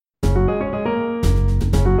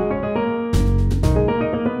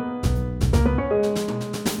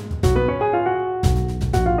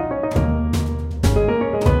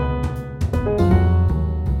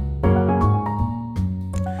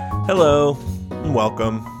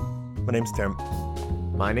Welcome. My name's Tim.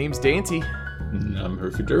 My name's Dante. I'm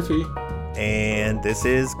Herfy Durfy. And this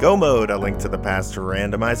is Go Mode, a Link to the Past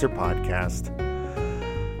randomizer podcast.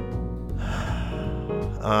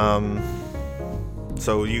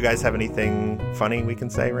 So you guys have anything funny we can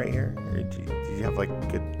say right here? Or do you have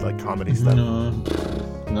good comedy stuff? No,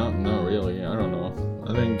 not really. I don't know.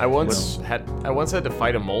 I think I once had to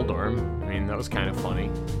fight a Moldorm. I mean, that was kind of funny.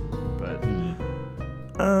 But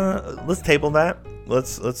let's table that.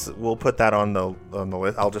 We'll put that on the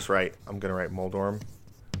list. I'm gonna write Moldorm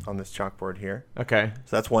on this chalkboard here. okay.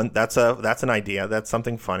 So that's one. That's an idea. That's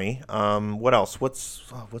something funny. What else? What's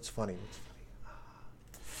funny?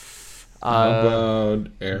 How about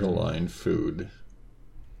airline food?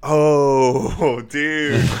 Oh,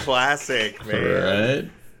 dude, classic, man.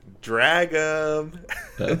 Right? Drag 'em.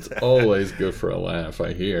 That's always good for a laugh,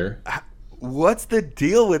 I hear. What's the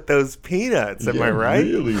deal with those peanuts? Am I right?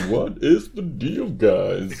 Really, what is the deal,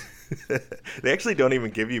 guys? They actually don't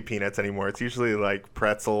even give you peanuts anymore. It's usually like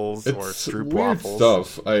pretzels or It's stroop weird waffles.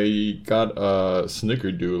 stuff. I got a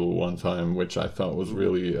Snickerdoodle one time, which I thought was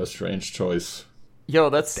really a strange choice. Yo,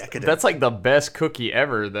 that's Decadent. like the best cookie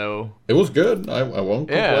ever, though. It was good. I won't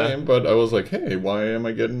Yeah. complain, but I was like, hey, why am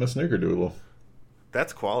I getting a Snickerdoodle?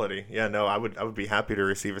 That's quality. Yeah, no, I would be happy to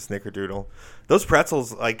receive a Snickerdoodle. Those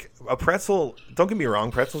pretzels, like a pretzel, don't get me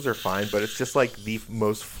wrong, pretzels are fine, but it's just like the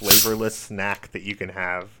most flavorless snack that you can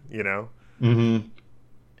have, you know? Mm-hmm.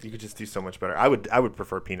 You could just do so much better. I would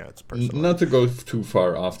prefer peanuts personally. Not to go too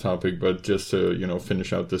far off topic, but just to,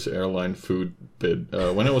 finish out this airline food bit.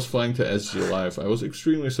 When I was flying to SG Live, I was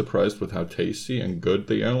extremely surprised with how tasty and good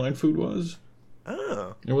the airline food was.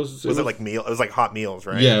 Oh. It was like meal? It was like hot meals,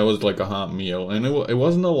 right? Yeah, it was like a hot meal. And it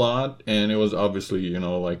wasn't a lot, and it was obviously,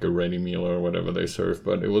 like a ready meal or whatever they serve,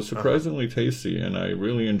 but it was surprisingly tasty, and I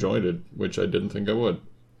really enjoyed it, which I didn't think I would.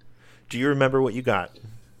 Do you remember what you got?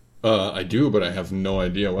 I do, but I have no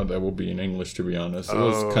idea what that will be in English, to be honest. It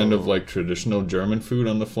was kind of like traditional German food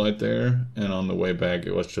on the flight there, and on the way back,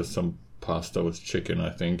 it was just some pasta with chicken, I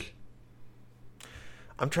think.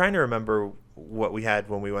 I'm trying to remember what we had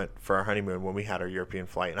when we went for our honeymoon, when we had our European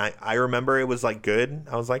flight. And I remember it was like good.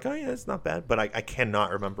 I was like, oh yeah, it's not bad. But I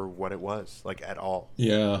cannot remember what it was, like at all.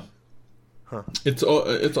 Yeah. Huh. It's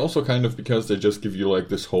also kind of because they just give you like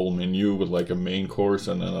this whole menu with like a main course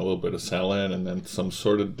and then a little bit of salad and then some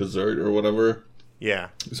sort of dessert or whatever. Yeah.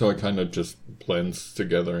 So it kind of just blends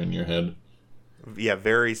together in your head. Yeah,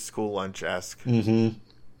 very school lunch-esque. Mm-hmm.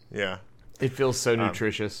 Yeah. It feels so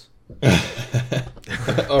nutritious.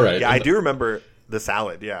 All right. Yeah, I do remember the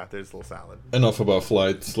salad. Yeah, there's a little salad. Enough about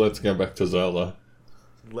flights. Let's get back to Zelda.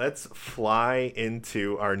 Let's fly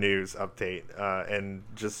into our news update and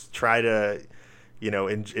just try to,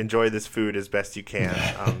 enjoy this food as best you can.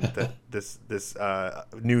 This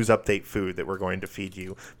news update food that we're going to feed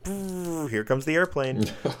you. Here comes the airplane.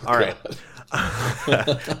 All right.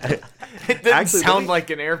 It didn't sound like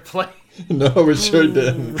an airplane. No, it sure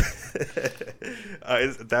didn't.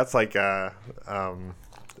 That's like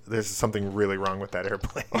there's something really wrong with that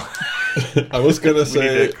airplane. I was gonna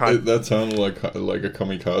say that sounded like a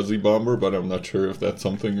kamikaze bomber, but I'm not sure if that's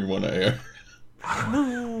something we want to air. I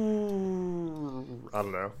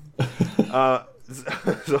don't know.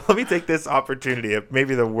 So let me take this opportunity, at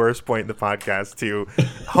maybe the worst point in the podcast, to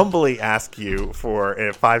humbly ask you for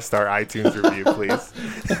a 5-star iTunes review, please.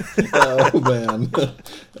 Oh man.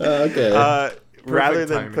 Okay. Rather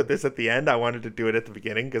than timing. put this at the end, I wanted to do it at the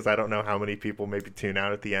beginning because I don't know how many people maybe tune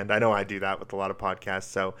out at the end. I know I do that with a lot of podcasts.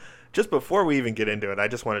 So just before we even get into it, I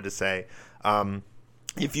just wanted to say,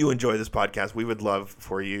 if you enjoy this podcast, we would love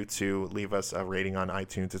for you to leave us a rating on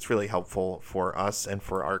iTunes. It's really helpful for us and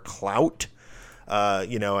for our clout.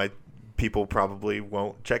 People probably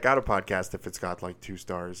won't check out a podcast if it's got like 2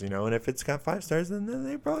 stars, and if it's got 5 stars, then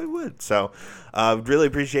they probably would. So really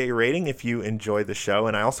appreciate your rating if you enjoy the show.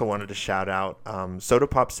 And I also wanted to shout out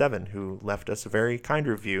SodaPop7, who left us a very kind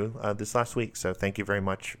review this last week. So thank you very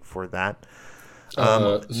much for that.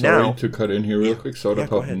 Sorry to cut in here real quick. go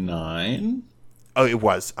SodaPop ahead. 9? Oh, it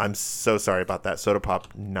was. I'm so sorry about that.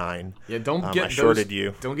 SodaPop 9. Yeah, don't I get shorted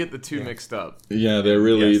you. Don't get the two mixed up. Yeah,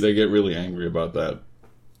 Yes. they get really angry about that.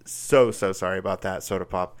 So sorry about that.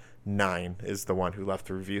 SodaPop 9 is the one who left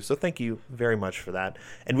the review. So thank you very much for that.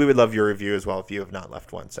 And we would love your review as well if you have not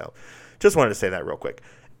left one. So just wanted to say that real quick.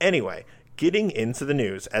 Anyway, getting into the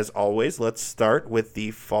news, as always, let's start with the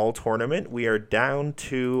fall tournament. We are down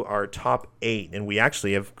to our top 8, and we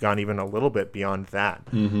actually have gone even a little bit beyond that.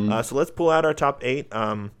 So let's pull out our top 8.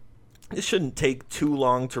 This shouldn't take too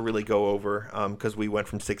long to really go over because we went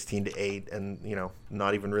from 16 to 8 and,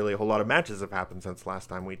 not even really a whole lot of matches have happened since last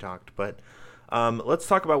time we talked. But Let's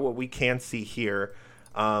talk about what we can see here.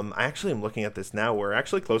 I actually am looking at this now. We're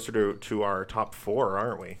actually closer to our top 4,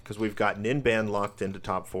 aren't we? Because we've got Ninban locked into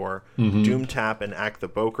top 4. Doom Tap and Act the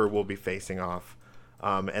Boker will be facing off.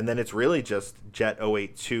 And then it's really just Jet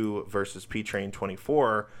 082 versus P-Train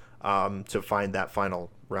 24 to find that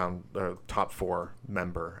final round, top 4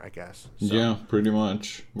 member, I guess. So, yeah, pretty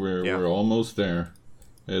much. We're almost there.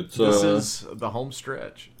 This is the home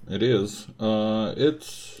stretch. It is.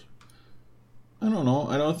 It's... I don't know.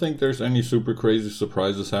 I don't think there's any super crazy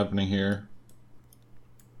surprises happening here.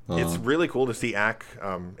 It's really cool to see Ack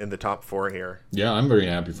in the top 4 here. Yeah, I'm very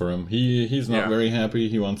happy for him. He's not very happy.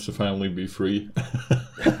 He wants to finally be free.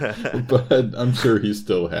 But I'm sure he's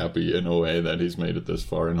still happy in a way that he's made it this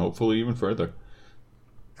far and hopefully even further.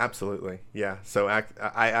 Absolutely, yeah. So I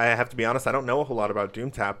have to be honest, I don't know a whole lot about Doom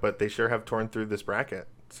Tap, but they sure have torn through this bracket.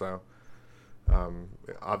 So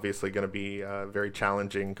obviously going to be a very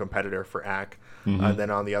challenging competitor for Ack. And then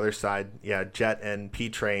on the other side, Jet and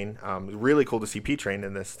P-Train. Really cool to see P-Train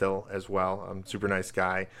in this still as well. Super nice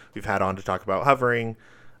guy. We've had on to talk about hovering.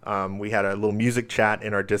 We had a little music chat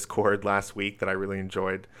in our Discord last week that I really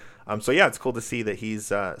enjoyed. So yeah, it's cool to see that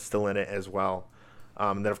he's still in it as well.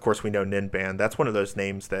 And then, of course, we know Ninban. That's one of those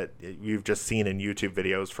names that you've just seen in YouTube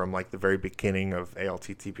videos from like the very beginning of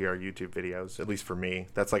ALTTPR YouTube videos, at least for me.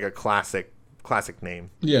 That's like a classic name.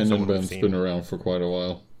 Yeah, Ninban's been around for quite a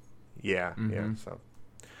while. Yeah, yeah. So,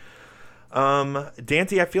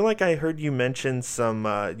 Dante, I feel like I heard you mention some.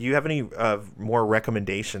 Do you have any more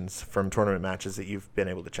recommendations from tournament matches that you've been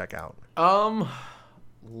able to check out?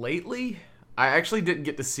 Lately, I actually didn't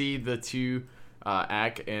get to see the 2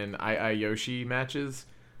 Ack and Yoshi matches.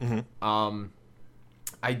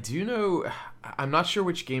 I do know. I'm not sure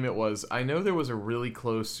which game it was. I know there was a really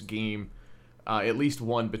close game. At least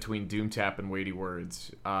one between Doom Tap and Weighty Words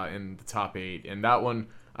in the top 8, and that one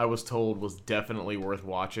I was told was definitely worth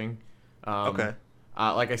watching. Okay.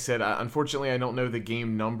 Like I said, unfortunately I don't know the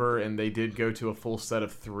game number, and they did go to a full set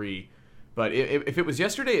of 3. But if it was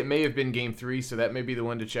yesterday, it may have been game 3, so that may be the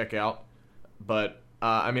one to check out. But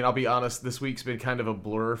I mean, I'll be honest, this week's been kind of a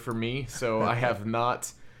blur for me, so I have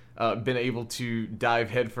not been able to dive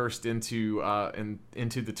headfirst into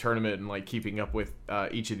the tournament and like keeping up with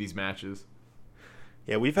each of these matches.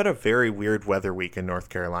 Yeah, we've had a very weird weather week in North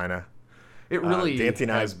Carolina. It really Dante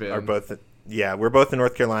and I been. Are both. Yeah, we're both in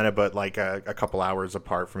North Carolina, but like a couple hours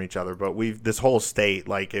apart from each other. But this whole state,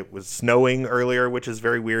 like it was snowing earlier, which is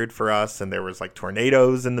very weird for us, and there was like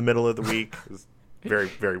tornadoes in the middle of the week. It was very,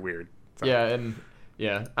 very weird. So.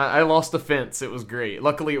 Yeah, I lost a fence. It was great.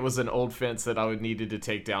 Luckily, it was an old fence that I needed to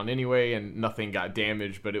take down anyway, and nothing got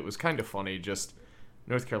damaged. But it was kind of funny. Just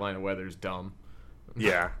North Carolina weather's dumb.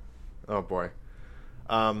 Yeah. Oh boy.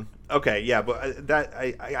 Okay, yeah, but that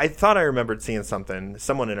I thought I remembered seeing something.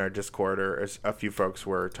 Someone in our Discord or a few folks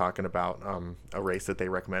were talking about a race that they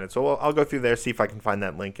recommended. So I'll go through there, see if I can find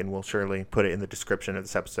that link, and we'll surely put it in the description of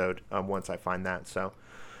this episode once I find that. So,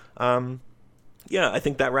 yeah, I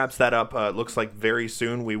think that wraps that up. Looks like very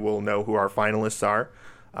soon we will know who our finalists are.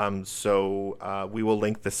 So we will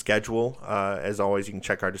link the schedule. As always, you can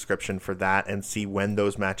check our description for that and see when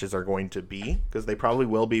those matches are going to be, because they probably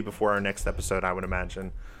will be before our next episode, I would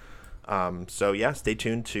imagine. So yeah, stay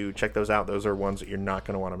tuned to check those out. Those are ones that you're not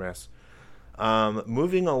going to want to miss.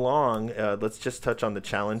 Moving along, let's just touch on the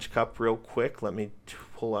Challenge Cup real quick. Let me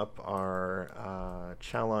pull up our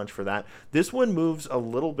challenge for that. This one moves a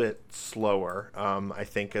little bit slower. I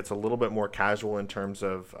think it's a little bit more casual in terms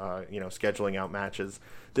of scheduling out matches.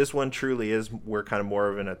 This one truly is, we're kind of more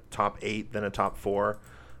of in a top 8 than a top 4.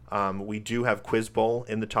 We do have Quiz Bowl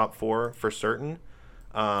in the top 4 for certain.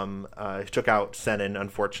 Took out Senin,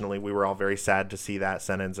 unfortunately. We were all very sad to see that.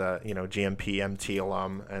 Senin's a GMP MT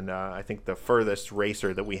alum, and I think the furthest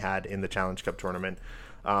racer that we had in the Challenge Cup tournament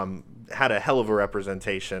had a hell of a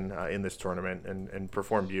representation in this tournament and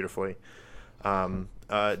performed beautifully.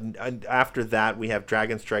 After that, we have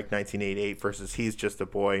Dragon Strike 1988 versus He's Just a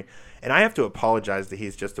Boy. And I have to apologize to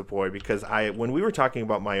He's Just a Boy, because when we were talking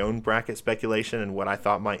about my own bracket speculation and what I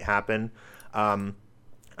thought might happen,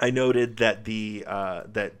 I noted that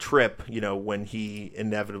that Trip, when he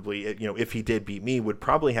inevitably, if he did beat me, would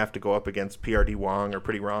probably have to go up against PRD Wong or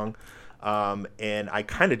Pretty Wrong. And I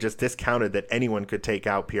kind of just discounted that anyone could take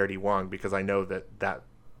out PRD Wong, because I know that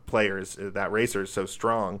racer is so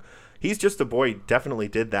strong. He's Just a Boy definitely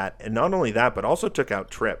did that. And not only that, but also took out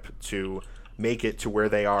Trip to make it to where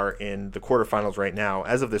they are in the quarterfinals right now.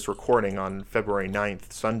 As of this recording on February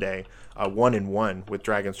 9th, Sunday, 1-1 with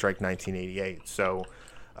Dragon Strike 1988. So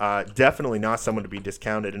definitely not someone to be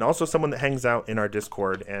discounted. And also someone that hangs out in our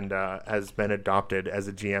Discord and has been adopted as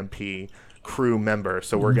a GMP crew member,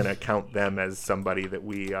 so we're going to count them as somebody that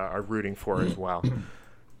we are rooting for as well.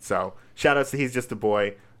 So shout outs to He's Just a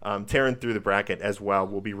Boy. Tearing through the bracket as well.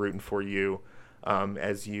 We'll be rooting for you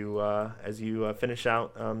as you finish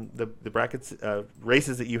out the brackets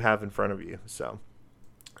races that you have in front of you. So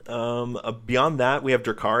beyond that, we have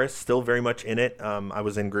Dracarys still very much in it. I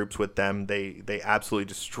was in groups with them. They absolutely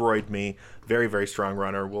destroyed me. Very, very strong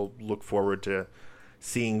runner. We'll look forward to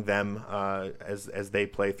seeing them as they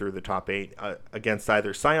play through the top 8 against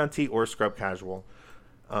either Scion T or Scrub Casual.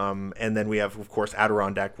 And then we have, of course,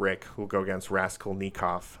 Adirondack Rick, who will go against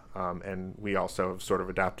Raskolnikov. And we also have sort of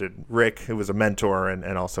adopted Rick, who was a mentor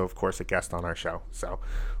and also, of course, a guest on our show. So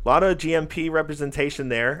a lot of GMP representation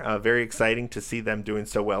there. Very exciting to see them doing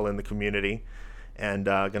so well in the community. And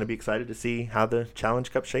going to be excited to see how the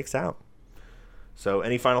Challenge Cup shakes out. So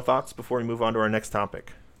any final thoughts before we move on to our next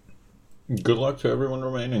topic? Good luck to everyone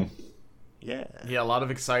remaining. Yeah, a lot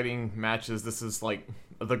of exciting matches. This is like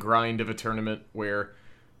the grind of a tournament where,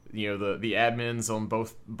 you know, the admins on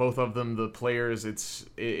both of them, the players,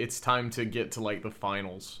 it's time to get to like the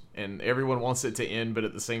finals, and everyone wants it to end, but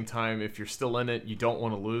at the same time, if you're still in it, you don't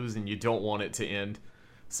want to lose and you don't want it to end.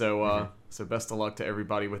 So so best of luck to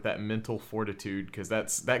everybody with that mental fortitude, because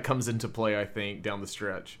that comes into play, I think, down the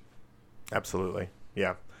stretch. Absolutely.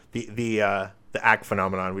 Yeah. The ACK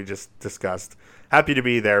phenomenon we just discussed. Happy to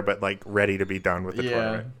be there, but like ready to be done with the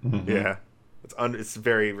tournament. Mm-hmm. Yeah. It's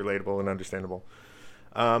very relatable and understandable.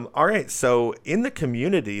 All right, so in the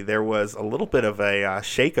community, there was a little bit of a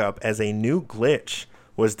shakeup as a new glitch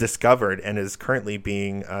was discovered and is currently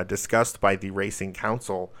being discussed by the Racing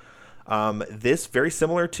Council. This, very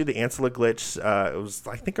similar to the Ancilla glitch, it was,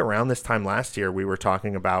 I think, around this time last year we were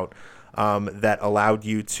talking about, that allowed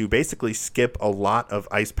you to basically skip a lot of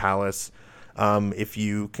Ice Palace. If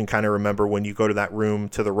you can kind of remember, when you go to that room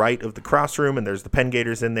to the right of the cross room and there's the pen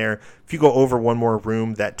gators in there, if you go over one more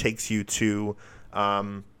room, that takes you to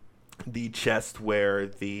the chest where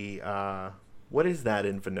the what is that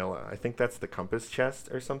in vanilla? I think that's the compass chest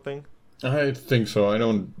or something. I think so. I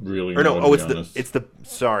don't really or know. No, it's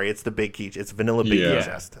the big key. It's vanilla big key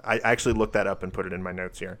chest. I actually looked that up and put it in my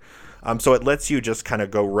notes here. So it lets you just kind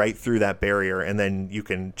of go right through that barrier, and then you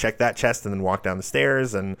can check that chest and then walk down the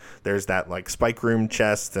stairs, and there's that like spike room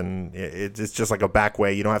chest, and it's just like a back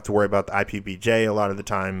way. You don't have to worry about the IPBJ a lot of the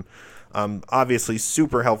time. Obviously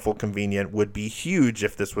super helpful, convenient, would be huge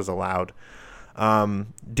if this was allowed.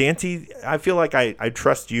 Dante, I feel like I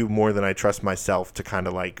trust you more than I trust myself to kind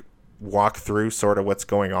of like walk through sort of what's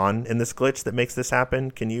going on in this glitch that makes this happen.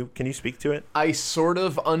 Can you speak to it? I sort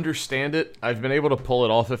of understand it. I've been able to pull it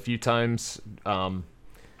off a few times.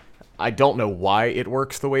 I don't know why it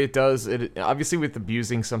works the way it does. It obviously, with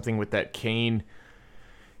abusing something with that cane,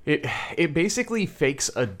 it basically fakes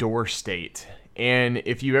a door state. And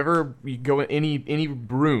if you go in any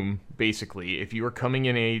room, basically, if you are coming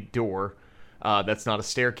in a door that's not a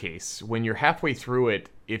staircase, when you're halfway through it,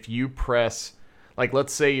 if you press, like,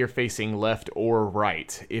 let's say you're facing left or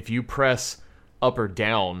right, if you press up or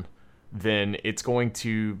down, then it's going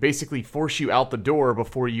to basically force you out the door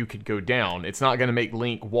before you could go down. It's not going to make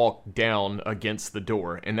Link walk down against the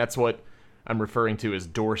door, and that's what I'm referring to as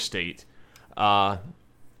door state.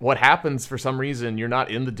 What happens, for some reason, you're not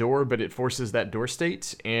in the door, but it forces that door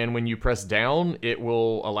state, and when you press down, it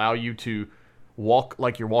will allow you to walk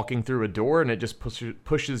like you're walking through a door, and it just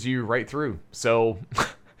pushes you right through. So,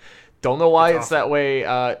 don't know why it's that way.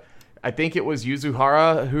 I think it was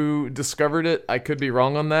Yuzuhara who discovered it. I could be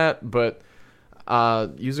wrong on that, but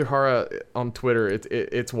Yuzuhara on Twitter,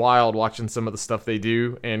 it's wild watching some of the stuff they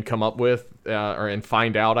do and come up with, and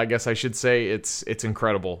find out, I guess I should say. It's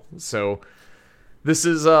incredible. So this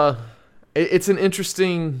is it's an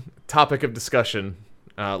interesting topic of discussion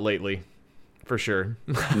lately, for sure.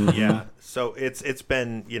 Yeah. So it's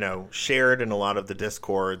been, shared in a lot of the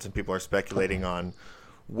Discords, and people are speculating on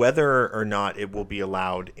whether or not it will be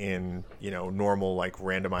allowed in, normal like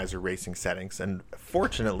randomizer racing settings. And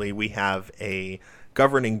fortunately, we have a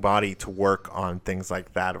governing body to work on things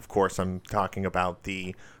like that. Of course, I'm talking about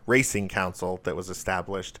the Racing Council that was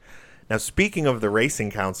established. Now, speaking of the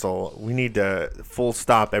Racing Council, we need to full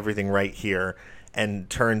stop everything right here and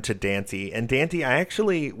turn to Dante. And Dante, I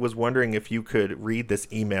actually was wondering if you could read this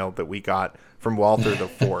email that we got from Walter the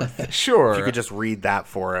Fourth. Sure. If you could just read that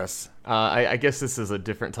for us. I guess this is a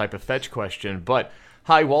different type of fetch question, but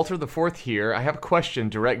hi, Walter the Fourth here. I have a question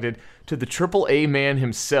directed to the AAA man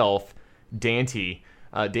himself, Dante.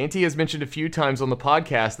 Dante has mentioned a few times on the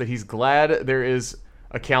podcast that he's glad there is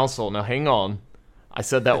a council. Now, hang on. I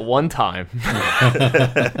said that one time.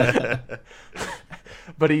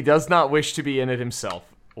 But he does not wish to be in it himself.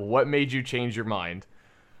 What made you change your mind?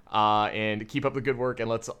 and keep up the good work, and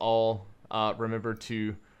let's all remember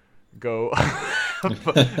to go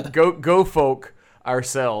go folk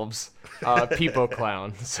ourselves, Peepo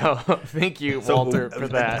Clown. So thank you, Walter, for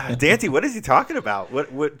that. Dante, what is he talking about?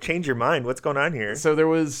 What changed your mind? What's going on here? So there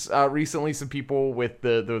was recently some people with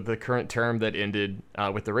the current term that ended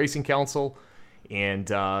with the Racing Council, and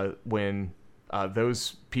when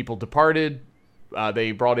those people departed,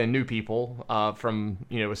 they brought in new people from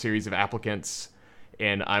a series of applicants,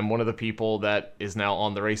 and I'm one of the people that is now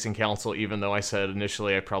on the Racing Council, even though I said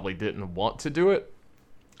initially I probably didn't want to do it.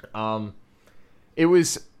 It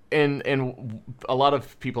was, and a lot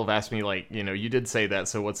of people have asked me, like, you did say that,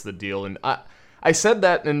 so what's the deal? And I said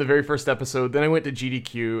that in the very first episode. Then I went to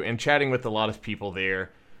GDQ and chatting with a lot of people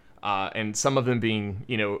there, and some of them being,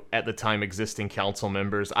 at the time existing council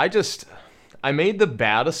members. I made the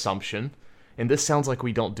bad assumption, and this sounds like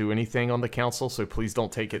we don't do anything on the council, so please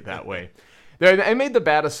don't take it that way. I made the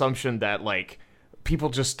bad assumption that, like, people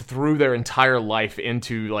just threw their entire life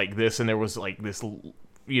into, like, this, and there was, like, this,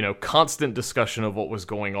 constant discussion of what was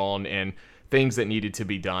going on and things that needed to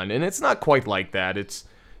be done. And it's not quite like that. It's,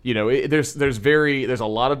 there's a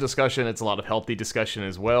lot of discussion. It's a lot of healthy discussion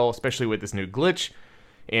as well, especially with this new glitch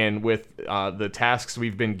and with the tasks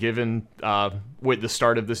we've been given with the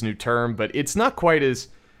start of this new term. But it's not quite as,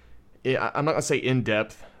 I'm not going to say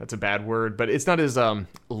in-depth, that's a bad word, but it's not as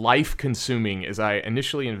life-consuming as I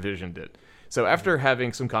initially envisioned it. So after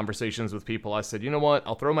having some conversations with people, I said, you know what,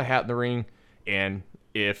 I'll throw my hat in the ring, and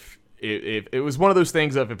if it was one of those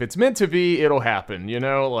things of, if it's meant to be, it'll happen,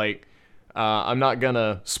 I'm not going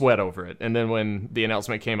to sweat over it. And then when the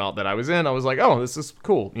announcement came out that I was in, I was like, oh, this is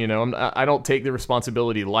cool. I don't take the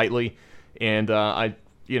responsibility lightly, and I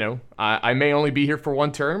may only be here for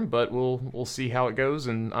one term, but we'll see how it goes,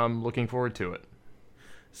 and I'm looking forward to it.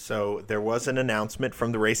 So there was an announcement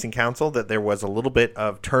from the Racing Council that there was a little bit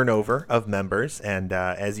of turnover of members, and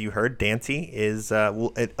as you heard, Dante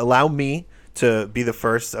will allow me to be the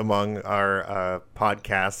first among our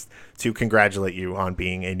podcasts to congratulate you on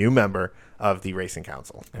being a new member of the Racing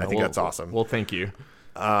Council. I think that's awesome. Well, thank you.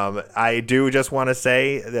 I do just want to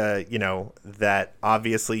say, that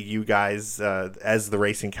obviously you guys, as the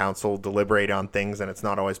Racing Council, deliberate on things, and it's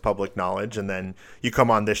not always public knowledge. And then you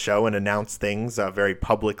come on this show and announce things very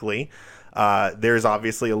publicly. There's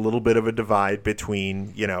obviously a little bit of a divide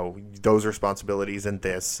between, those responsibilities and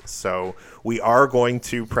this. So we are going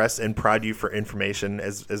to press and prod you for information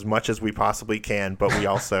as much as we possibly can, but we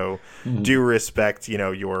also do respect,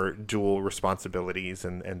 your dual responsibilities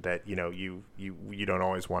and that, you don't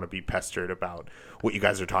always want to be pestered about what you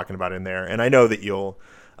guys are talking about in there. And I know that you'll,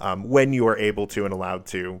 when you are able to and allowed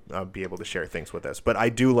to, be able to share things with us. But I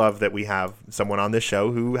do love that we have someone on this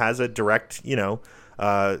show who has a direct,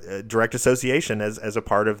 direct association as a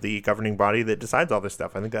part of the governing body that decides all this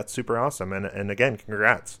stuff. I think that's super awesome. And again,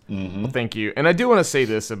 congrats. Well, thank you. And I do want to say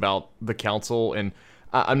this about the council, and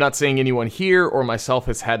I'm not saying anyone here or myself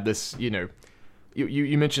has had this,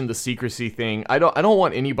 you mentioned the secrecy thing. I don't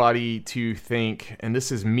want anybody to think, and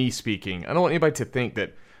this is me speaking, I don't want anybody to think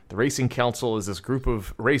that the Racing Council is this group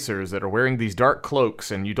of racers that are wearing these dark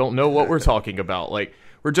cloaks and you don't know what we're talking about. Like,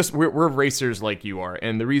 we're racers like you are.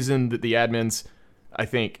 And the reason that the admins, I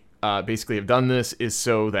think, basically have done this is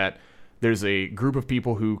so that there's a group of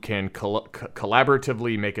people who can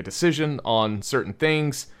collaboratively make a decision on certain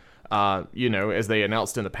things, as they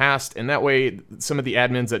announced in the past. And that way, some of the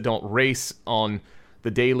admins that don't race on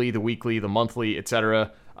the daily, the weekly, the monthly,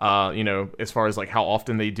 etc., as far as like how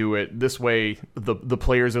often they do it, this way, the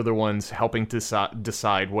players are the ones helping to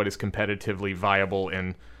decide what is competitively viable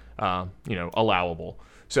and, allowable.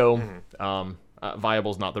 So, viable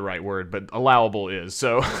is not the right word, but allowable is.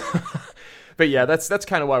 So, but yeah, that's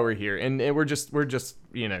kind of why we're here, and we're just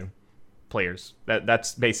players.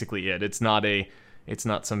 That's basically it. It's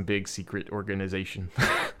not some big secret organization.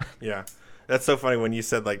 Yeah, that's so funny when you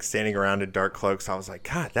said like standing around in dark cloaks. I was like,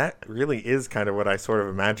 God, that really is kind of what I sort of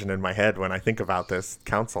imagine in my head when I think about this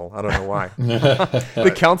council. I don't know why.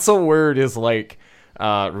 The council word is like.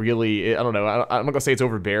 Really, I don't know. I'm not gonna say it's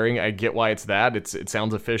overbearing. I get why it's that. It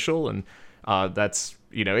sounds official, and that's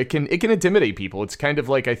it can intimidate people. It's kind of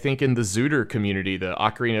like, I think, in the Zooter community, the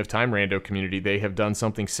Ocarina of Time rando community, they have done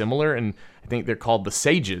something similar, and I think they're called the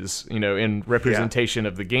Sages. In representation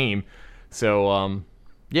of the game. So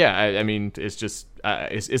I mean, it's just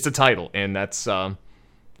it's a title, and that's like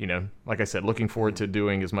I said, looking forward to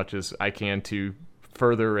doing as much as I can to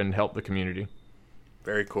further and help the community.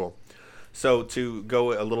 Very cool. So to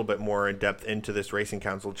go a little bit more in depth into this Racing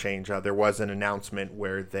Council change, there was an announcement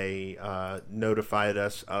where they notified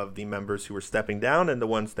us of the members who were stepping down and the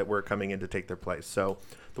ones that were coming in to take their place. So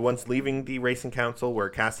the ones leaving the Racing Council were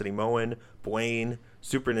Cassidy Moen, Blaine,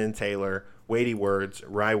 Supernin Taylor, Weighty Words,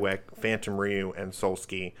 Rywick, Phantom Ryu, and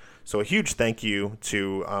Solski. So a huge thank you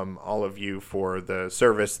to all of you for the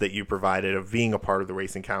service that you provided of being a part of the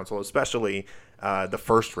Racing Council, especially the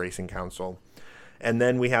first Racing Council. And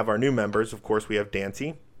then we have our new members. Of course, we have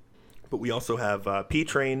Dante, but we also have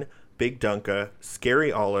P-Train, Big Dunka,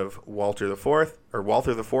 Scary Olive, Walter the Fourth,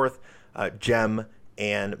 Jem,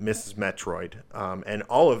 and Mrs. Metroid. And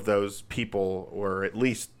all of those people were at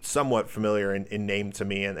least somewhat familiar in name to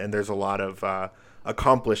me, and there's a lot of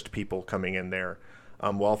accomplished people coming in there.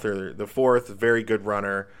 Walter the Fourth, very good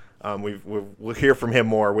runner. We'll hear from him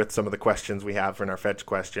more with some of the questions we have in our fetch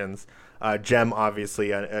questions. Jem,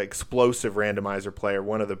 obviously, an explosive randomizer player,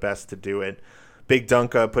 one of the best to do it. Big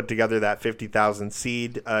Dunka put together that 50,000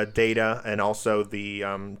 seed data and also the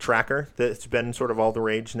tracker that's been sort of all the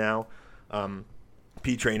rage now.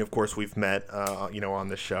 P-Train, of course, we've met, on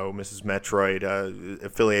the show. Mrs. Metroid,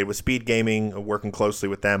 affiliated with Speed Gaming, working closely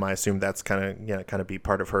with them. I assume that's kind of be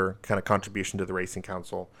part of her kind of contribution to the Racing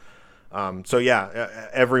Council.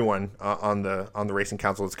 Everyone on the Racing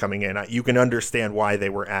Council is coming in. You can understand why they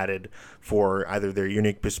were added for either their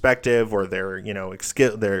unique perspective or their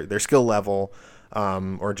skill level,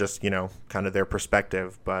 or just kind of their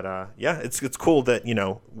perspective. But it's cool that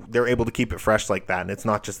they're able to keep it fresh like that, and it's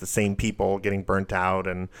not just the same people getting burnt out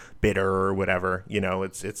and bitter or whatever.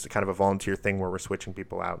 It's kind of a volunteer thing where we're switching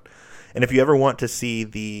people out. And if you ever want to see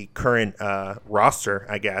the current roster,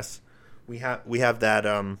 I guess we have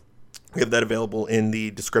that. We have that available in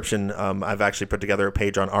the description. I've actually put together a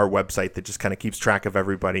page on our website that just kind of keeps track of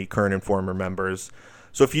everybody, current and former members.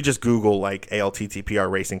 So if you just Google like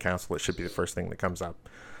ALTTPR Racing Council, it should be the first thing that comes up.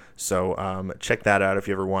 So check that out if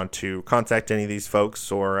you ever want to contact any of these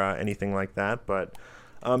folks or anything like that. But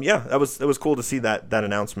it was cool to see that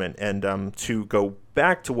announcement. And to go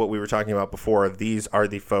back to what we were talking about before, these are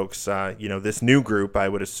the folks, this new group, I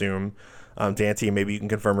would assume. Dante, maybe you can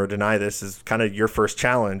confirm or deny this, is kind of your first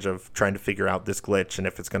challenge of trying to figure out this glitch and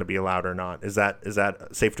if it's going to be allowed or not. Is that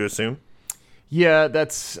safe to assume? Yeah,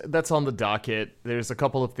 that's on the docket. There's a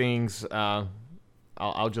couple of things. I'm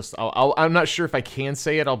not sure if I can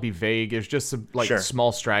say it. I'll be vague. There's just some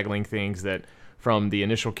small straggling things that from the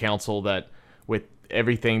initial council that with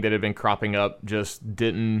everything that had been cropping up just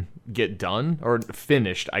didn't get done or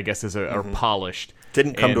finished, I guess, or polished.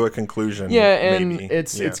 Didn't come to a conclusion. Yeah, and maybe.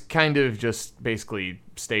 It's kind of just basically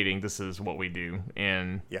stating this is what we do,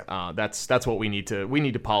 and that's what we need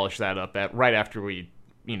to polish that up right after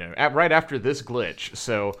this glitch.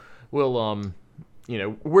 So we'll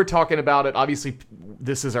we're talking about it. Obviously,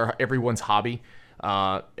 this is everyone's hobby.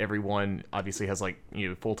 Everyone obviously has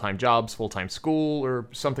full-time jobs, full-time school, or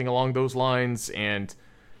something along those lines, and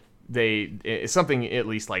it's something at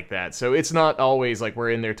least like that. So it's not always like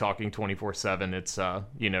we're in there talking 24/7. It's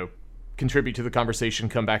contribute to the conversation,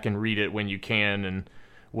 come back and read it when you can, and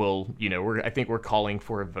I think we're calling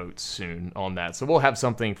for a vote soon on that. So we'll have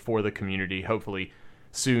something for the community, hopefully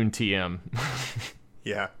soon. TM.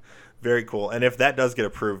 Yeah. Very cool. And if that does get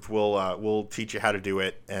approved, we'll teach you how to do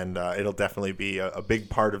it, and it'll definitely be a big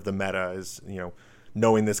part of the meta is,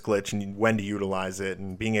 knowing this glitch and when to utilize it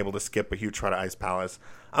and being able to skip a huge Trotta Ice Palace.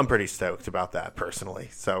 I'm pretty stoked about that personally.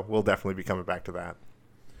 So we'll definitely be coming back to that.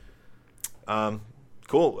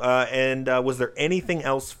 Cool. And was there anything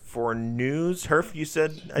else for news? Herf, you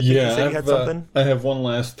said you had something? I have one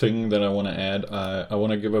last thing that I want to add. I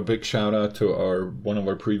want to give a big shout out to one of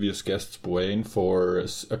our previous guests, Blaine, for,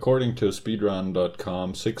 according to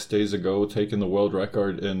speedrun.com, 6 days ago, taking the world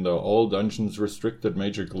record in the All Dungeons Restricted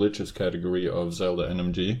Major Glitches category of Zelda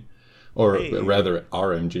NMG. Or rather,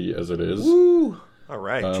 RMG as it is. Woo! All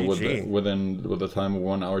right, GG. With a time of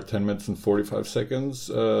 1 hour, 10 minutes, and 45 seconds,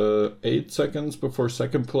 8 seconds before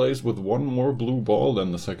second place, with one more blue ball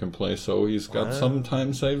than the second place. So he's got some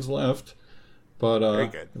time saves left. But very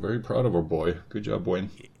good. Very proud of our boy. Good job,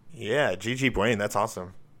 Wayne. Yeah, GG Wayne. That's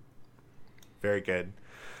awesome. Very good.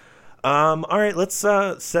 All right, let's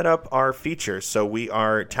set up our features. So we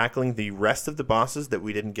are tackling the rest of the bosses that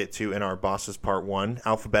we didn't get to in our bosses part 1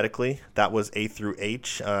 alphabetically. That was A through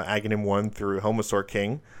H, Aghanim 1 through Homosaur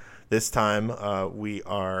King. This time we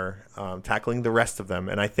are tackling the rest of them,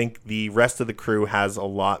 and I think the rest of the crew has a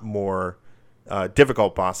lot more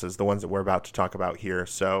difficult bosses, the ones that we're about to talk about here.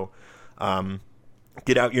 So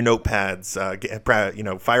get out your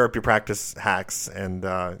notepads, fire up your practice hacks, and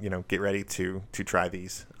get ready to try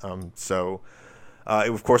these. So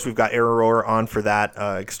Of course, we've got Error on for that.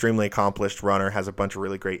 Extremely accomplished runner, has a bunch of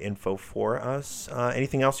really great info for us.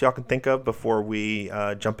 Anything else y'all can think of before we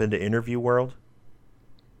jump into interview world?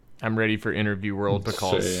 I'm ready for interview world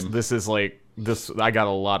because this is like this. I got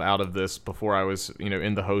a lot out of this before I was,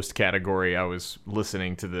 in the host category. I was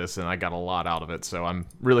listening to this and I got a lot out of it. So I'm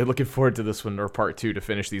really looking forward to this one or part 2 to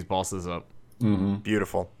finish these bosses up. Mm-hmm.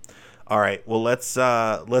 Beautiful. All right. Well, let's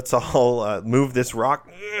all move this rock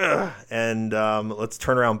and let's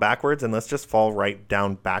turn around backwards and let's just fall right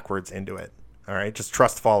down backwards into it. All right. Just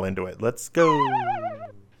trust fall into it. Let's go.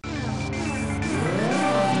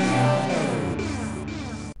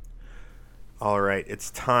 All right,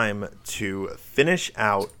 it's time to finish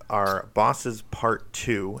out our bosses part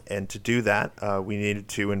 2, and to do that, we needed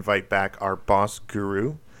to invite back our boss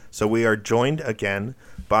guru. So we are joined again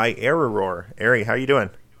by Error. Ari, how you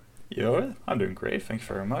doing? Yo, I'm doing great. Thanks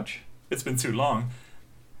very much. It's been too long.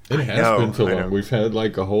 It has been too long. We've had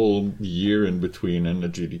like a whole year in between and the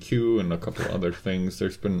GDQ and a couple other things.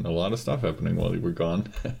 There's been a lot of stuff happening while you were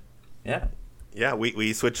gone. Yeah. Yeah,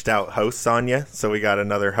 we switched out hosts on you, so we got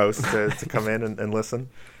another host to come in and listen.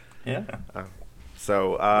 Yeah.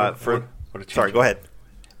 Sorry, go ahead.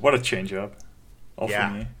 What a change up. All for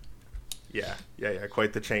me. Yeah,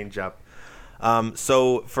 quite the change up.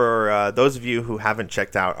 So for those of you who haven't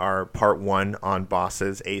checked out our part 1 on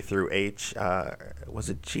bosses A through H, was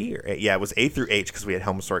it G or A? Yeah, it was A through H because we had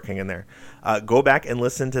Helmsword King in there. Go back and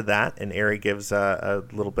listen to that, and Ari gives a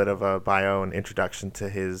little bit of a bio and introduction to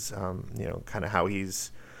his, kind of how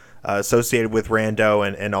he's associated with Rando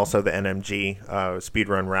and also the NMG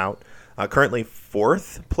speedrun route. Currently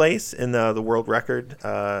 4th place in the world record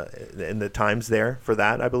in the times there for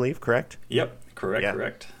that, I believe, correct? Yep,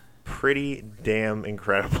 correct. Pretty damn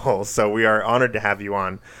incredible. So we are honored to have you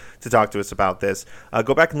on to talk to us about this.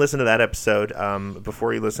 Go back and listen to that episode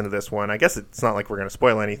before you listen to this one. I guess it's not like we're going to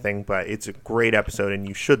spoil anything, but it's a great episode and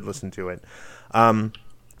you should listen to it.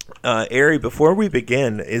 Ari, before we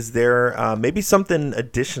begin, is there maybe something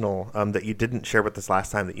additional that you didn't share with us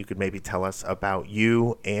last time that you could maybe tell us about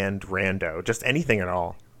you and Rando? Just anything at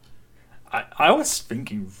all. I was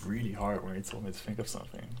thinking really hard when you told me to think of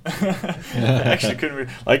something. I actually couldn't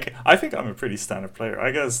I think I'm a pretty standard player.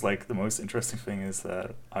 I guess the most interesting thing is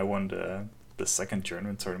that I won the second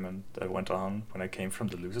German tournament that went on when I came from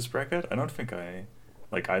the losers bracket. I don't think I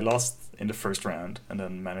lost in the first round and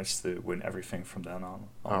then managed to win everything from then on.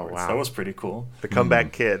 Oh, wow. That was pretty cool. The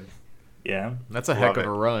comeback kid. Yeah. That's a heck of a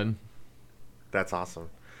run. That's awesome.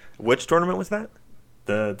 Which tournament was that?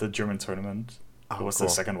 The German tournament. Oh, was cool.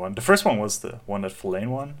 The second one. The first one was the one that Fulane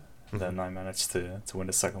won. Then I managed to win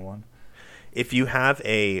the second one. If you have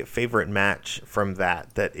a favorite match from that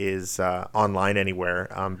is online anywhere,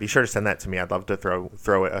 be sure to send that to me. I'd love to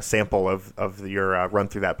throw a sample of your run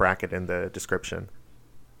through that bracket in the description.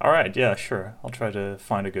 All right. Yeah, sure. I'll try to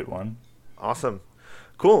find a good one. Awesome.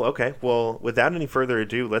 Cool. Okay. Well, without any further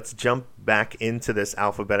ado, let's jump back into this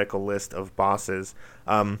alphabetical list of bosses.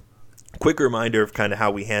 Quick reminder of kind of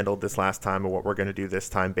how we handled this last time and what we're going to do this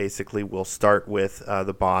time. Basically, we'll start with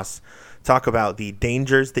the boss, talk about the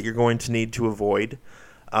dangers that you're going to need to avoid,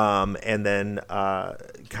 and then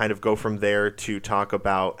kind of go from there to talk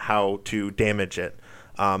about how to damage it.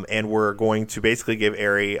 And we're going to basically give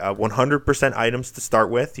Ari 100% items to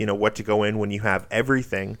start with, what to go in when you have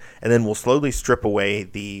everything. And then we'll slowly strip away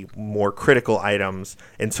the more critical items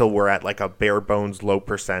until we're at a bare bones low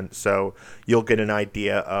percent. So you'll get an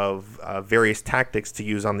idea of various tactics to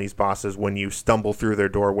use on these bosses when you stumble through their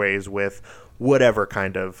doorways with whatever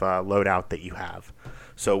kind of loadout that you have.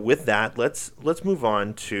 So with that, let's move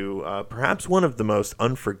on to perhaps one of the most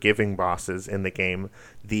unforgiving bosses in the game,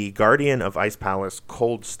 the Guardian of Ice Palace,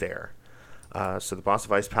 Cold Stare. So the boss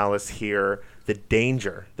of Ice Palace here, the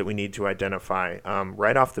danger that we need to identify.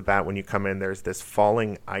 Right off the bat, when you come in, there's this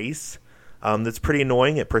falling ice that's pretty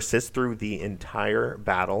annoying. It persists through the entire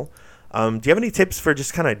battle. Do you have any tips for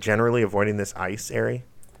just kind of generally avoiding this ice, Ari?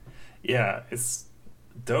 Yeah,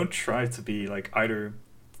 don't try to be either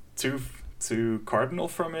too cardinal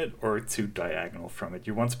from it or too diagonal from it.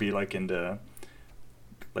 You want to be in the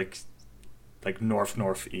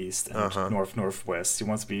north-northeast and north-northwest. You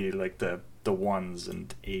want to be the ones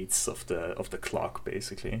and eights of the clock,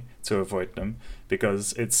 basically, to avoid them,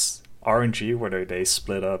 because it's RNG whether they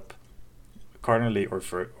split up cardinally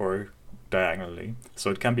or diagonally. So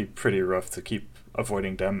it can be pretty rough to keep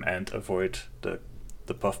avoiding them and avoid the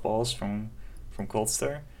puffballs from Cold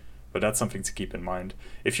Stare. But that's something to keep in mind.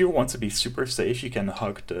 If you want to be super safe, you can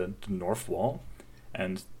hug the north wall,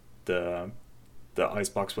 and the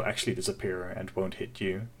icebox will actually disappear and won't hit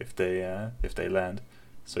you if they land.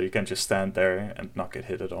 So you can just stand there and not get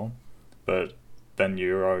hit at all. But then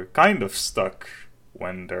you are kind of stuck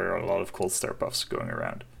when there are a lot of cold stare buffs going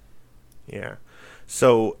around. Yeah.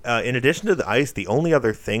 So in addition to the ice, the only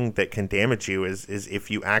other thing that can damage you is if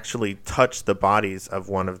you actually touch the bodies of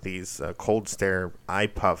one of these cold stare eye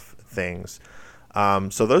puff things.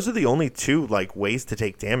 So those are the only two like ways to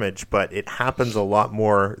take damage, but it happens a lot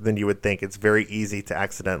more than you would think. It's very easy to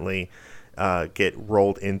accidentally get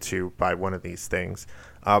rolled into by one of these things.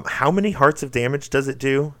 How many hearts of damage does it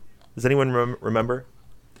do? Does anyone remember?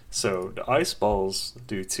 So the ice balls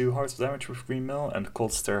do 2 hearts of damage with green mail, and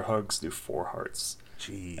cold stare hugs do 4 hearts.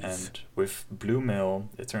 Jeez. And with blue mail,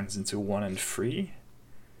 it turns into 1 and 3,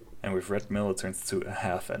 and with red mail, it turns into a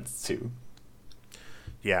half and 2.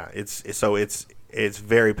 Yeah, it's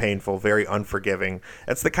very painful, very unforgiving.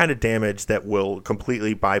 That's the kind of damage that will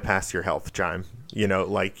completely bypass your health, Chime. You know,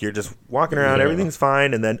 like you're just walking around, everything's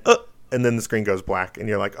fine, and then the screen goes black, and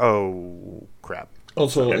you're like, oh crap.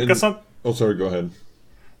 Also, sorry, go ahead.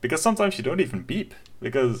 Because sometimes you don't even beep.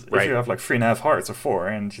 Because if you have like 3.5 hearts or 4,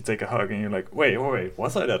 and you take a hug, and you're like, wait,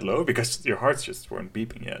 was I that low? Because your hearts just weren't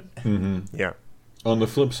beeping yet. Mm-hmm. Yeah. On the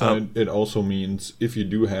flip side, it also means if you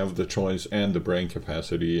do have the choice and the brain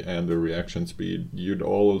capacity and the reaction speed, you'd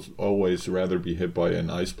always rather be hit by an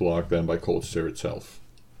ice block than by cold stare itself.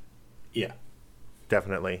 Yeah.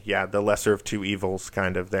 Definitely. Yeah, the lesser of two evils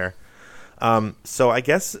kind of there. So I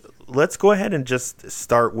guess let's go ahead and just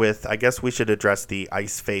start with, I guess we should address the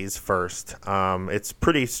ice phase first. It's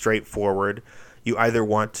pretty straightforward. You either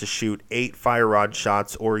want to shoot 8 fire rod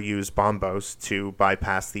shots or use bombos to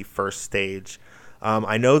bypass the first stage.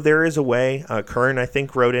 I know there is a way. Curran, I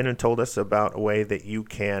think, wrote in and told us about a way that you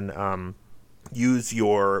can use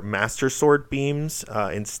your Master Sword beams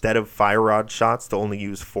instead of fire rod shots to only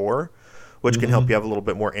use 4, which can help you have a little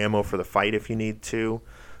bit more ammo for the fight if you need to.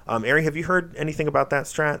 Ari, have you heard anything about that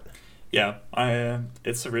strat? Yeah,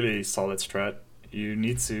 it's a really solid strat. You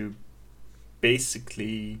need to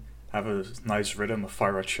basically have a nice rhythm of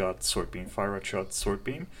fire rod shot, sword beam, fire rod shot, sword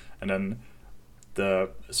beam, and then the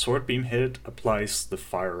sword beam hit applies the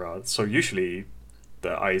fire rod. So usually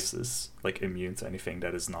the ice is like immune to anything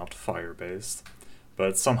that is not fire based,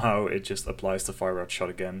 but somehow it just applies the fire rod shot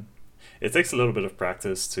again. It takes a little bit of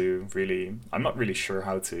practice to really. I'm not really sure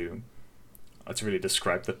how to really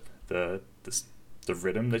describe the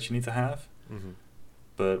rhythm that you need to have. Mm-hmm.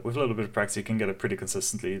 But with a little bit of practice, you can get it pretty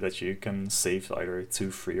consistently that you can save either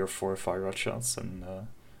 2, 3, or 4 fire rod shots, and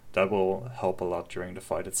that will help a lot during the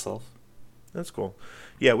fight itself. That's cool.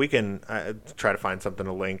 Yeah, we can try to find something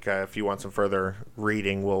to link. If you want some further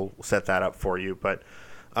reading, we'll set that up for you. But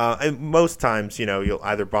most times, you'll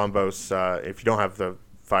either bombos, if you don't have the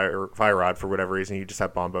fire rod for whatever reason, you just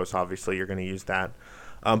have bombos, obviously, you're going to use that.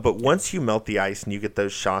 But once you melt the ice and you get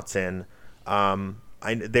those shots in,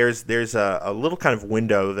 there's a little kind of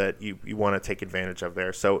window that you want to take advantage of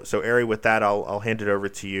there. So Ari, with that, I'll hand it over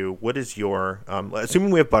to you. What is your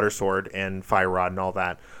assuming we have butter sword and fire rod and all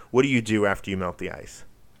that, what do you do after you melt the ice?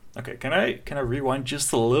 Okay, can I rewind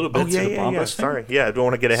just a little bit to the bombos thing? Sorry, I don't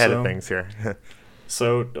want to get ahead of things here.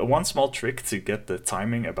 So one small trick to get the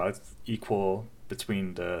timing about equal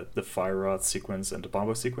between the fire rod sequence and the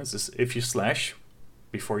bombo sequence is if you slash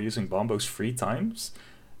before using bombos 3 times,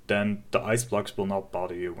 then the ice blocks will not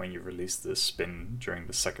bother you when you release the spin during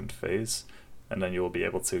the second phase, and then you will be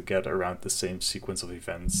able to get around the same sequence of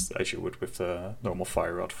events as you would with the normal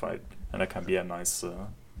fire rod fight, and that can be a nice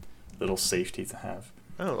little safety to have.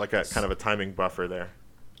 Oh, like a kind of a timing buffer there.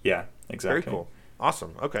 Yeah, exactly. Very cool.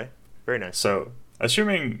 Awesome. Okay. Very nice. So,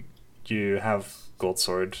 assuming you have Gold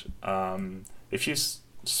Sword, if you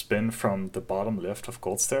spin from the bottom left of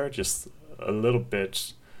Cold Stare, just a little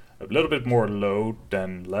bit more low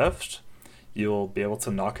than left, you'll be able to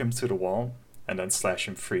knock him to the wall and then slash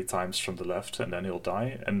him 3 times from the left, and then he'll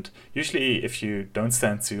die. And usually if you don't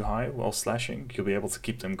stand too high while slashing, you'll be able to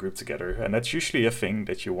keep them grouped together, and that's usually a thing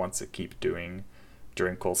that you want to keep doing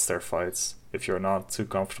during Cold Stare fights. If you're not too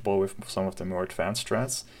comfortable with some of the more advanced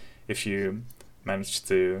strats, if you manage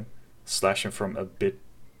to slash him from a bit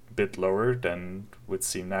lower than would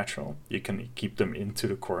seem natural, you can keep them into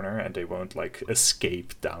the corner and they won't like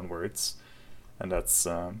escape downwards, and that's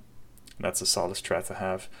a solid strat to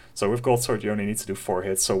have. So with Gold Sword you only need to do 4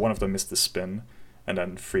 hits, so one of them is the spin, and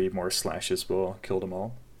then 3 more slashes will kill them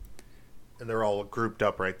all. And they're all grouped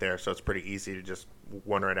up right there, so it's pretty easy to just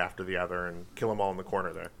one right after the other and kill them all in the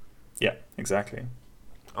corner there. Yeah, exactly.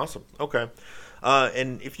 Awesome. Okay.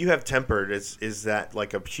 And if you have Tempered, is that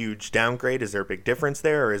like a huge downgrade? Is there a big difference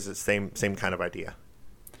there, or is it same kind of idea?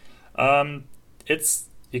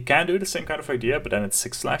 You can do the same kind of idea, but then it's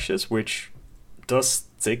 6 slashes, which does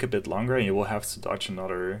take a bit longer, and you will have to dodge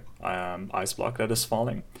another ice block that is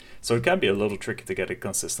falling. So it can be a little tricky to get it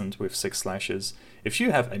consistent with 6 slashes. If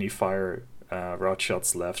you have any fire rod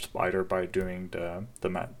shots left, either by doing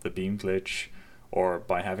the beam glitch or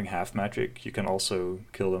by having half magic, you can also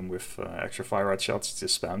kill them with extra fire rod shots to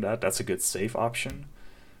spam that. That's a good save option.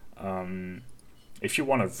 If you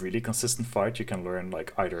want a really consistent fight, you can learn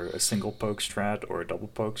like either a single poke strat or a double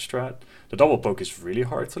poke strat. The double poke is really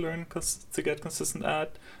hard to learn to get consistent at.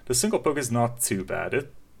 The single poke is not too bad.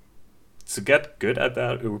 To get good at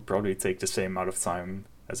that, it would probably take the same amount of time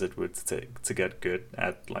as it would take to get good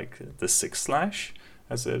at like the 6 slash,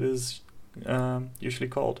 as it is usually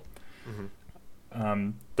called.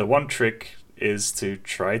 The one trick is to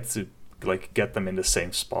try to like get them in the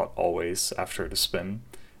same spot always after the spin,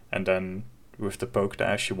 and then with the poke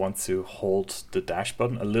dash you want to hold the dash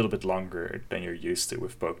button a little bit longer than you're used to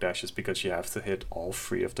with poke dashes, because you have to hit all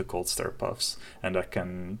 3 of the Cold Stare puffs, and that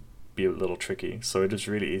can be a little tricky. So it is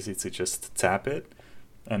really easy to just tap it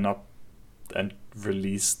and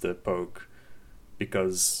release the poke,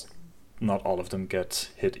 because not all of them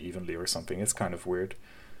get hit evenly or something. It's kind of weird.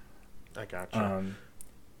 I gotcha.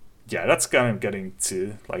 Yeah, that's kind of getting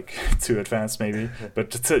too advanced maybe.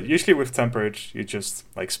 But usually with tempered, you just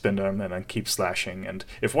like spin them and then keep slashing. And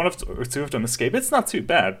if one or 2 of them escape, it's not too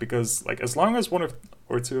bad, because like as long as 1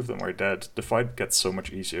 or 2 of them are dead, the fight gets so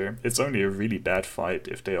much easier. It's only a really bad fight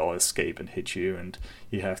if they all escape and hit you, and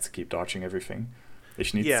you have to keep dodging everything.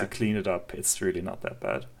 If you need to clean it up, it's really not that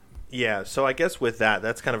bad. Yeah, so I guess with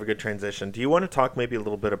that's kind of a good transition. Do you want to talk maybe a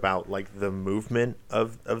little bit about like the movement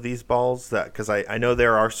of these balls? That because I know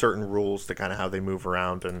there are certain rules to kind of how they move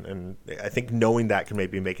around, and I think knowing that can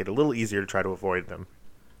maybe make it a little easier to try to avoid them.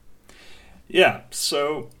 Yeah,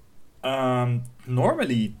 so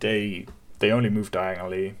normally they only move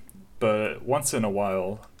diagonally, but once in a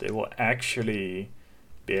while they will actually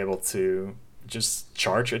be able to just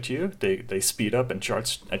charge at you. They speed up and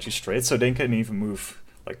charge at you straight, so they can even move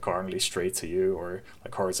like currently straight to you, or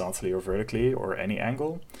like horizontally or vertically, or any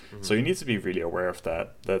angle. So you need to be really aware of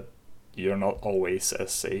that you're not always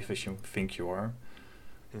as safe as you think you are.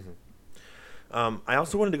 I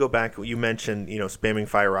also wanted to go back. You mentioned, spamming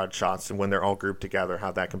fire rod shots, and when they're all grouped together,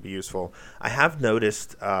 how that can be useful. I have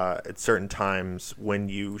noticed at certain times when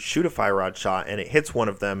you shoot a fire rod shot and it hits one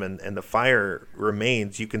of them and the fire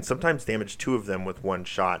remains, you can sometimes damage 2 of them with 1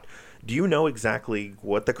 shot. Do you know exactly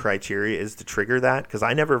what the criteria is to trigger that? Because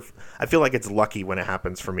I feel like it's lucky when it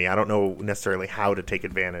happens for me. I don't know necessarily how to take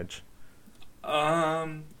advantage.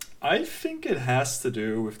 I think it has to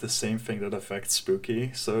do with the same thing that affects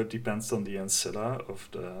Spooky, so it depends on the ancilla of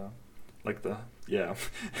the. Yeah.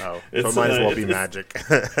 Oh, so it might as well be magic.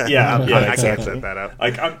 Yeah, I exactly. can't set that up.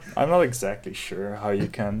 Like I'm not exactly sure how you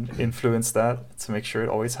can influence that to make sure it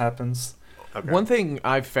always happens. Okay. One thing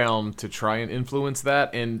I've found to try and influence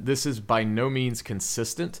that, and this is by no means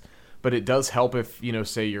consistent, but it does help if,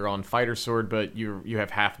 say you're on Fighter Sword, but you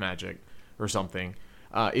have half magic or something.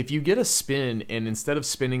 If you get a spin, and instead of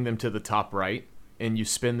spinning them to the top right, and you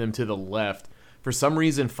spin them to the left, for some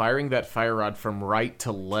reason firing that fire rod from right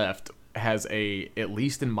to left has at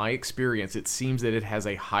least in my experience, it seems that it has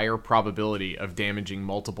a higher probability of damaging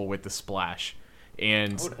multiple with the splash.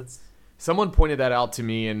 And someone pointed that out to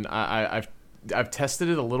me, and I've tested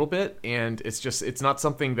it a little bit, and it's not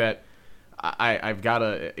something that I've got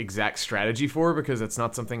a exact strategy for, because it's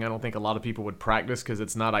not something I don't think a lot of people would practice, because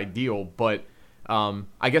it's not ideal. But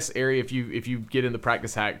I guess, Ari, if you get in the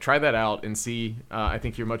practice hack, try that out and see. I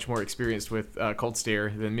think you're much more experienced with Cold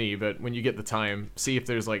Stare than me, but when you get the time, see if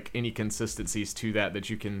there's like any consistencies to that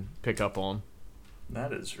you can pick up on.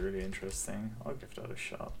 That is really interesting. I'll give that a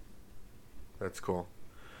shot. That's cool.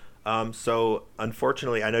 So,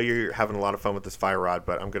 unfortunately, I know you're having a lot of fun with this fire rod,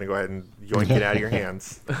 but I'm going to go ahead and yoink it out of your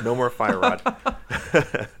hands. No more fire rod.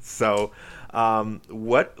 So,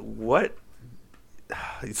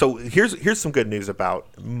 So here's some good news about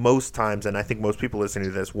most times, and I think most people listening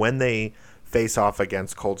to this, when they face off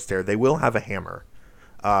against Cold Stare, they will have a hammer.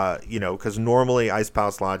 Because normally Ice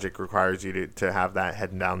Palace Logic requires you to have that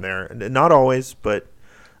heading down there. Not always, but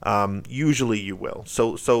usually you will.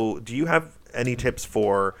 So do you have any tips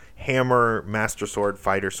for hammer, master sword,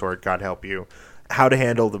 fighter sword, God help you, how to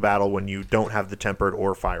handle the battle when you don't have the tempered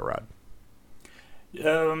or fire rod?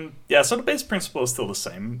 Yeah, so the base principle is still the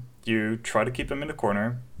same. You try to keep them in the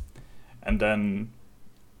corner, and then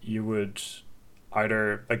you would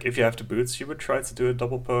either, like if you have the boots, you would try to do a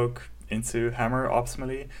double poke into hammer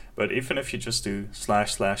optimally, but even if you just do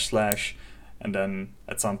slash, and then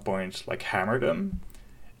at some point like hammer them,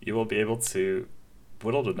 you will be able to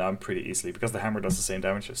whittle them down pretty easily because the hammer does the same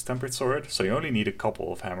damage as Tempered Sword, so you only need a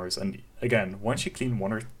couple of hammers. And again, once you clean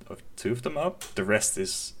one or two of them up, the rest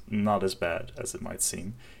is not as bad as it might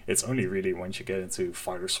seem. It's only really once you get into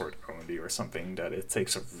Fighter Sword only or something that it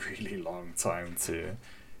takes a really long time to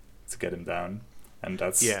get him down. And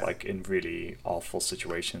that's like in really awful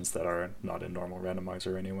situations that are not in normal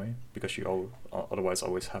randomizer anyway, because you otherwise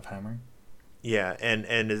always have hammer. Yeah, and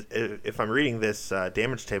if I'm reading this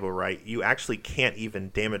damage table right, you actually can't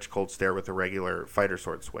even damage Cold Stare with a regular Fighter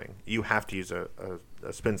Sword swing. You have to use a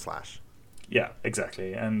Spin Slash. Yeah,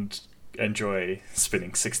 exactly. And enjoy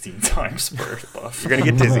spinning 16 times per buff. You're going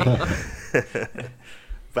to get dizzy.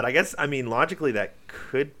 But I guess, I mean, logically that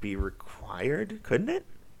could be required, couldn't it?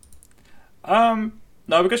 No,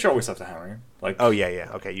 because you always have the hammer. Like, oh,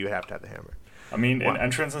 yeah. Okay, you have to have the hammer. I mean, in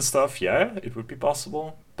entrance and stuff, yeah, it would be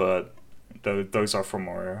possible, but those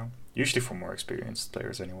are usually for more experienced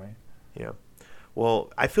players anyway. Yeah.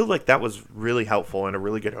 Well, I feel like that was really helpful and a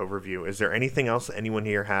really good overview. Is there anything else anyone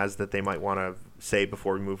here has that they might want to say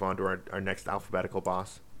before we move on to our next alphabetical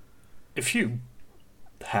boss? If you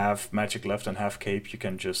have magic left and have cape, you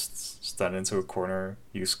can just stand into a corner,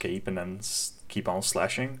 use cape, and then keep on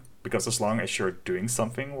slashing. Because as long as you're doing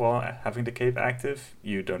something while having the cape active,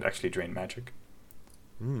 you don't actually drain magic.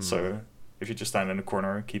 So if you just stand in a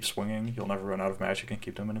corner, keep swinging, you'll never run out of magic and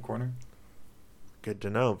keep them in a corner. Good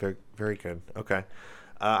to know. Very, very good. Okay.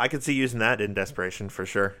 I could see using that in Desperation for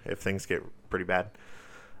sure if things get pretty bad.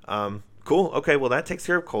 Cool. Okay, well, that takes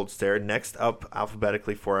care of Cold Stare. Next up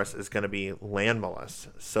alphabetically for us is going to be Landmalice.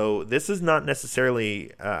 So this is not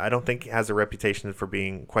necessarily, I don't think it has a reputation for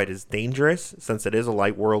being quite as dangerous, since it is a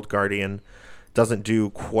light world guardian. Doesn't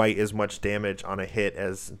do quite as much damage on a hit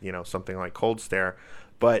as, something like Cold Stare.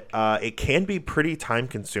 But it can be pretty time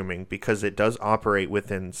consuming because it does operate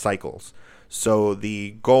within cycles. So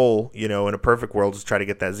the goal, in a perfect world is try to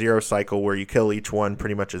get that 0 cycle where you kill each one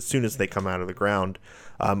pretty much as soon as they come out of the ground.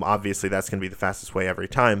 Obviously, that's going to be the fastest way every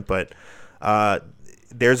time, but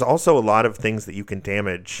there's also a lot of things that you can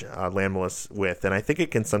damage Landmalice with, and I think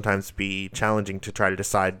it can sometimes be challenging to try to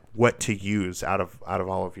decide what to use out of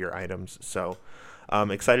all of your items. So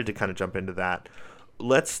I'm excited to kind of jump into that.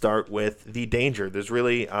 Let's start with the danger. There's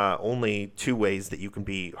really only 2 ways that you can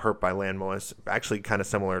be hurt by Landmalice, actually kind of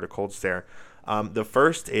similar to Cold Stare. The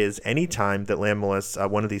first is any time that Landmalice,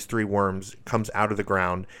 one of these 3 worms, comes out of the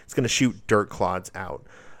ground, it's going to shoot dirt clods out.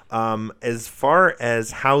 As far as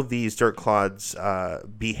how these dirt clods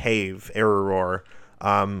behave, Error,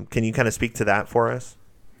 can you kind of speak to that for us?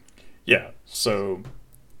 Yeah, so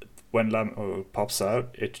when Lamo pops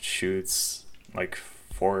out, it shoots like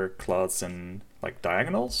 4 clods in like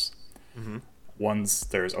diagonals. Mm-hmm. Once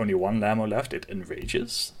there's only 1 Lamo left, it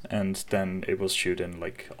enrages, and then it will shoot in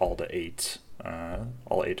like all 8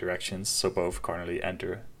 directions, so both coronally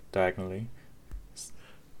and diagonally.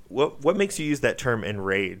 What makes you use that term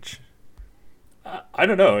enrage? I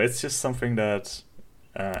don't know. It's just something that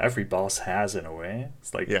every boss has in a way.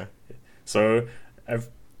 It's like So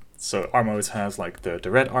Armos has like the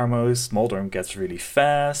red Armos. Moldorm gets really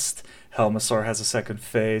fast. Helmasaur has a second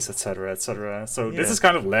phase, etc., etc. So this is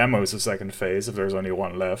kind of Lamos' second phase if there's only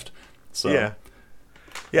 1 left. So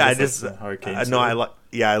I just how it came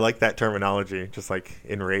I like that terminology. Just like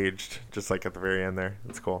enraged, just like at the very end there.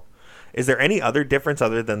 That's cool. Is there any other difference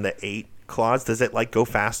other than the 8 claws? Does it like go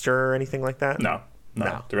faster or anything like that? No.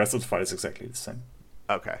 The rest of the fight is exactly the same.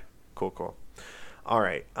 Okay. Cool. All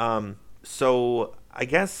right. So I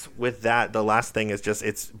guess with that, the last thing is just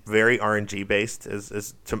it's very RNG based.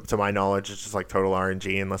 Is to my knowledge, it's just like total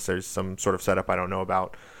RNG unless there's some sort of setup I don't know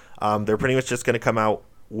about. They're pretty much just going to come out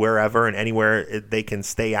wherever and anywhere they can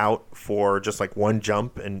stay out for just like 1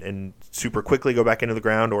 jump and super quickly go back into the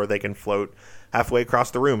ground, or they can float halfway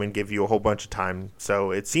across the room and give you a whole bunch of time.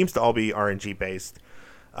 So it seems to all be RNG based.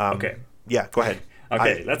 Okay. Yeah, go ahead.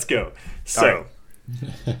 Okay, let's go. So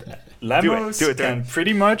Lamos can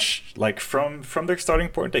pretty much, like from their starting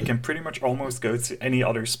point, they can pretty much almost go to any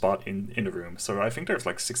other spot in the room. So I think there's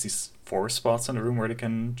like 64 spots in the room where they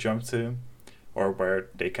can jump to, or where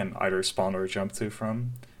they can either spawn or jump to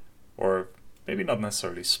from, or maybe not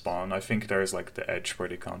necessarily spawn. I think there's like the edge where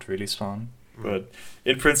they can't really spawn. But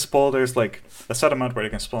in principle, there's like a set amount where they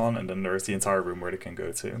can spawn, and then there's the entire room where they can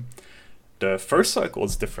go to. The first cycle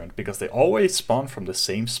is different because they always spawn from the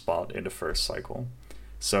same spot in the first cycle.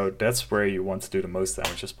 So that's where you want to do the most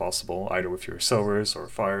damage as possible, either with your Silvers or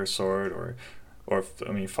Fire Sword or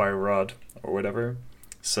Fire Rod or whatever.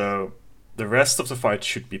 So the rest of the fight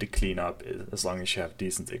should be the cleanup as long as you have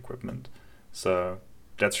decent equipment. So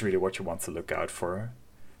that's really what you want to look out for.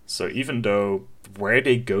 So even though where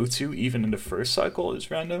they go to, even in the first cycle,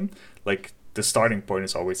 is random, like the starting point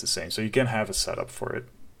is always the same. So you can have a setup for it,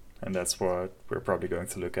 and that's what we're probably going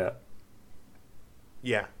to look at.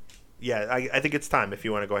 Yeah. I think it's time if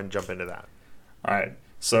you want to go ahead and jump into that. All right.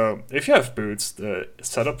 So if you have boots, the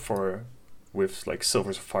setup with like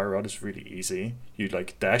Silvers or Fire Rod is really easy. You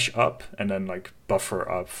like dash up and then like buffer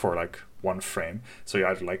up for like 1 frame. So you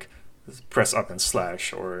either like press up and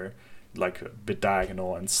slash, or like a bit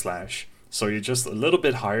diagonal and slash. So you're just a little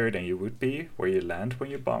bit higher than you would be where you land when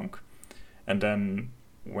you bonk. And then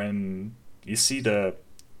when you see the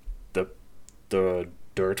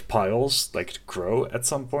dirt piles like grow at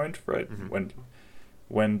some point, right? Mm-hmm.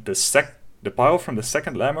 When the pile from the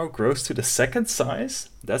second Lamo grows to the second size,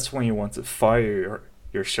 that's when you want to fire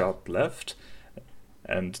your shot left,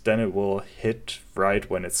 and then it will hit right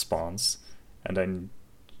when it spawns. And then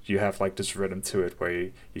you have like this rhythm to it where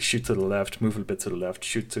you shoot to the left, move a bit to the left,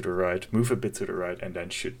 shoot to the right, move a bit to the right, and then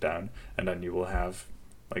shoot down. And then you will have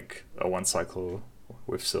like a 1 cycle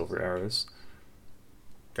with silver arrows.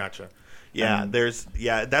 Gotcha. Yeah,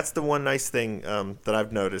 that's the one nice thing that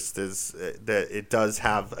I've noticed is that it does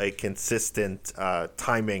have a consistent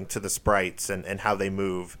timing to the sprites and how they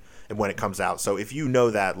move and when it comes out. So if you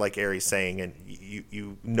know that, like Ari's saying, and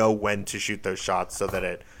you know when to shoot those shots so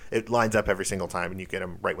that it lines up every single time and you get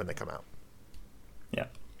them right when they come out. Yeah.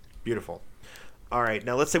 Beautiful. All right,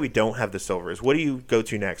 now let's say we don't have the silvers. What do you go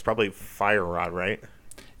to next? Probably Fire Rod, right?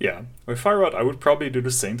 Yeah, with Fire Rod, I would probably do the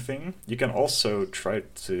same thing. You can also try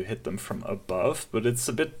to hit them from above, but it's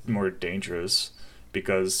a bit more dangerous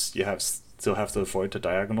because you still have to avoid the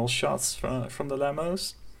diagonal shots from the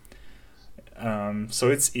Lamos. So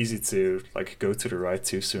it's easy to like go to the right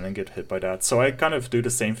too soon and get hit by that. So I kind of do the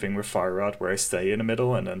same thing with Fire Rod, where I stay in the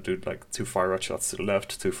middle and then do like 2 Fire Rod shots to the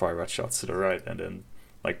left, 2 Fire Rod shots to the right, and then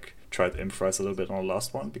like try to improvise a little bit on the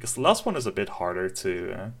last one, because the last one is a bit harder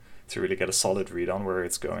to really get a solid read on where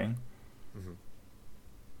it's going. Mm-hmm.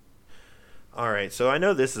 All right, so I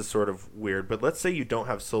know this is sort of weird, but let's say you don't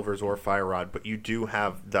have silvers or Fire Rod, but you do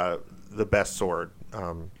have the best sword.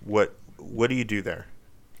 What do you do there?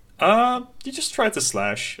 You just try to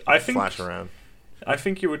slash. Slash around. I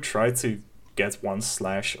think you would try to get 1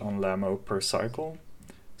 slash on Lamo per cycle,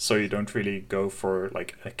 so you don't really go for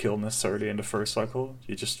like a kill necessarily in the first cycle.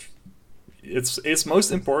 You just it's most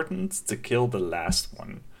important to kill the last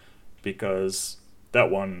one, because that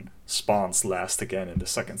one spawns last again in the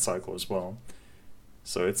second cycle as well.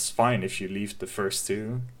 So it's fine if you leave the first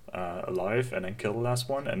 2 alive and then kill the last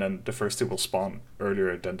one, and then the first 2 will spawn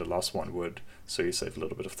earlier than the last one would, so you save a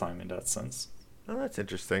little bit of time in that sense. Oh, that's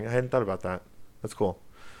interesting. I hadn't thought about that. That's cool.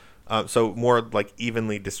 So more like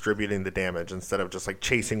evenly distributing the damage instead of just like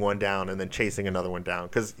chasing one down and then chasing another one down,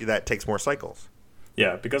 because that takes more cycles.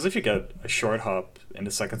 Yeah, because if you get a short hop in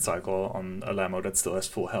the second cycle on a Lamo that still has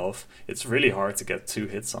full health, it's really hard to get 2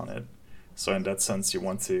 hits on it. So in that sense, you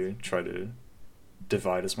want to try to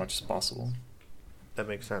divide as much as possible. That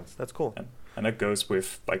makes sense. That's cool. And that goes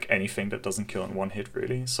with like anything that doesn't kill in 1 hit,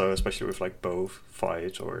 really. So especially with like bow,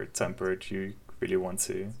 fight, or tempered, you really want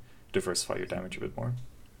to diversify your damage a bit more.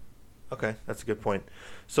 Okay, that's a good point.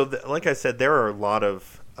 So like I said, there are a lot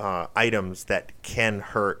of items that can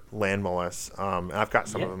hurt Land Mollusk. I've got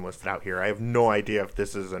some of them listed out here. I have no idea if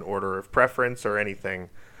this is an order of preference or anything.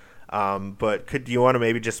 But do you want to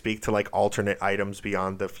maybe just speak to like alternate items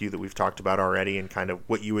beyond the few that we've talked about already, and kind of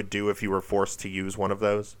what you would do if you were forced to use one of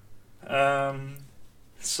those?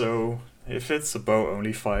 So if it's a bow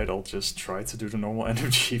only fight, I'll just try to do the normal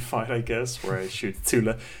NMG fight, I guess, where I shoot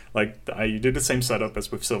 2 you do the same setup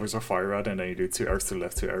as with Silvers or Fire Rod, and then you do 2 arrows to the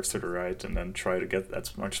left, 2 arrows to the right, and then try to get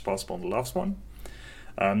as much as possible on the last one.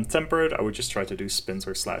 Tempered, I would just try to do spins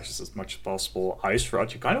or slashes as much as possible. Ice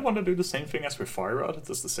Rod, you kind of want to do the same thing as with Fire Rod. It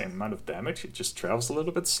does the same amount of damage, it just travels a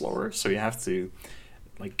little bit slower, so you have to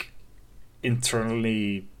like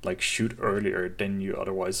internally like shoot earlier than you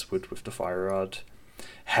otherwise would with the Fire Rod.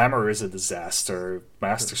 Hammer is a disaster.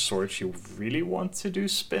 Master Sword, you really want to do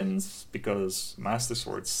spins, because Master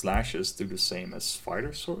Sword slashes do the same as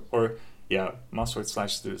Fighter Sword, Master Sword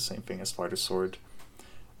slashes do the same thing as Fighter Sword.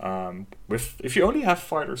 If you only have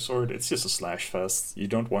Fighter Sword, it's just a slash fest. You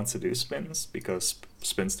don't want to do spins, because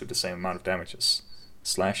spins do the same amount of damage as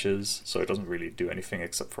slashes, so it doesn't really do anything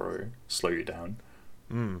except for slow you down.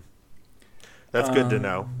 That's good to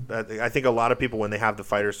know. I think a lot of people, when they have the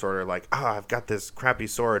Fighter Sword, are like, I've got this crappy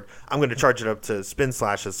sword. I'm going to charge it up to spin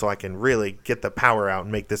slashes so I can really get the power out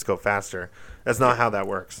and make this go faster. That's not how that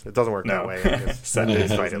works. It doesn't work that way. In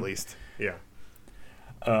this fight, at least. Yeah.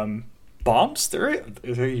 Bombs, there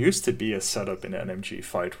used to be a setup in an NMG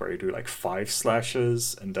fight where you do like 5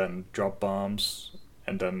 slashes and then drop bombs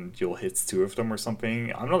and then you'll hit 2 of them or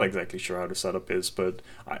something. I'm not exactly sure how the setup is, but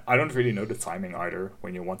I don't really know the timing either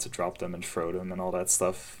when you want to drop them and throw them and all that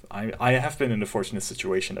stuff. I have been in the fortunate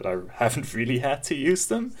situation that I haven't really had to use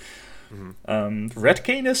them. Red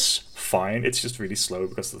Cane is fine. It's just really slow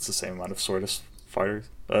because it's the same amount of sword as fighter,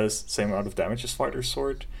 same amount of damage as fighter's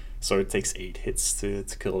sword. So it takes 8 hits to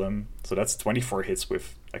kill them. So that's 24 hits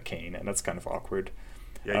with a cane, and that's kind of awkward.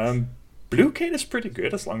 Blue Cane is pretty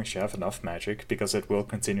good as long as you have enough magic, because it will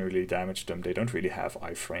continually damage them. They don't really have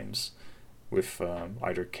iframes with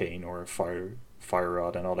either cane or fire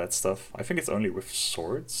rod and all that stuff. I think it's only with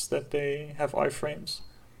swords that they have iframes.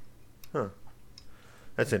 Huh.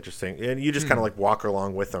 That's interesting. And you just kind of like walk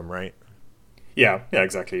along with them, right? Yeah,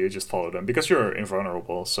 exactly. You just follow them because you're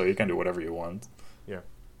invulnerable, so you can do whatever you want. Yeah.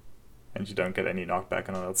 And you don't get any knockback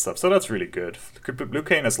and all that stuff. So that's really good. Blue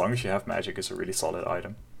Cane, as long as you have magic, is a really solid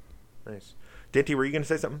item. Nice. Dinty, were you going to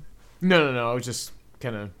say something? No. I was just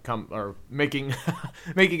kind of making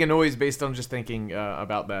making a noise based on just thinking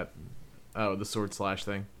about that. The sword slash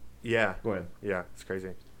thing. Yeah. Go ahead. Yeah, it's crazy.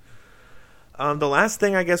 The last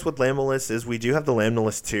thing, I guess, with Lamnalist is we do have the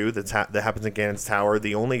Lamnalist 2 that happens in Ganon's Tower.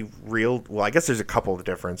 The only real... Well, I guess there's a couple of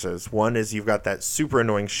differences. One is you've got that super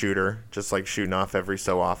annoying shooter, just like shooting off every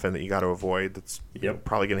so often, that you got to avoid. That's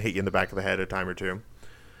probably going to hit you in the back of the head a time or two.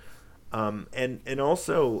 And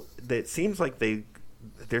also, it seems like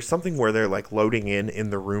there's something where they're like loading in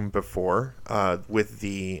the room before with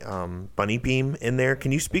the bunny beam in there.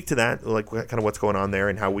 Can you speak to that, like kind of what's going on there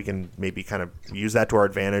and how we can maybe kind of use that to our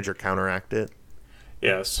advantage or counteract it?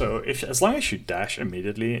 Yeah, so as long as you dash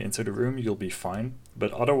immediately into the room, you'll be fine.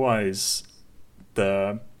 But otherwise,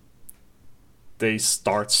 they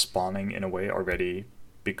start spawning in a way already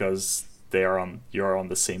because you're on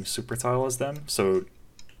the same super tile as them. So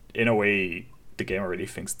in a way, the game already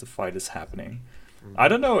thinks the fight is happening. I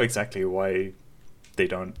don't know exactly why they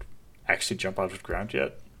don't actually jump out of the ground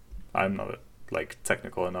yet. I'm not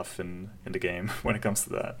technical enough in the game when it comes to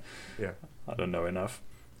that. Yeah, I don't know enough,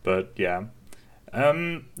 but yeah,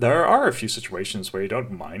 there are a few situations where you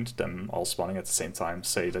don't mind them all spawning at the same time.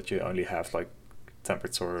 Say that you only have like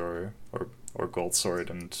tempered sword or gold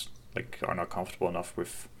sword and like are not comfortable enough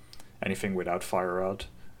with anything without fire rod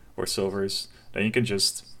or silvers. Then you can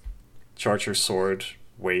just charge your sword,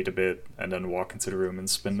 wait a bit, and then walk into the room and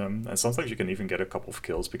spin them. And sometimes you can even get a couple of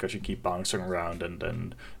kills because you keep bouncing around and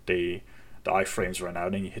then the iframes run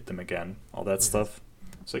out and you hit them again, all that stuff.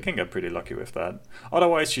 So you can get pretty lucky with that.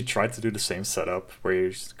 Otherwise, you try to do the same setup where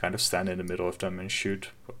you kind of stand in the middle of them and shoot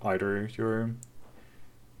either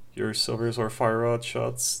your silvers or fire rod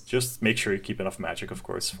shots. Just make sure you keep enough magic, of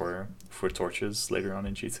course, for torches later on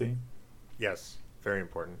in GT. Yes, very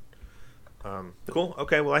important. Cool.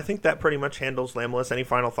 Okay, well, I think that pretty much handles Lamnalist. Any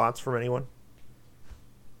final thoughts from anyone?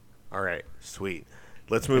 All right, sweet.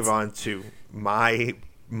 Let's move on to my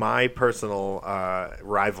personal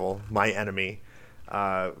rival, my enemy.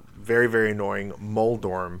 Very, very annoying,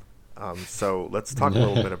 Moldorm. So let's talk a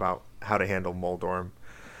little bit about how to handle Moldorm.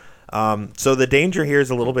 So the danger here is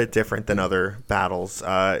a little bit different than other battles.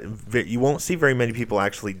 You won't see very many people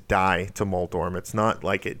actually die to Moldorm. It's not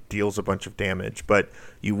like it deals a bunch of damage, but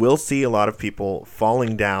you will see a lot of people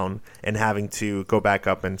falling down and having to go back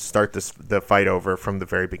up and start the fight over from the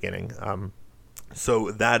very beginning.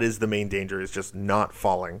 So that is the main danger, is just not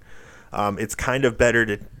falling. It's kind of better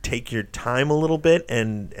to take your time a little bit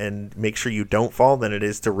and make sure you don't fall than it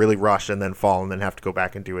is to really rush and then fall and then have to go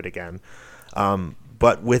back and do it again.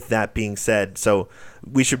 But with that being said, so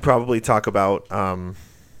we should probably talk about.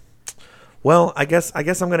 Well, I guess I'm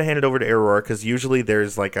going to hand it over to Aurora because usually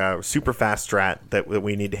there's like a super fast strat that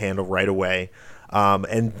we need to handle right away,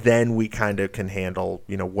 and then we kind of can handle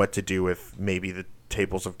what to do if maybe the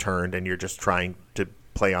tables have turned and you're just trying to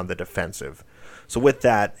play on the defensive. So with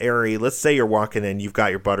that, Ari, let's say you're walking in, you've got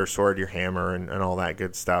your butter sword, your hammer, and all that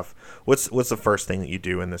good stuff. What's the first thing that you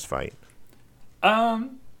do in this fight?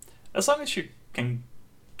 As long as you can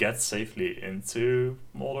get safely into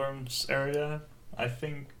Moldorm's area, I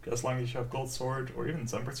think as long as you have gold sword or even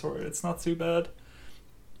tempered sword, it's not too bad.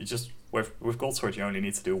 You just with gold sword you only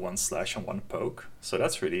need to do 1 slash and 1 poke, so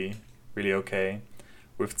that's really okay.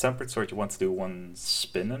 With tempered sword you want to do 1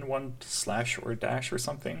 spin and 1 slash or dash or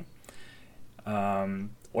something.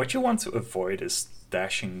 What you want to avoid is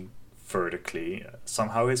dashing vertically.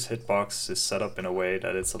 Somehow his hitbox is set up in a way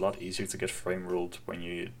that it's a lot easier to get frame ruled when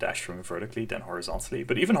you dash from vertically than horizontally,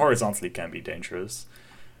 but even horizontally can be dangerous.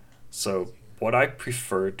 So what I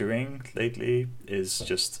prefer doing lately is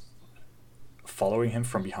just following him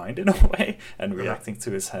from behind in a way and reacting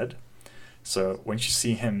to his head. So once you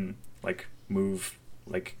see him like move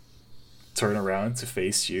like turn around to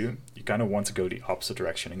face you, you kind of want to go the opposite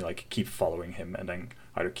direction and like keep following him, and then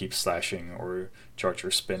either keep slashing or charge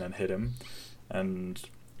your spin and hit him. And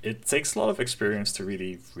it takes a lot of experience to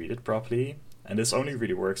really read it properly. And this only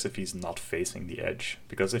really works if he's not facing the edge,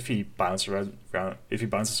 because if he bounces around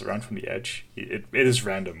from the edge, it is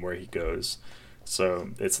random where he goes.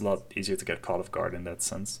 So it's a lot easier to get caught off guard in that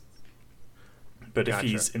sense. But if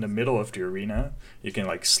he's in the middle of the arena, you can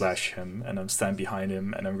like slash him and then stand behind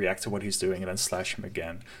him and then react to what he's doing and then slash him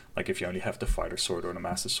again. Like if you only have the fighter sword or the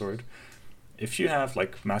master sword. If you have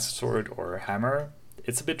like master sword or hammer,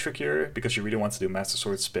 it's a bit trickier because you really want to do master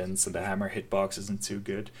sword spins and the hammer hitbox isn't too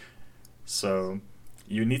good. So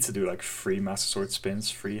you need to do like free master sword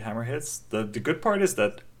spins, free hammer hits. The good part is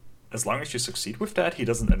that as long as you succeed with that, he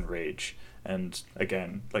doesn't enrage. And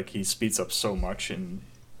again, like he speeds up so much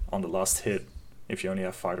on the last hit if you only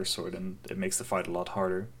have fighter sword, and it makes the fight a lot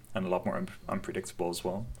harder and a lot more unpredictable as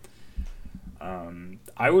well.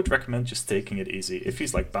 I would recommend just taking it easy. If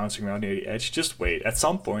he's like bouncing around near the edge, just wait. At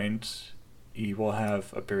some point, he will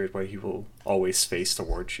have a period where he will always face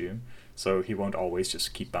towards you. So he won't always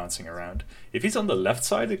just keep bouncing around. If he's on the left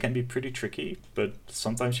side, it can be pretty tricky, but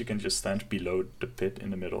sometimes you can just stand below the pit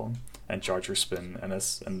in the middle and charge your spin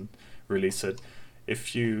and release it.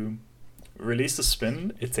 If you release the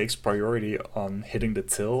spin, it takes priority on hitting the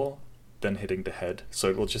till, then hitting the head. So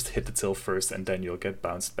it will just hit the till first, and then you'll get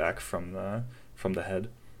bounced back from the head.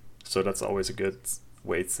 So that's always a good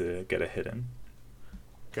way to get a hit in.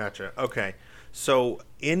 Gotcha. Okay. So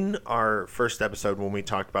in our first episode when we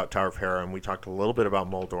talked about Tower of Hera and we talked a little bit about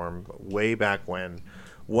Moldorm way back when,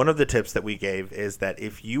 one of the tips that we gave is that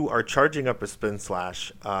if you are charging up a spin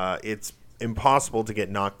slash, it's impossible to get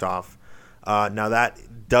knocked off. Now that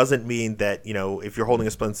doesn't mean that, if you're holding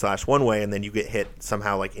a spin slash one way and then you get hit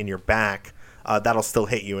somehow like in your back, that'll still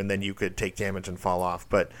hit you and then you could take damage and fall off.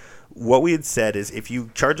 But what we had said is if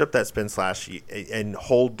you charge up that spin slash and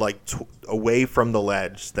hold like away from the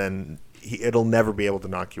ledge, then it'll never be able to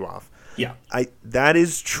knock you off. Yeah, that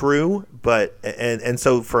is true, but and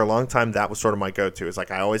so for a long time that was sort of my go-to. It's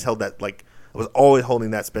like I always held that, like I was always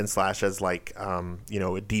holding that spin slash as like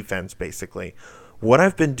a defense basically. What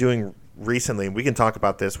I've been doing recently, and we can talk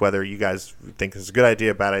about this whether you guys think this is a good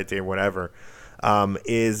idea, bad idea, whatever,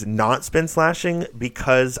 is not spin slashing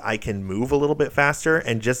because I can move a little bit faster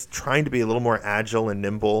and just trying to be a little more agile and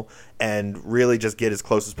nimble and really just get as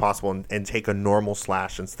close as possible and take a normal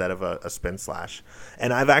slash instead of a spin slash.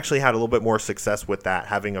 And I've actually had a little bit more success with that,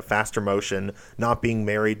 having a faster motion, not being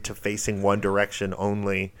married to facing one direction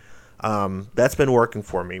only. That's been working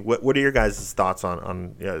for me. What are your guys' thoughts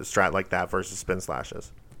on a strat like that versus spin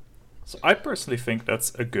slashes? So I personally think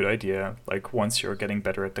that's a good idea. Like once you're getting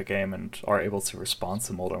better at the game and are able to respond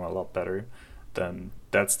to Moldorm a lot better, then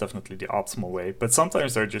that's definitely the optimal way. But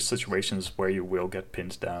sometimes there are just situations where you will get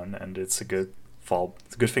pinned down, and it's a good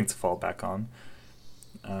thing to fall back on.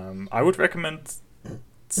 I would recommend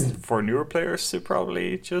for newer players to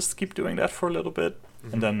probably just keep doing that for a little bit,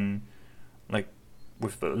 and then like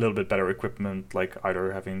with a little bit better equipment, like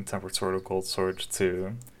either having Tempered Sword or Gold Sword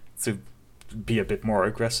to be a bit more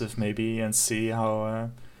aggressive maybe and see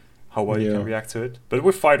how well you can react to it. But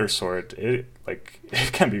with Fighter Sword, it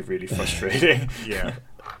can be really frustrating. Yeah,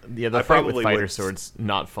 the fight with Fighter Sword's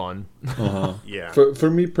not fun. Yeah.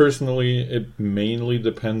 For me personally, it mainly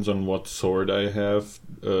depends on what sword I have,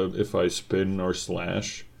 if I spin or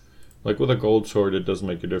slash. Like with a Gold Sword, it does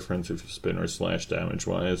make a difference if you spin or slash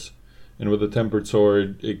damage-wise. And with a Tempered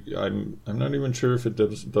Sword, I'm not even sure if it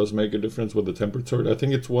does make a difference with the Tempered Sword. I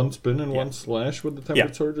think it's one spin and one slash with the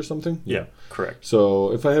Tempered Sword or something. Yeah, correct.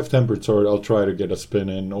 So if I have Tempered Sword, I'll try to get a spin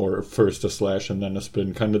in, or first a slash and then a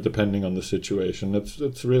spin, kind of depending on the situation.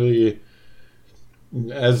 It's really,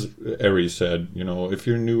 as Eri said, if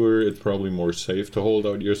you're newer, it's probably more safe to hold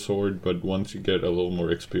out your sword. But once you get a little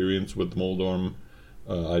more experience with Moldorm,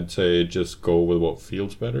 I'd say just go with what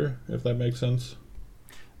feels better, if that makes sense.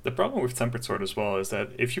 The problem with Tempered Sword as well is that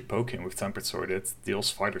if you poke him with Tempered Sword, it deals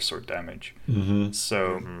Fighter Sword damage. Mm-hmm.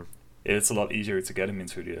 So it's a lot easier to get him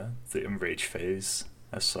into the enrage phase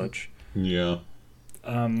as such. Yeah.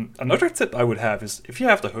 Another tip I would have is if you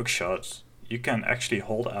have the hook shot, you can actually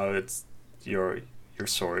hold out your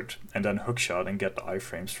sword and then hook shot and get the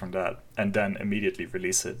iframes from that, and then immediately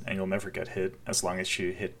release it, and you'll never get hit as long as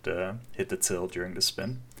you hit the till during the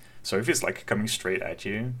spin. So if it's like coming straight at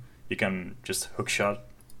you, you can just hook shot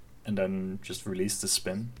and then just release the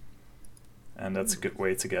spin, and that's a good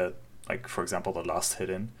way to get, like, for example, the last hit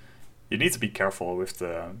in. You need to be careful with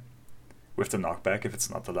the knockback if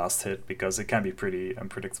it's not the last hit, because it can be pretty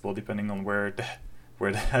unpredictable depending on where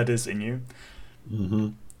the head is in you. Mm-hmm.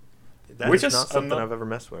 That is not something I've ever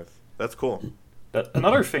messed with. That's cool.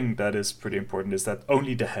 Another thing that is pretty important is that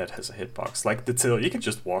only the head has a hitbox. Like the tail, you can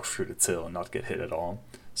just walk through the tail and not get hit at all.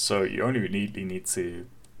 So you only really need to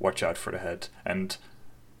watch out for the head. And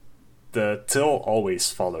the tail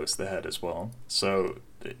always follows the head as well. So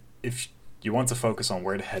if you want to focus on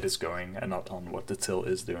where the head is going and not on what the tail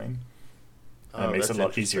is doing, it makes it a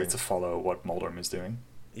lot easier to follow what Moldorm is doing.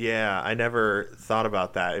 Yeah, I never thought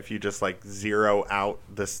about that. If you just like zero out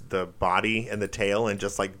the body and the tail and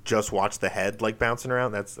just watch the head like bouncing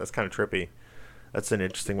around, that's kind of trippy. That's an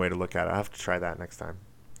interesting way to look at it. I'll have to try that next time.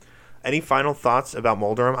 Any final thoughts about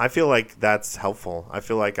Moldorm? I feel like that's helpful. I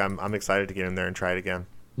feel like I'm excited to get in there and try it again.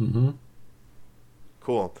 Mm-hmm.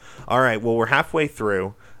 Cool. All right. Well, we're halfway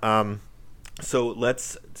through. So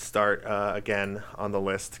let's start again on the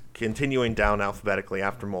list. Continuing down alphabetically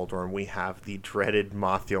after Moldorm, we have the dreaded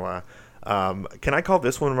Mothula. Can I call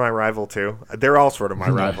this one my rival too? They're all sort of my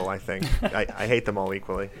rival, I think. I hate them all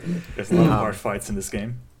equally. There's a lot of hard fights in this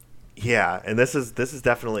game. Yeah, and this is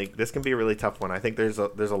definitely, this can be a really tough one. I think there's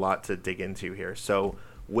a lot to dig into here. So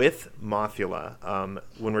with Mothula,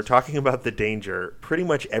 when we're talking about the danger, pretty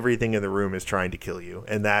much everything in the room is trying to kill you,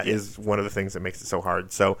 and that is one of the things that makes it so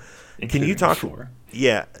hard. So can you talk?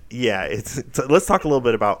 Yeah. Let's talk a little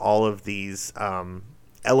bit about all of these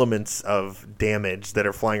elements of damage that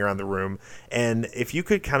are flying around the room, and if you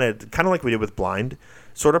could kind of like we did with Blind,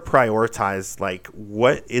 sort of prioritize like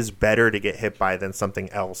what is better to get hit by than something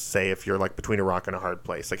else. Say if you're like between a rock and a hard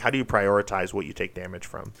place, like how do you prioritize what you take damage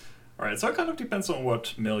from? All right, so it kind of depends on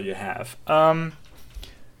what mill you have.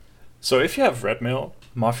 So if you have red mill,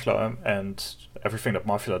 Mothula, and everything that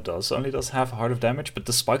Mothula does only does half a heart of damage, but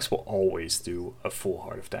the spikes will always do a full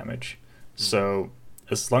heart of damage. Mm-hmm. So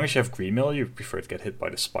as long as you have green mill, you prefer to get hit by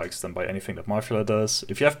the spikes than by anything that Mothula does.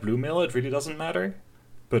 If you have blue mill, it really doesn't matter.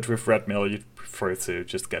 But with red mill, you'd prefer to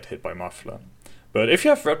just get hit by Mothula. But if you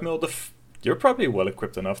have red mill, you're probably well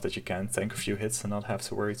equipped enough that you can tank a few hits and not have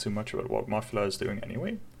to worry too much about what Mothula is doing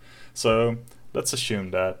anyway. So let's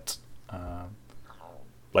assume that,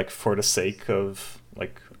 for the sake of,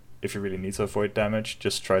 if you really need to avoid damage,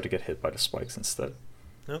 just try to get hit by the spikes instead.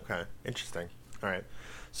 Okay, interesting. All right.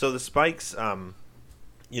 So the spikes,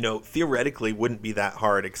 theoretically wouldn't be that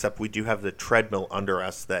hard, except we do have the treadmill under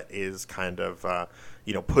us that is kind of,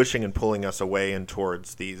 pushing and pulling us away and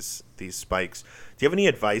towards these spikes. Do you have any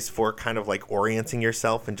advice for kind of like orienting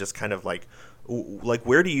yourself and just kind of like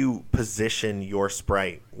where do you position your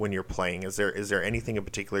sprite when you're playing? Is there anything in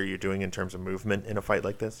particular you're doing in terms of movement in a fight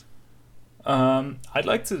like this? I'd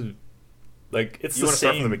like to, it's you the want to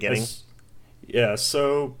start from the beginning.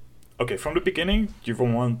 So from the beginning, you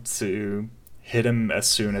want to hit him as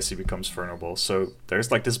soon as he becomes vulnerable. So there's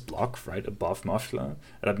this block right above Mothula, and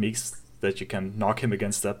that means that you can knock him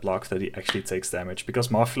against that block that he actually takes damage, because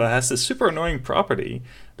Mothula has this super annoying property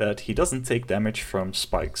that he doesn't take damage from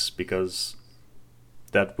spikes, because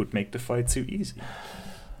that would make the fight too easy.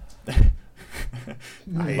 I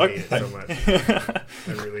hate it so much.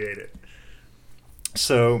 I really hate it.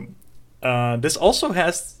 So this also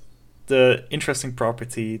has the interesting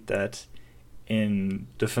property that in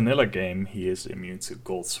the vanilla game he is immune to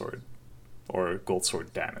Gold Sword or Gold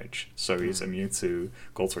Sword damage. So he's immune to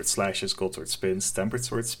Gold Sword slashes, Gold Sword spins, Tempered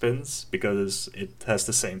Sword spins, because it has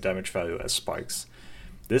the same damage value as spikes.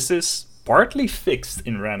 This is partly fixed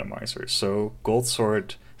in randomizer, so Gold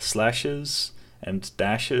Sword slashes and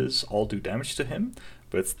dashes all do damage to him,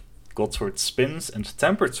 but Gold Sword spins and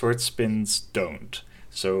Tempered Sword spins don't.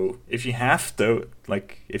 So if you have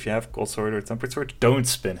Gold Sword or Tempered Sword, don't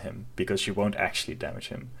spin him, because you won't actually damage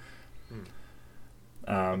him.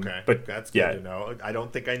 Okay, but that's good to know. I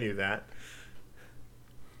don't think I knew that.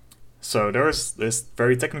 So there's this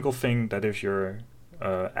very technical thing that if you're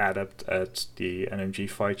adept at the NMG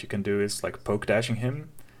fight, you can do is poke dashing him,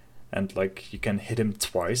 and you can hit him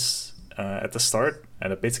twice at the start,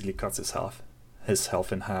 and it basically cuts his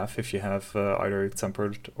health in half if you have either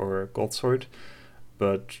Tempered or Gold Sword.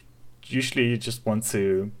 But usually you just want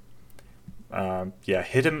to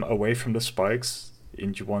hit him away from the spikes,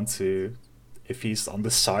 and you want to, if he's on the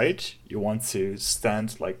side, you want to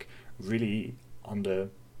stand really on the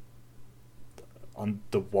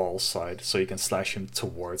wall side, so you can slash him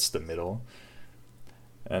towards the middle.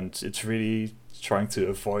 And it's really trying to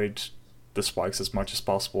avoid the spikes as much as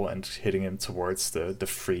possible and hitting him towards the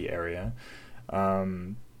free area.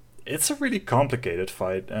 It's a really complicated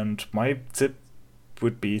fight, and my tip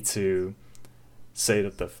would be to say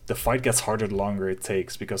that the fight gets harder the longer it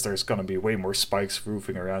takes, because there's going to be way more spikes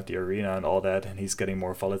roofing around the arena and all that, and he's getting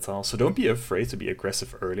more volatile. So don't be afraid to be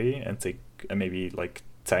aggressive early and maybe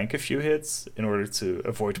tank a few hits in order to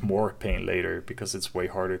avoid more pain later, because it's way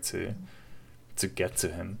harder to get to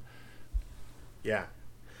him. Yeah.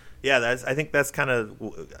 Yeah, I think that's kind of.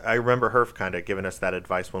 I remember her kind of giving us that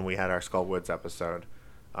advice when we had our Skull Woods episode.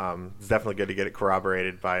 It's definitely good to get it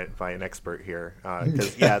corroborated by an expert here.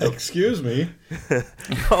 Because Excuse me.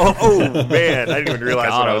 oh man, I didn't even realize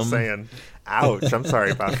Got what I was him. saying. Ouch! I'm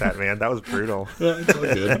sorry about that, man. That was brutal. It's all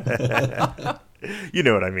good. You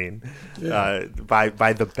know what I mean. Yeah.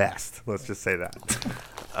 By the best. Let's just say that.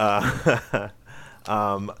 Yeah.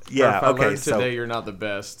 If I Okay. learned So today you're not the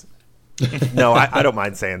best. no, I don't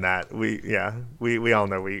mind saying that. We all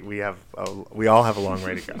know we all have a long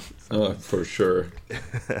way to go. For sure.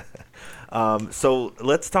 So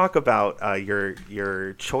let's talk about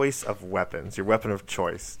your choice of weapons, your weapon of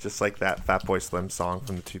choice, just like that Fatboy Slim song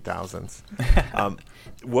from the 2000s.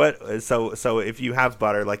 So if you have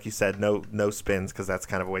butter, like you said, no spins, because that's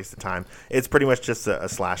kind of a waste of time. It's pretty much just a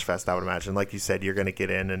slash fest, I would imagine. Like you said, you're going to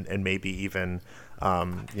get in and maybe even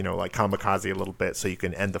like kamikaze a little bit, so you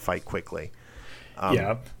can end the fight quickly.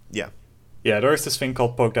 Yeah, there's this thing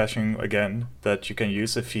called poke dashing again that you can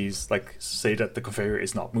use if he's like, say that the conveyor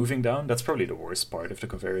is not moving down. That's probably the worst part if the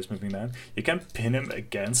conveyor is moving down. You can pin him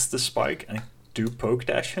against the spike and do poke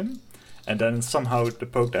dash him, and then somehow the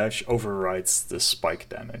poke dash overrides the spike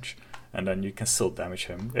damage, and then you can still damage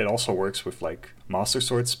him. It also works with like Master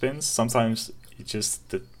Sword spins. Sometimes it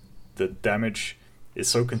just the damage is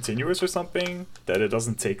so continuous or something that it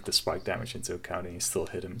doesn't take the spike damage into account and you still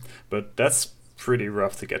hit him. But that's pretty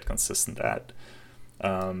rough to get consistent at.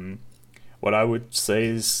 What I would say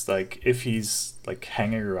is, like, if he's like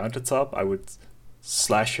hanging around the top, I would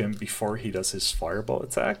slash him before he does his fireball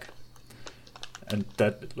attack. And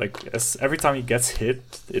that, like, every time he gets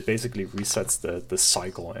hit, it basically resets the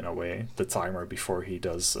cycle in a way, the timer before he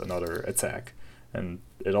does another attack. And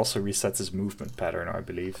it also resets his movement pattern, I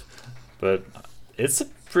believe. But it's a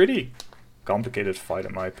pretty complicated fight,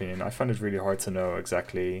 in my opinion. I find it really hard to know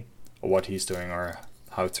exactly what he's doing or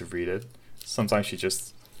how to read it. Sometimes you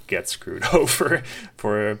just get screwed over,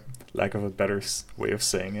 for lack of a better way of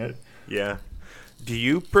saying it. Yeah. Do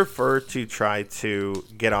you prefer to try to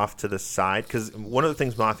get off to the side? Because one of the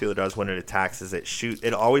things Mothula does when it attacks is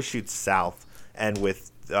it always shoots south, and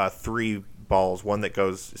with 3 balls, one that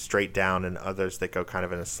goes straight down and others that go kind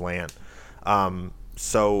of in a slant.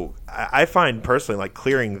 So I find personally, like,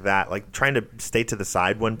 clearing that, like trying to stay to the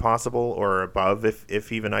side when possible or above,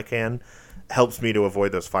 if even I can, helps me to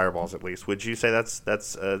avoid those fireballs at least. Would you say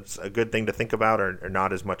that's a good thing to think about, or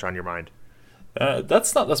not as much on your mind?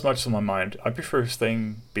 That's not as much on my mind. I prefer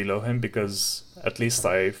staying below him because at least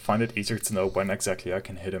I find it easier to know when exactly I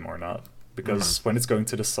can hit him or not. Because when it's going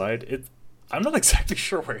to the side, I'm not exactly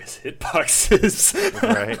sure where his hitbox is.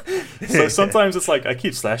 Right. So sometimes it's like I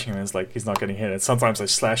keep slashing him and it's like he's not getting hit. And sometimes I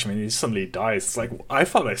slash him and he suddenly dies. It's like, I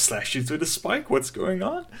thought I slashed you through the spike. What's going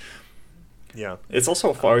on? Yeah. It's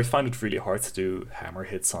also, I find it really hard to do hammer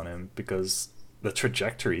hits on him because the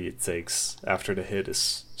trajectory it takes after the hit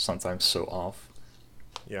is sometimes so off.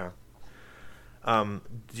 Yeah.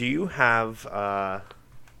 Do you have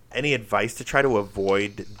any advice to try to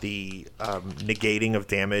avoid the negating of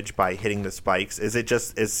damage by hitting the spikes? Is it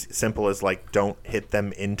just as simple as, like, don't hit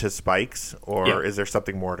them into spikes, or is there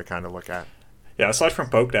something more to kind of look at? Yeah, aside from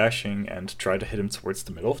poke dashing and try to hit him towards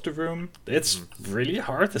the middle of the room, it's really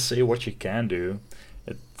hard to say what you can do.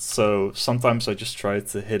 So sometimes I just try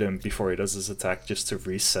to hit him before he does his attack just to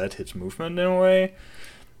reset his movement in a way.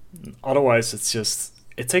 Otherwise,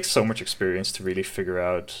 it takes so much experience to really figure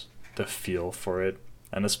out the feel for it.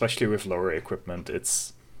 And especially with lower equipment,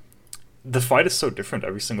 the fight is so different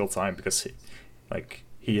every single time because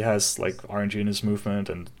he has like RNG in his movement,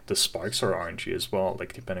 and the spikes are RNG as well,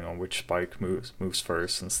 like depending on which spike moves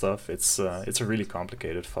first and stuff. It's a really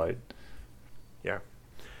complicated fight. Yeah.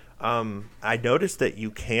 I noticed that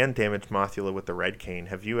you can damage Mothula with the red cane.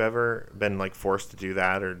 Have you ever been, like, forced to do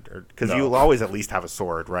that, or because No. you'll always at least have a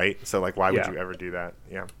sword, right? So, like, why would Yeah. you ever do that?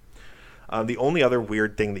 Yeah. The only other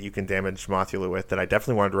weird thing that you can damage Mothula with that I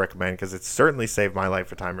definitely wanted to recommend, because it's certainly saved my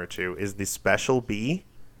life a time or two, is the special bee.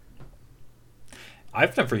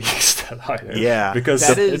 I've never used that either. Yeah. because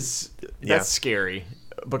That's Yeah. scary,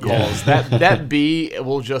 because that bee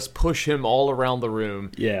will just push him all around the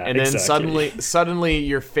room. Yeah, and then exactly. suddenly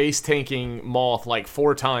you're face tanking Moth like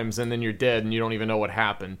 4 times, and then you're dead, and you don't even know what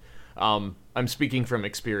happened. I'm speaking from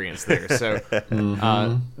experience there. So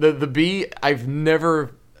the bee, I've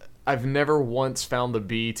never once found the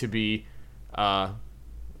bee to be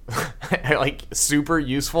like super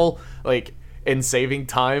useful, like in saving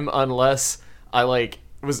time, unless I like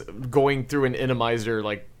was going through an Enemizer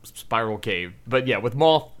like spiral cave. But yeah, with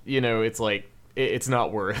Moth, it's like it's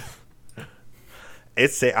not worth.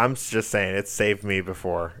 I'm just saying, it's saved me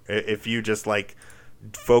before. If you just, like,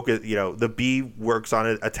 focus, the bee works on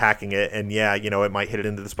it, attacking it, and it might hit it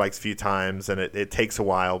into the spikes a few times, and it takes a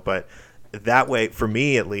while, but that way, for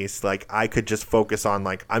me at least, like, I could just focus on,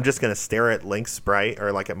 like, I'm just going to stare at Link's sprite,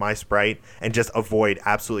 or like at my sprite, and just avoid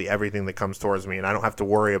absolutely everything that comes towards me, and I don't have to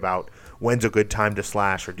worry about when's a good time to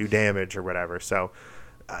slash or do damage or whatever. So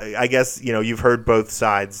I guess, you've heard both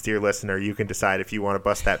sides, dear listener. You can decide if you want to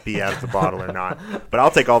bust that bee out of the bottle or not. But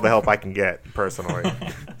I'll take all the help I can get, personally.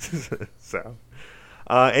 So,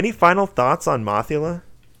 any final thoughts on Mothula?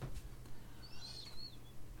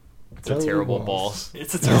 It's a terrible boss.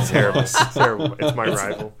 It's a terrible boss. It's terrible. It's my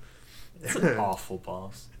rival. It's an awful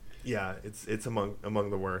boss. Yeah, it's among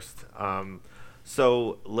the worst.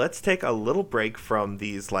 So let's take a little break from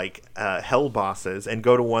these like hell bosses and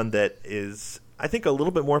go to one that is, I think, a little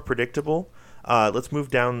bit more predictable. Let's move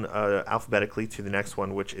down alphabetically to the next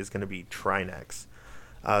one, which is going to be Trinex.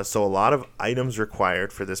 So a lot of items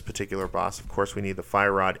required for this particular boss. Of course, we need the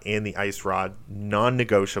Fire Rod and the Ice Rod,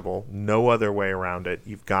 non-negotiable, no other way around it.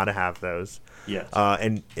 You've got to have those. Yes.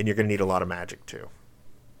 And you're going to need a lot of magic too.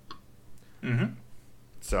 Mm-hmm.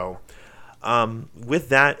 So with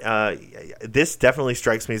that, this definitely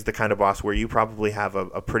strikes me as the kind of boss where you probably have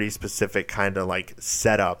a pretty specific kind of like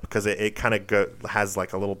setup, because it kind of has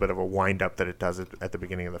like a little bit of a wind up that it does at the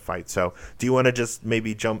beginning of the fight. So do you want to just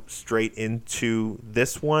maybe jump straight into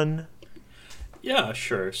this one? Yeah,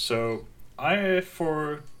 sure. So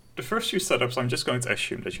for the first few setups, I'm just going to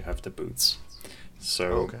assume that you have the boots. So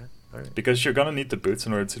Okay. All right. because you're gonna need the boots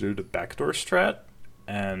in order to do the backdoor strat,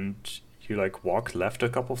 and you like walk left a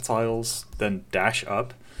couple of tiles, then dash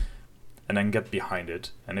up, and then get behind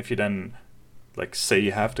it. And if you then, like, say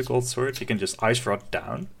you have the gold sword, you can just Ice Rod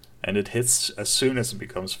down, and it hits as soon as it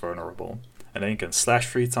becomes vulnerable. And then you can slash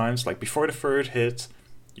 3 times, like before the third hit,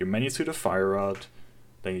 you menu to the Fire Rod,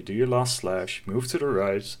 then you do your last slash, move to the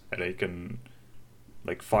right, and then you can,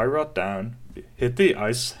 like, Fire Rod down, hit the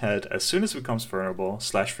ice head as soon as it becomes vulnerable,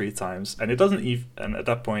 slash 3 times, and it doesn't even, and at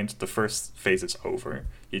that point the first phase is over.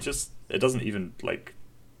 It doesn't even like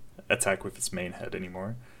attack with its main head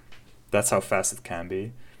anymore. That's how fast it can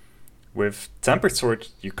be. With Tempered Sword,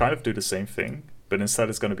 you kind of do the same thing, but instead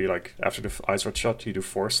it's going to be like, after the Ice Rod shot, you do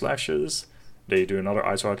 4 slashes, then you do another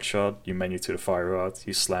Ice Rod shot, you menu to the Fire Rod,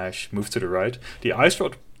 you slash, move to the right. The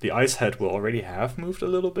Ice Head will already have moved a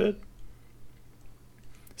little bit,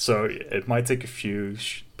 so it might take a few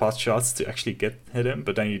pot shots to actually hit him,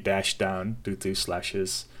 but then you dash down, do 2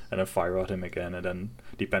 slashes, and then Fire Rod him again, and then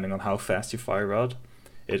depending on how fast you Fire Rod,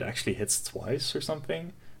 it actually hits twice or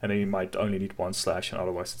something, and then you might only need 1 slash, and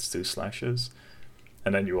otherwise it's 2 slashes.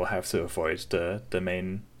 And then you will have to avoid the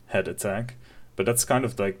main head attack. But that's kind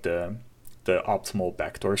of like the optimal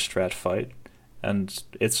backdoor strat fight, and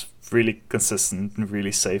it's really consistent and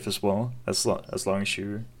really safe as well, as long as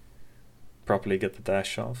you properly get the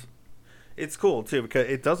dash off. It's cool too because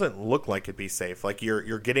it doesn't look like it'd be safe. Like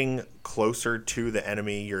you're getting closer to the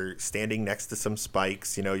enemy. You're standing next to some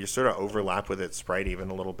spikes. You sort of overlap with its sprite even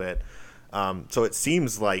a little bit. So it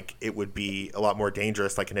seems like it would be a lot more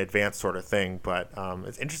dangerous, like an advanced sort of thing. But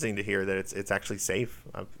it's interesting to hear that it's actually safe,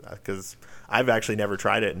 because I've actually never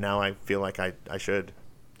tried it, and now I feel like I should.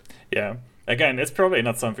 Yeah. Again, it's probably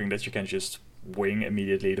not something that you can just wing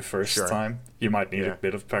immediately the first time. You might need a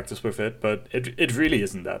bit of practice with it, but it really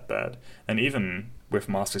isn't that bad. And even with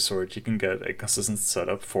Master Sword, you can get a consistent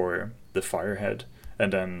setup for the Firehead,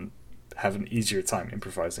 and then have an easier time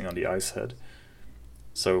improvising on the Ice Head.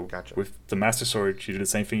 So with the Master Sword, you do the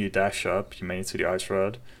same thing. You dash up, you menu to the Ice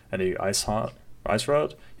Rod, and then you Ice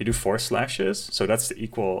Rod. You do 4 slashes, so that's the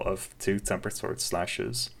equal of 2 Tempered Sword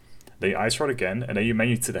slashes. Then you Ice Rod again, and then you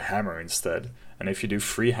menu to the Hammer instead. And if you do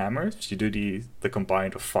 3 hammers, you do the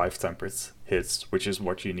combined of 5 tempered hits, which is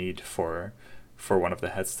what you need for one of the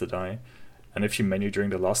heads to die. And if you menu during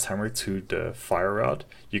the last hammer to the Fire Rod,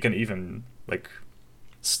 you can even like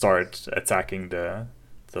start attacking the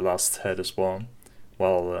last head as well,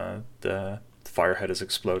 while the fire head is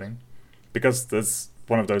exploding. Because that's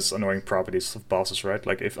one of those annoying properties of bosses, right?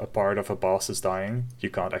 Like if a part of a boss is dying, you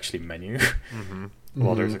can't actually menu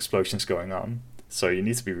while there's explosions going on. So you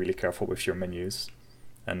need to be really careful with your menus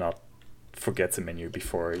and not forget to menu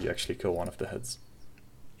before you actually kill one of the heads.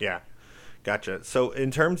 Yeah, gotcha. So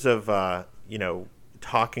in terms of,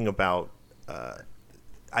 talking about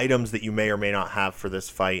items that you may or may not have for this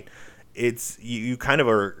fight, it's you kind of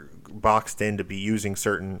are boxed in to be using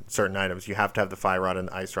certain items. You have to have the Fire Rod and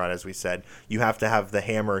the Ice Rod, as we said. You have to have the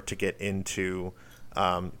hammer to get into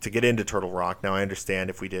Turtle Rock. Now I understand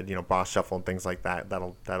if we did boss shuffle and things like that,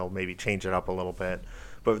 that'll maybe change it up a little bit.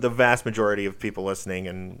 But the vast majority of people listening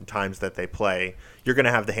and times that they play, you're going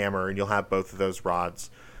to have the hammer and you'll have both of those rods.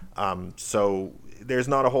 So there's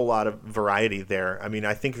not a whole lot of variety there. I mean,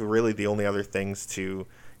 I think really the only other things to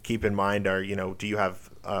keep in mind are, do you have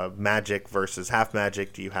magic versus half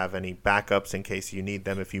magic? Do you have any backups in case you need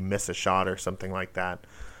them if you miss a shot or something like that?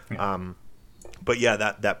 Yeah. But yeah,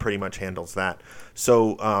 that pretty much handles that.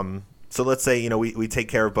 So so let's say, we take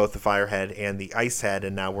care of both the Firehead and the Icehead,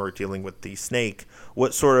 and now we're dealing with the Snake.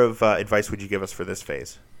 What sort of advice would you give us for this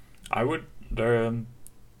phase? I would,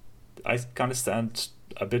 I kind of stand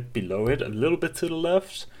a bit below it, a little bit to the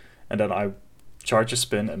left, and then I charge a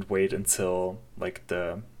spin and wait until like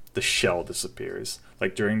the shell disappears.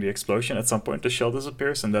 Like during the explosion, at some point the shell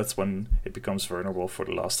disappears, and that's when it becomes vulnerable for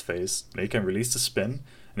the last phase. Then you can release the spin,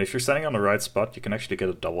 and if you're standing on the right spot, you can actually get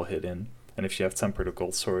a double hit in. And if you have Tempered or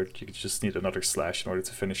Gold Sword, you just need another slash in order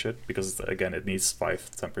to finish it, because again, it needs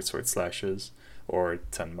 5 Tempered Sword slashes or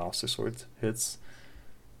 10 Master Sword hits.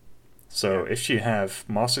 So if you have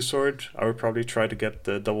Master Sword, I would probably try to get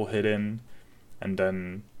the double hit in, and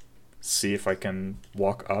then see if I can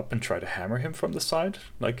walk up and try to hammer him from the side,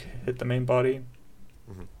 like hit the main body.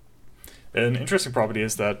 Mm-hmm. An interesting property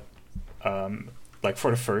is that, like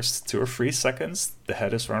for the first 2 or 3 seconds, the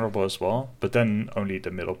head is vulnerable as well, but then only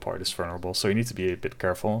the middle part is vulnerable, so you need to be a bit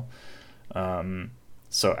careful.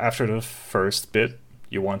 So after the first bit,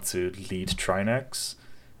 you want to lead Trinex,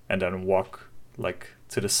 and then walk like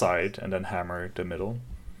to the side, and then hammer the middle.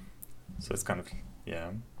 So it's kind of,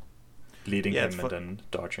 leading him and then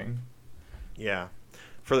dodging. Yeah.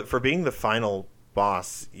 For being the final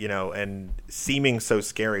boss, and seeming so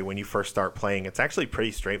scary when you first start playing, it's actually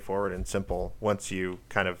pretty straightforward and simple once you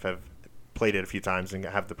kind of have played it a few times and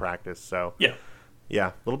have the practice. So yeah,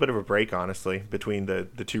 a little bit of a break, honestly, between the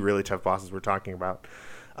 2 really tough bosses we're talking about.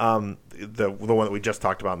 The one that we just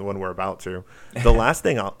talked about and the one we're about to. The last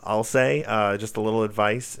thing I'll say, just a little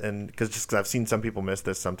advice, and because I've seen some people miss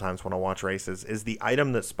this sometimes when I watch races, is the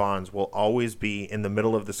item that spawns will always be in the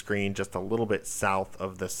middle of the screen, just a little bit south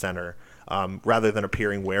of the center, rather than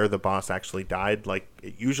appearing where the boss actually died, like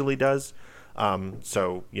it usually does.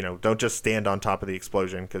 So don't just stand on top of the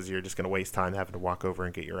explosion, because you're just going to waste time having to walk over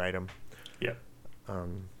and get your item. Yeah.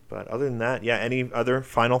 But other than that, any other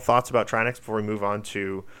final thoughts about Trinex before we move on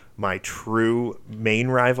to my true main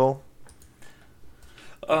rival?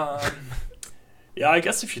 I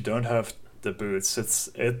guess if you don't have the boots,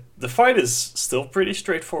 the fight is still pretty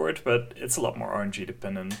straightforward, but it's a lot more RNG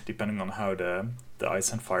depending on how the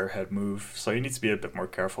Ice and Firehead move. So you need to be a bit more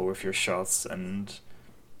careful with your shots and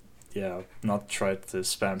not try to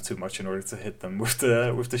spam too much in order to hit them with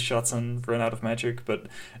the shots and run out of magic. But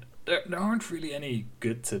there aren't really any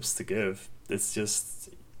good tips to give. It's just,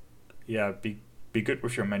 be good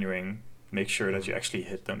with your menuing. Make sure that you actually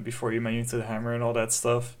hit them before you menu to the hammer and all that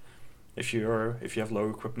stuff. If you have low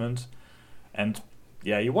equipment, and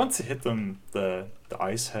you want to hit them the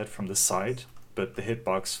ice head from the side, but the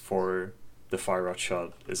hitbox for the fire rod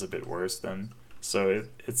shot is a bit worse then. So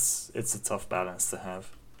it's a tough balance to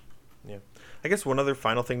have. Yeah. I guess one other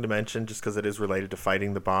final thing to mention, just because it is related to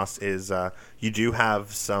fighting the boss, is you do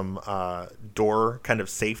have some door kind of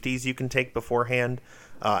safeties you can take beforehand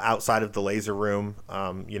outside of the laser room.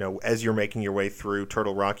 As you're making your way through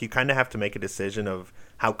Turtle Rock, you kind of have to make a decision of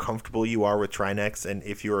how comfortable you are with Trinex, and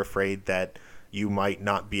if you're afraid that you might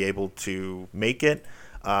not be able to make it,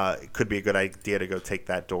 it could be a good idea to go take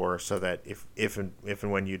that door, so that if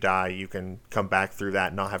and when you die, you can come back through that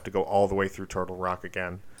and not have to go all the way through Turtle Rock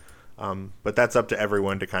again. But that's up to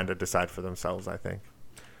everyone to kind of decide for themselves, I think.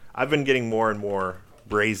 I've been getting more and more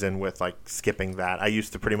brazen with skipping that. I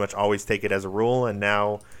used to pretty much always take it as a rule, and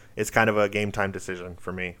now it's kind of a game time decision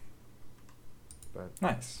for me. But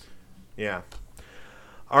nice. Yeah.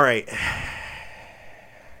 All right.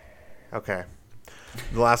 Okay.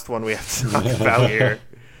 The last one we have to talk about here.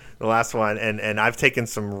 The last one, and I've taken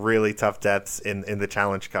some really tough deaths in the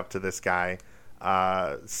Challenge Cup to this guy.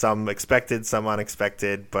 Some expected, some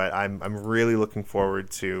unexpected, but I'm really looking forward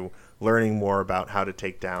to learning more about how to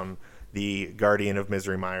take down the Guardian of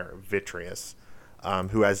Misery Mire, Vitrius,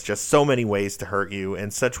 who has just so many ways to hurt you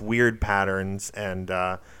and such weird patterns, and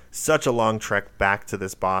such a long trek back to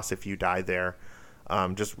this boss if you die there.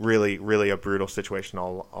 Just really, really a brutal situation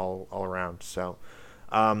all around. So,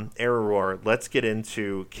 Error, let's get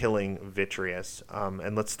into killing Vitrius,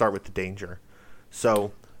 and let's start with the danger.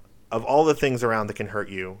 So, of all the things around that can hurt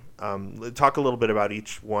you, talk a little bit about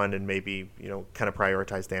each one, and maybe kind of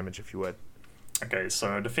prioritize damage if you would. Okay,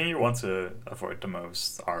 so the thing you want to avoid the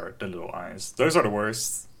most are the little eyes. Those are the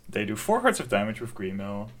worst. They do 4 hearts of damage with Green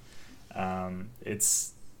Mill.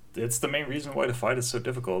 It's the main reason why the fight is so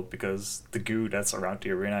difficult, because the goo that's around the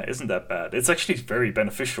arena isn't that bad. It's actually very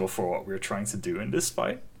beneficial for what we're trying to do in this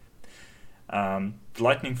fight. The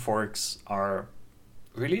lightning forks are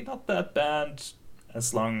really not that bad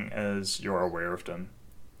as long as you're aware of them.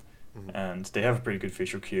 And they have a pretty good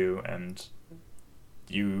visual cue, and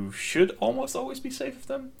you should almost always be safe with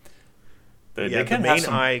them. They the can main have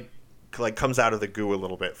some... eye like comes out of the goo a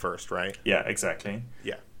little bit first, right? Yeah, exactly.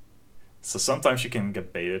 Yeah. So sometimes you can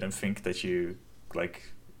get baited and think that you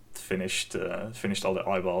like finished all the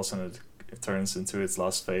eyeballs and it turns into its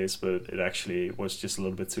last phase, but it actually was just a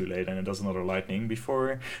little bit too late, and it does another lightning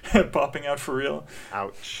before popping out for real.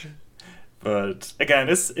 Ouch. But again,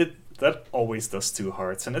 that always does 2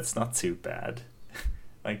 hearts, and it's not too bad.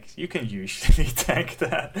 Like, you can usually tank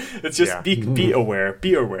that. It's just be aware.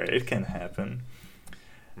 Be aware. It can happen.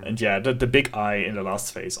 And yeah, the big eye in the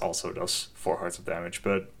last phase also does 4 hearts of damage,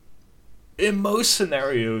 but in most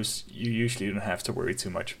scenarios, you usually don't have to worry too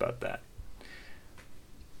much about that.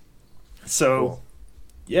 So, Cool.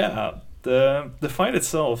 yeah, the fight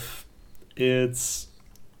itself, it's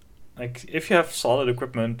like, if you have solid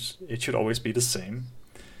equipment, it should always be the same.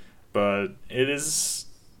 But it is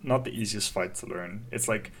not the easiest fight to learn. It's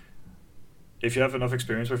like, if you have enough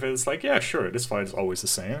experience with it, it's like, yeah, sure, this fight is always the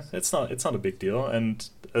same. It's not a big deal. And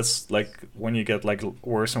it's like, when you get like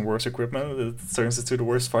worse and worse equipment, it turns into the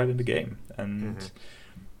worst fight in the game. And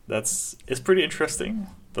it's pretty interesting.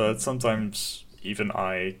 But sometimes even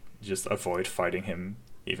I just avoid fighting him,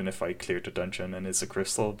 even if I cleared the dungeon and it's a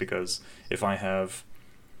crystal, because if I have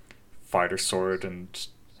fighter sword and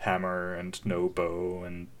hammer and no bow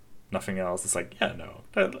and nothing else, it's like, yeah, no,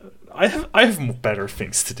 I have better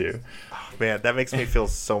things to do. Oh, man, that makes me feel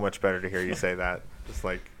so much better to hear you say that. Just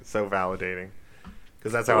like so validating,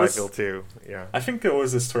 because that's how I feel too. Yeah, I think there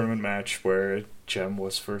was this tournament match where Jem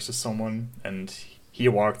was versus someone, and he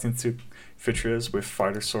walked into Vitreous with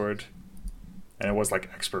fighter sword, and it was like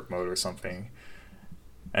expert mode or something,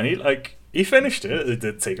 and he finished it. It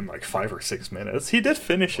did take him like 5 or 6 minutes. He did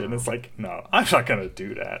finish it, and it's like, no, I'm not gonna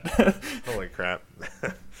do that. Holy crap.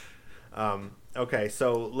 Okay,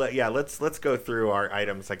 so let's go through our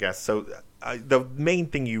items, I guess. So the main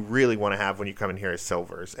thing you really want to have when you come in here is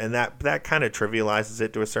silvers, and that kind of trivializes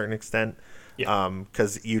it to a certain extent. Yeah.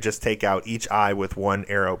 Because you just take out each eye with 1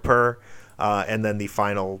 arrow per, and then the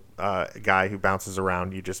final guy who bounces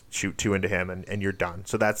around, you just shoot 2 into him, and you're done.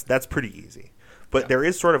 So that's pretty easy. But there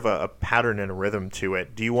is sort of a pattern and a rhythm to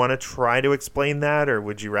it. Do you want to try to explain that, or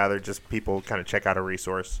would you rather just people kind of check out a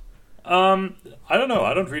resource? I don't know.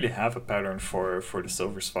 I don't really have a pattern for the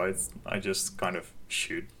silvers fights. I just kind of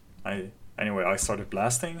shoot. I started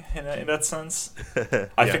blasting in that sense.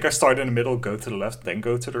 I think I start in the middle, go to the left, then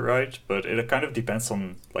go to the right. But it kind of depends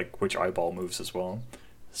on like which eyeball moves as well.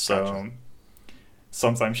 So Gotcha.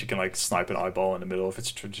 Sometimes you can like snipe an eyeball in the middle of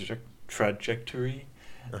its trajectory,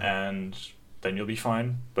 and then you'll be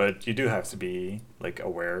fine. But you do have to be like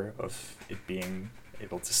aware of it being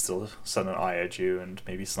able to still send an eye at you and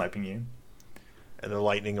maybe sniping you. And the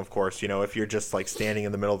lightning, of course, if you're just like standing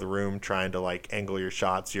in the middle of the room trying to like angle your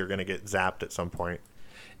shots, you're going to get zapped at some point.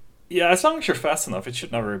 Yeah, as long as you're fast enough, it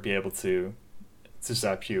should never be able to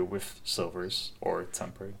zap you with silvers or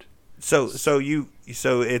tempered. So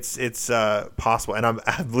it's possible, and I'm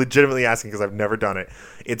legitimately asking because I've never done it.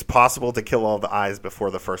 It's possible to kill all the eyes before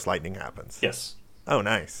the first lightning happens. Yes. Oh,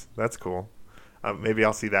 nice. That's cool. Maybe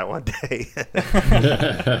I'll see that one day.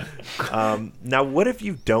 Now, what if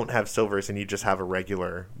you don't have silvers and you just have a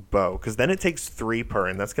regular bow? Because then it takes 3 per,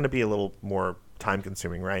 and that's going to be a little more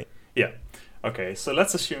time-consuming, right? Yeah. Okay, so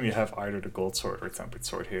let's assume you have either the gold sword or tempered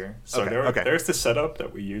sword here. So Okay. there's the setup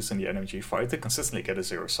that we use in the NMG fight to consistently get a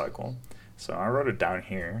 0 cycle. So I wrote it down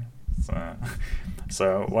here.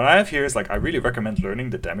 So what I have here is like, I really recommend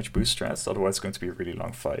learning the damage boost strats, otherwise it's going to be a really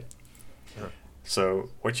long fight. So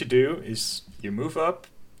what you do is you move up.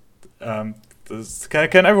 Can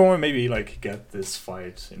everyone maybe like get this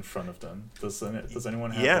fight in front of them? Does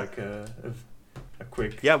anyone have like a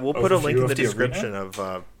quick? Yeah, we'll put a link in the arena? description of.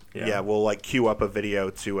 We'll like queue up a video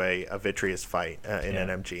to a Vitreous fight in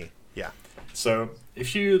NMG. Yeah. So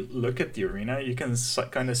if you look at the arena, you can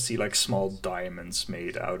kind of see like small diamonds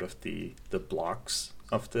made out of the blocks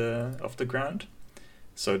of the ground.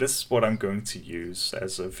 So this is what I'm going to use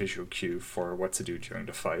as a visual cue for what to do during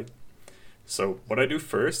the fight. So what I do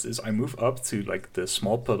first is I move up to like the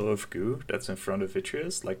small puddle of goo that's in front of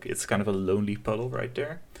Vitreous. Like it's kind of a lonely puddle right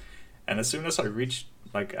there. And as soon as I reach,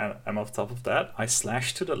 like I'm off top of that, I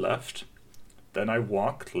slash to the left. Then I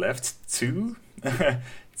walk left to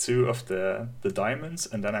 2 of the diamonds,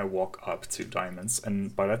 and then I walk up 2 diamonds.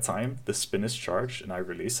 And by that time, the spin is charged and I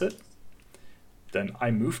release it. Then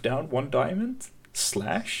I move down 1 diamond,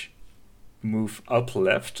 slash, move up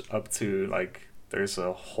left up to like there's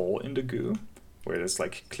a hole in the goo where there's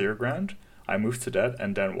like clear ground. I move to that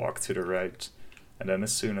and then walk to the right and then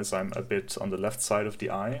as soon as I'm a bit on the left side of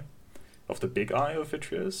the eye, of the big eye of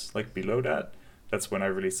Vitreous, like below that, that's when I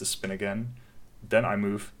release the spin again. Then I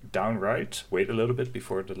move down right, wait a little bit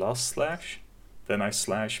before the last slash. Then I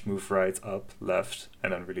slash, move right, up, left,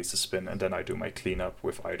 and then release the spin. And then I do my cleanup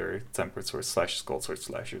with either Tempered Sword slashes, Cold Sword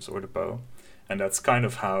slashes, or the bow. And that's kind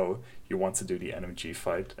of how you want to do the NMG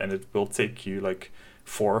fight. And it will take you like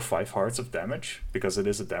 4 or 5 hearts of damage, because it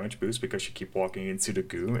is a damage boost, because you keep walking into the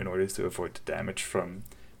goo in order to avoid the damage from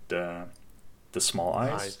the small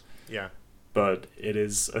eyes. Yeah. But it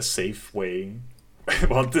is a safe way.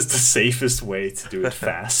 Well, this is the safest way to do it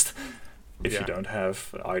fast. If you don't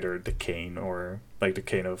have either the cane or like the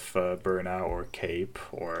cane of Burna or Cape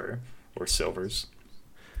or Silvers.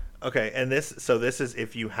 Okay, and this is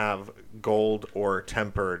if you have gold or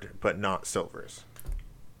tempered but not silvers.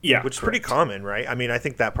 Yeah, which is pretty common, right? I mean, I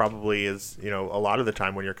think that probably is, a lot of the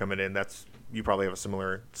time when you're coming in, you probably have a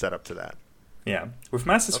similar setup to that. Yeah, with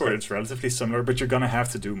Master Sword it's relatively similar, but you're gonna have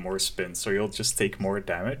to do more spins, so you'll just take more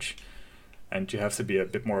damage, and you have to be a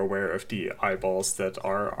bit more aware of the eyeballs that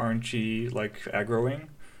are RNG like aggroing.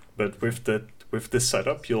 But with this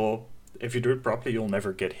setup, if you do it properly, you'll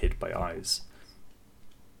never get hit by eyes.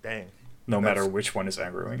 Dang. No matter which one is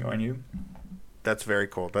aggroing on you. That's very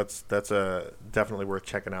cool. That's definitely worth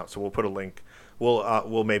checking out. So we'll put a link.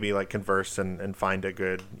 We'll maybe like converse and find a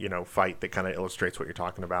good fight that kind of illustrates what you're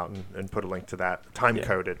talking about and put a link to that time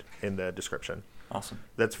coded in the description. Awesome.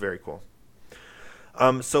 That's very cool.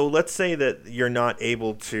 So let's say that you're not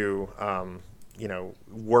able to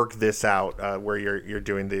work this out where you're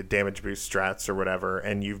doing the damage boost strats or whatever,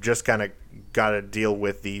 and you've just kind of got to deal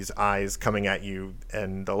with these eyes coming at you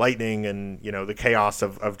and the lightning and the chaos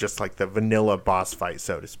of just like the vanilla boss fight,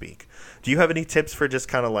 so to speak. Do you have any tips for just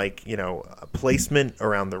kind of like placement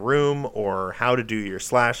around the room, or how to do your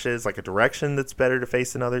slashes, like a direction that's better to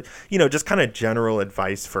face another, just kind of general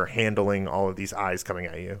advice for handling all of these eyes coming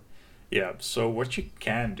at you? Yeah, so what you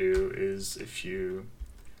can do is if you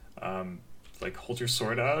hold your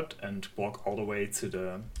sword out and walk all the way to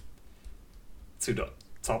the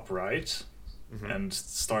top right, and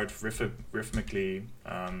start rhythmically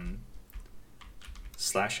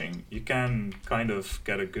slashing, you can kind of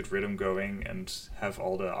get a good rhythm going and have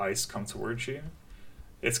all the eyes come towards you.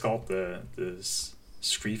 It's called the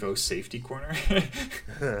Scrivo safety corner.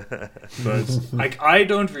 But I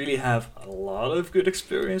don't really have a lot of good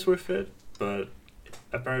experience with it, but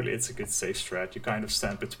apparently it's a good safe strat. You kind of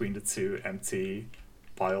stand between the two empty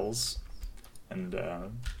piles and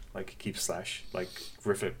keep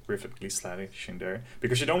rhythmically slashing there,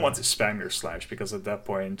 because you don't want to spam your slash, because at that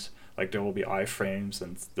point there will be iframes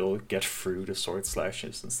and they'll get through the sword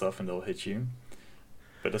slashes and stuff and they'll hit you.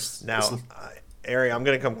 But Ari, I'm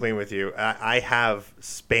going to come clean with you. I have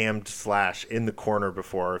spammed slash in the corner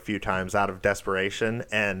before a few times out of desperation,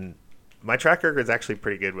 and my track record is actually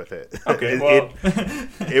pretty good with it. Okay, well...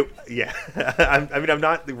 I'm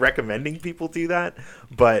not recommending people do that,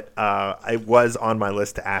 but it was on my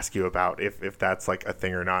list to ask you about if that's like a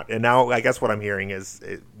thing or not. And now I guess what I'm hearing is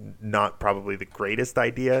not probably the greatest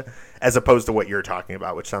idea, as opposed to what you're talking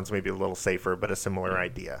about, which sounds maybe a little safer, but a similar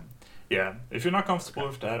idea. Yeah, if you're not comfortable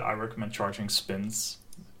with that, I recommend charging spins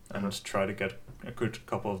and try to get a good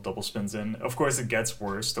couple of double spins in. Of course, it gets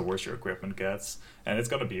worse the worse your equipment gets, and it's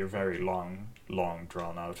going to be a very long,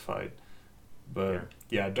 drawn-out fight. But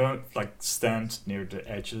don't stand near the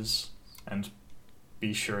edges, and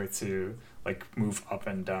be sure to move up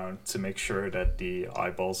and down to make sure that the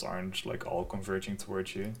eyeballs aren't all converging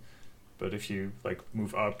towards you. But if you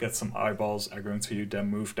move up, get some eyeballs aggroing to you, then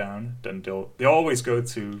move down, then they always go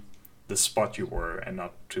to the spot you were and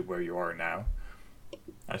not to where you are now.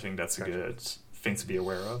 I think that's a good thing to be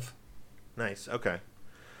aware of. Nice. Okay.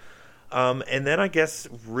 And then I guess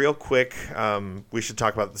real quick, we should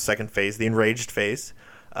talk about the second phase, the enraged phase,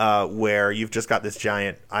 where you've just got this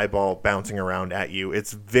giant eyeball bouncing around at you.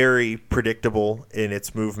 It's very predictable in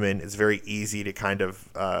its movement. It's very easy to kind of,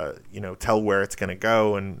 tell where it's going to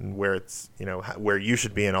go and where it's, where you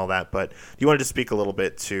should be and all that. But do you want to just speak a little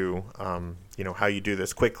bit to, how you do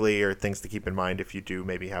this quickly, or things to keep in mind if you do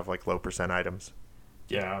maybe have low percent items?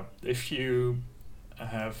 Yeah, if you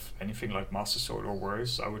have anything like Master Sword or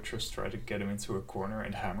worse, I would just try to get him into a corner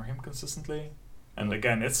and hammer him consistently. And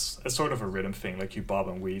again, it's a sort of a rhythm thing, you bob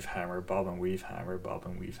and weave, hammer, bob and weave, hammer, bob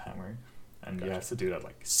and weave, hammer. And you have to do that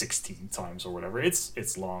 16 times or whatever.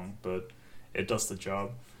 It's long, but it does the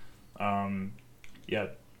job. Don't...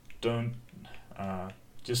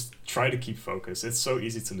 just try to keep focus. It's so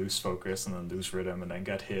easy to lose focus and then lose rhythm and then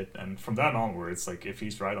get hit. And from that onwards, if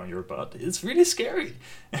he's right on your butt, it's really scary.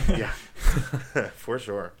 Yeah, for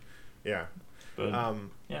sure. Yeah. But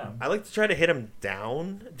yeah, I like to try to hit him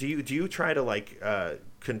down. Do you try to like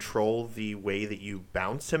control the way that you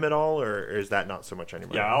bounce him at all, or is that not so much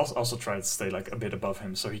anymore? yeah. I'll also try to stay like a bit above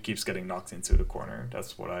him, so he keeps getting knocked into the corner.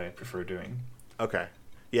 That's what I prefer doing. Okay.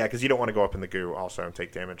 Yeah, because you don't want to go up in the goo also and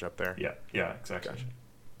take damage up there. Yeah, exactly. Gotcha.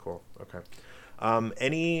 Cool. Okay.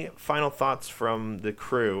 Any final thoughts from the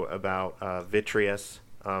crew about Vitreous,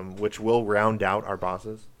 which will round out our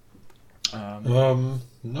bosses?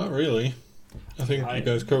 Not really. I think you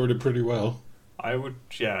guys covered it pretty well. I would,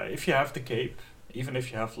 yeah, if you have the cape, even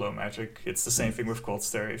if you have low magic, it's the same thing with Cold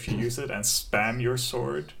Stare. If you use it and spam your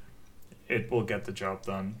sword, it will get the job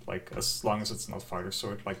done. Like, as long as it's not Fighter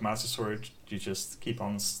Sword. Like Master Sword, you just keep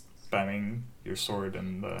on spamming your sword,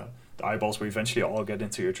 and the eyeballs will eventually all get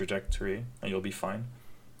into your trajectory, and you'll be fine.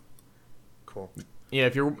 Cool. Yeah,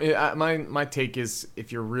 if you're my take is,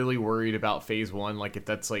 if you're really worried about phase 1, like if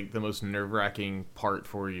that's like the most nerve-wracking part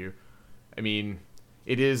for you, I mean,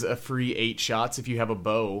 it is a free 8 shots if you have a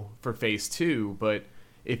bow for phase 2, but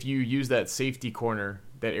if you use that safety corner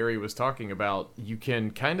that Ari was talking about, you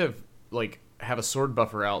can kind of like have a sword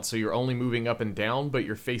buffer out, so you're only moving up and down, but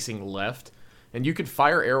you're facing left, and you could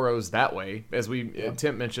fire arrows that way. As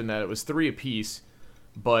Tim mentioned that it was 3 apiece,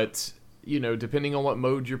 but you know, depending on what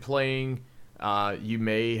mode you're playing, you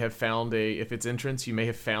may have found if it's entrance, you may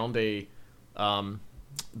have found the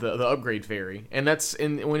upgrade fairy, and that's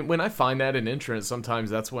when I find that in entrance, sometimes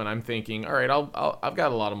that's when I'm thinking, all right, I've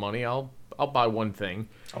got a lot of money, I'll buy one thing,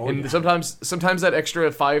 sometimes that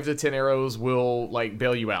extra 5 to 10 arrows will like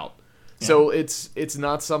bail you out. Yeah. So it's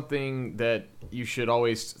not something that you should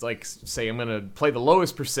always like say, I'm gonna play the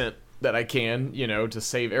lowest percent that I can, you know, to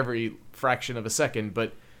save every fraction of a second,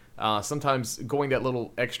 but sometimes going that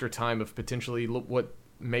little extra time of potentially what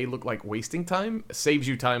may look like wasting time saves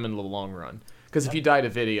you time in the long run. Because if you die to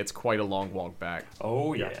Vidi, it's quite a long walk back.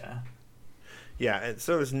 Oh, yeah. Yeah, and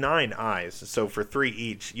so there's 9 eyes. So for 3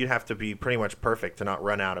 each, you'd have to be pretty much perfect to not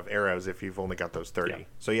run out of arrows if you've only got those 30. Yeah.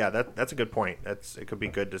 So yeah, that's a good point. It could be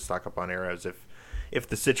good to stock up on arrows if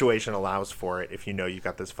the situation allows for it, if you know you've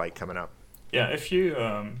got this fight coming up. Yeah, if you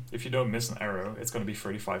don't miss an arrow, it's going to be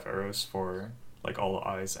 35 arrows for like all the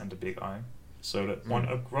eyes and the big eye. So that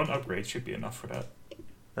one upgrade should be enough for that.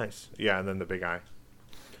 Nice. Yeah, and then the big eye.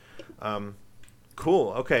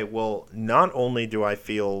 Cool. Okay, well, not only do I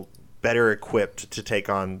feel better equipped to take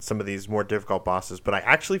on some of these more difficult bosses, but I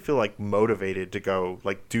actually feel like motivated to go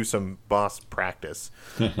like do some boss practice,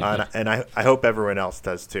 and I hope everyone else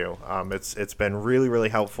does too. It's been really, really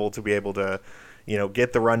helpful to be able to, you know,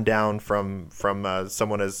 get the rundown from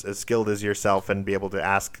someone as skilled as yourself and be able to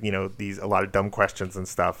ask, you know, a lot of dumb questions and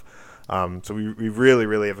stuff. So we really,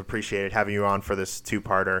 really have appreciated having you on for this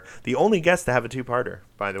 2-parter. The only guest to have a 2-parter,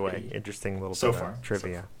 by the way. Interesting little bit of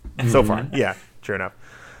trivia. So far, yeah, true enough.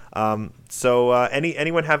 So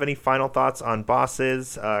anyone have any final thoughts on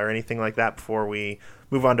bosses or anything like that before we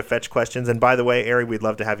move on to fetch questions? And by the way, Ari, we'd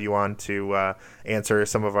love to have you on to answer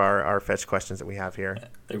some of our fetch questions that we have here.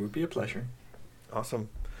 It would be a pleasure. Awesome.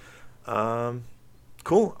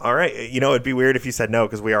 Cool. All right. You know, it'd be weird if you said no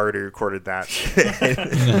because we already recorded that.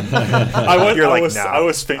 I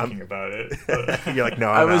was thinking about it. You're like, no,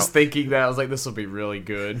 I was thinking that. I was like, this will be really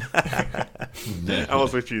good. I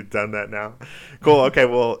almost wish you'd done that now. Cool. Okay.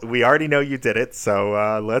 Well, we already know you did it,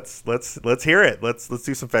 so let's hear it. Let's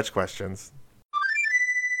do some fetch questions.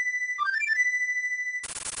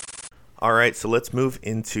 All right. So let's move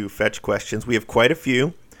into fetch questions. We have quite a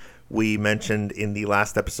few. We mentioned in the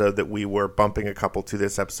last episode that we were bumping a couple to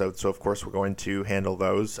this episode, so of course we're going to handle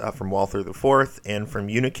those from Walther IV and from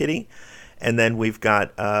Unikitty. And then we've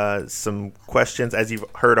got some questions, as you've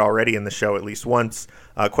heard already in the show at least once,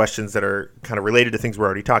 questions that are kind of related to things we're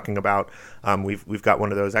already talking about. We've got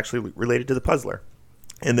one of those actually related to the Puzzler.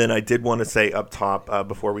 And then I did want to say up top,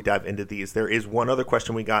 before we dive into these, there is one other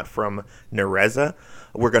question we got from Nereza.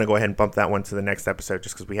 We're going to go ahead and bump that one to the next episode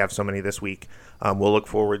just because we have so many this week. We'll look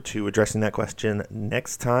forward to addressing that question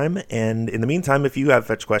next time. And in the meantime, if you have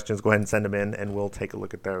fetch questions, go ahead and send them in and we'll take a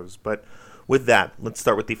look at those. But with that, let's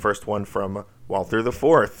start with the first one from Walther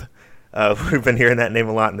IV. We've been hearing that name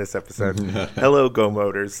a lot in this episode. Hello, Go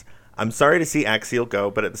Motors. I'm sorry to see Axial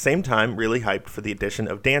go, but at the same time, really hyped for the addition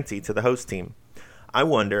of Dante to the host team. I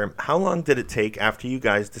wonder, how long did it take after you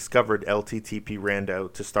guys discovered LTTP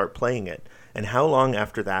Rando to start playing it? And how long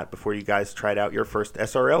after that before you guys tried out your first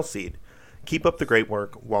SRL seed? Keep up the great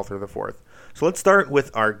work, Walther IV. So let's start with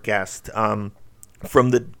our guest.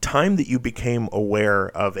 From the time that you became aware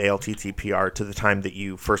of ALTTPR to the time that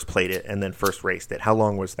you first played it and then first raced it, how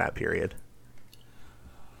long was that period?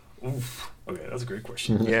 Oof. Okay, that's a great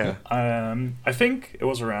question. Yeah. I think it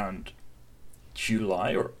was around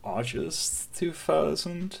July or August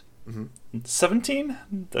 2017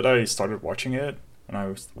 that I started watching it, and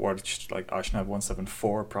I watched like Ashnav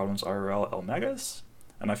 174, Problems RRL, El Megas,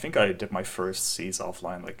 and I think I did my first seas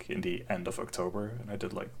offline like in the end of October, and I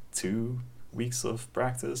did like 2 weeks of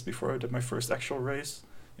practice before I did my first actual race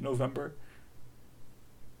in November.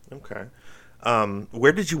 Okay.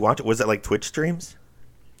 Where did you watch it? Was it like Twitch streams?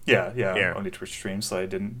 Yeah. Only Twitch streams. So I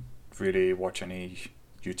didn't really watch any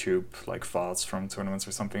YouTube like VODs from tournaments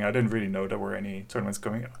or something. I didn't really know there were any tournaments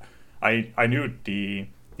going. I knew the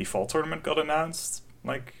fall tournament got announced,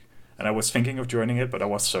 like, and I was thinking of joining it, but I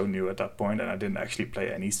was so new at that point, and I didn't actually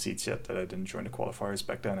play any seeds yet that I didn't join the qualifiers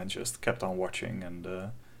back then, and just kept on watching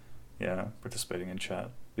and participating in chat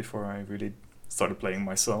before I really started playing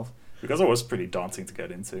myself, because it was pretty daunting to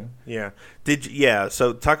get into.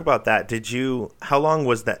 So talk about that. How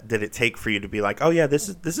long did it take for you to be like, oh yeah, this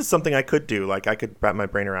is something I could do, like I could wrap my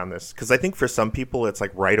brain around this? Because I think for some people it's like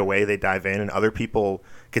right away they dive in, and other people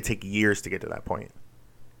could take years to get to that point.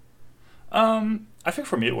 I think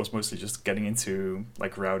for me it was mostly just getting into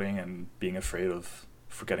like routing and being afraid of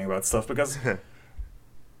forgetting about stuff, because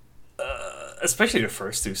especially the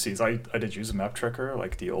first 2 seeds, I did use a map tracker,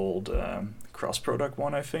 like the old cross product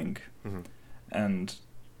one, I think. Mm-hmm. And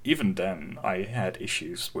even then I had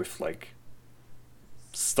issues with like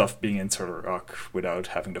stuff being into rock without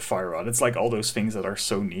having the fire rod. It's like all those things that are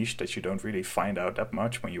so niche that you don't really find out that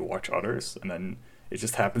much when you watch others, and then it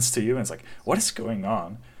just happens to you and it's like, what is going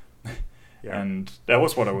on? Yeah. And that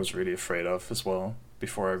was what I was really afraid of as well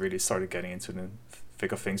before I really started getting into the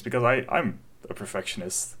thick of things, because I'm a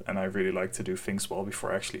perfectionist and I really like to do things well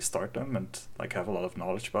before I actually start them and like have a lot of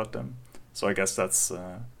knowledge about them. So I guess that's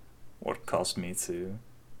what caused me to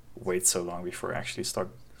wait so long before I actually start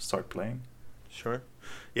playing. Sure.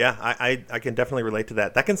 Yeah, I can definitely relate to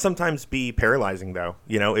that. That can sometimes be paralyzing, though.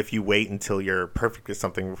 You know, if you wait until you're perfect at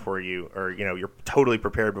something before you, or you know, you're totally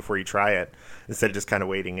prepared before you try it, instead of just kind of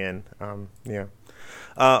waiting in.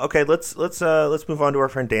 Okay, let's move on to our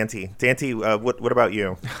friend Dante. Dante, what about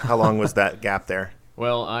you? How long was that gap there?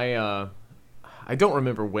 Well, I don't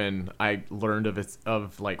remember when I learned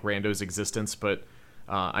of like Rando's existence, but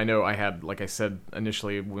I know I had, like I said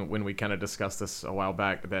initially when we kind of discussed this a while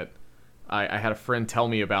back, that I had a friend tell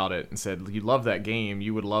me about it and said, you love that game,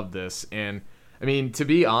 you would love this. And I mean, to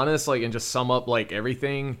be honest, like, and just sum up like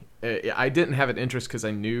everything, I didn't have an interest because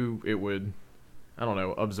I knew it would, I don't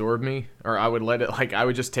know, absorb me, or I would let it, like, I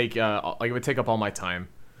would just take, like, it would take up all my time.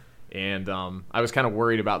 And I was kind of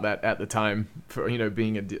worried about that at the time, for, you know,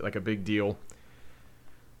 being like a big deal.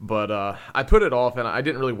 But I put it off and I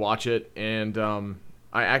didn't really watch it. And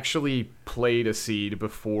I actually played a seed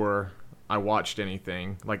before I watched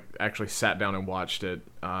anything, like actually sat down and watched it.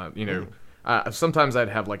 Sometimes I'd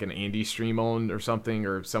have like an Andy stream on or something,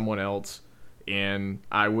 or someone else, and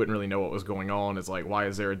I wouldn't really know what was going on. It's like, why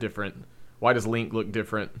does Link look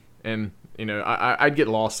different? And, you know, I'd get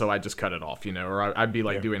lost, so I'd just cut it off, you know, or I'd be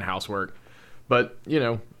like doing housework. But, you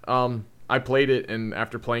know, I played it, and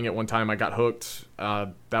after playing it one time, I got hooked.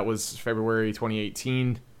 That was February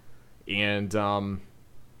 2018, and I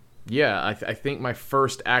think my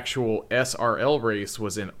first actual SRL race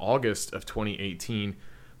was in August of 2018.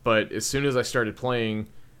 But as soon as I started playing,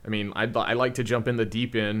 I mean, I like to jump in the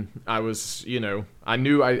deep end. I was, you know, I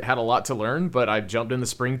knew I had a lot to learn, but I jumped in the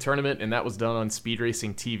spring tournament, and that was done on Speed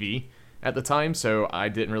Racing TV at the time. So I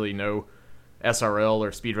didn't really know SRL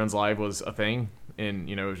or Speedruns Live was a thing. And,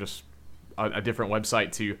 you know, it was just a different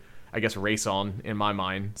website to, I guess, race on in my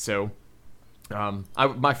mind. So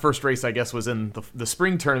my first race, I guess, was in the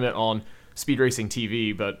spring tournament on Speed Racing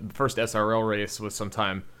TV, but the first SRL race was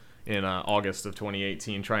sometime in August of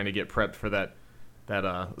 2018, trying to get prepped for that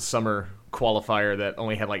summer qualifier that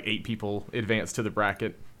only had like 8 people advance to the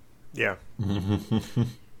bracket. Yeah. I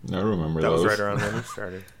remember that those. was right around when we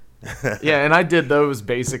started. Yeah, and I did those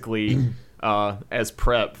basically as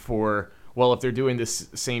prep for, well, if they're doing this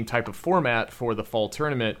same type of format for the fall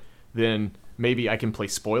tournament, then maybe I can play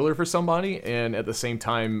spoiler for somebody, and at the same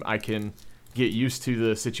time I can get used to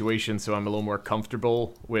the situation so I'm a little more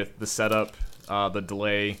comfortable with the setup, the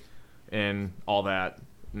delay, and all that.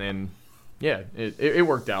 And yeah, it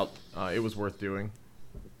worked out. It was worth doing.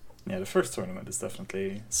 Yeah, the first tournament is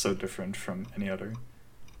definitely so different from any other.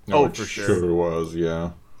 Oh, It for sure. Sure was,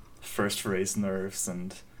 yeah. First race nerves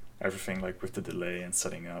and everything, like with the delay and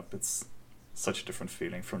setting up, it's such a different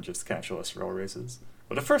feeling from just casual SRL races.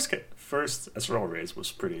 But the first SRL race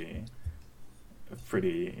was pretty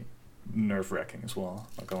nerve-wracking as well,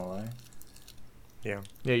 not gonna lie. Yeah.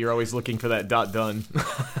 Yeah, you're always looking for that dot done.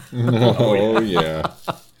 Oh, yeah.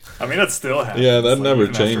 I mean, that still happens. Yeah, that never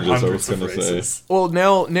even after changes, I was hundreds of gonna say. races. Well,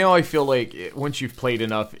 now I feel like once you've played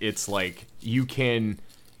enough, it's like you're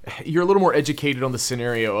a little more educated on the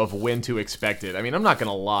scenario of when to expect it. I mean, I'm not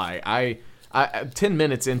gonna lie. I 10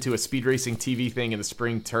 minutes into a speed racing TV thing in the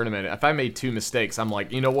spring tournament, if I made 2 mistakes, I'm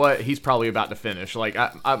like, you know what? He's probably about to finish. Like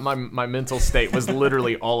my mental state was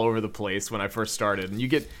literally all over the place when I first started. And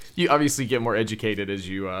you obviously get more educated as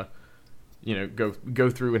you go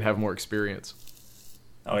through and have more experience.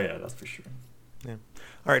 Oh yeah, that's for sure. Yeah.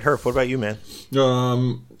 All right, Herb, what about you, man?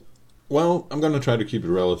 Well, I'm going to try to keep it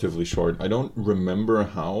relatively short. I don't remember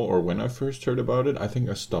how or when I first heard about it. I think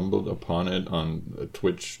I stumbled upon it on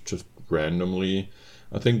Twitch just randomly.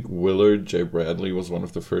 I think Willard J. Bradley was one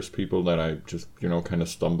of the first people that I just, kind of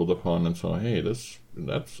stumbled upon and saw, hey,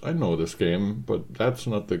 I know this game, but that's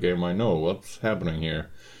not the game I know. What's happening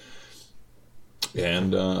here?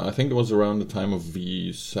 And I think it was around the time of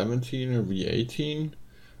V17 or V18.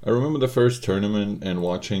 I remember the first tournament and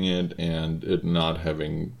watching it and it not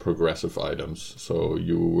having progressive items. So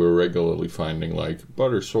you were regularly finding like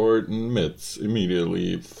butter sword and mitts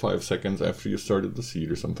immediately 5 seconds after you started the seed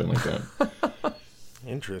or something like that.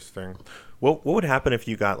 Interesting. What would happen if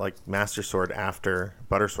you got like Master Sword after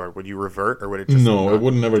Butter Sword? Would you revert or would it just No, it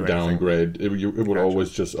would never do anything? downgrade. It would Gotcha. always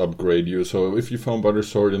just upgrade you. So if you found Butter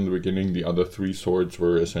Sword in the beginning, the other 3 swords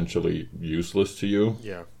were essentially useless to you.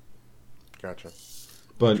 Yeah. Gotcha.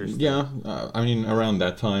 But yeah, I mean, around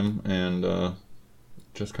that time, and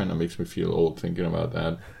just kind of makes me feel old thinking about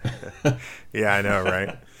that. Yeah, I know,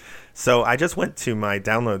 right? So I just went to my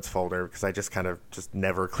downloads folder because I just kind of just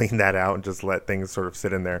never cleaned that out and just let things sort of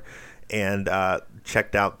sit in there, and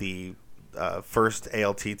checked out the first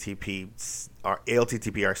ALTTP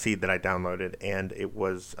seed that I downloaded, and it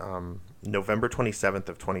was November 27th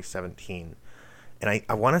of 2017. And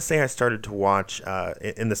I want to say I started to watch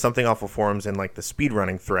in the Something Awful forums in like the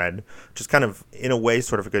speedrunning thread, which is kind of, in a way,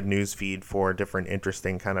 sort of a good news feed for different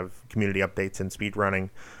interesting kind of community updates in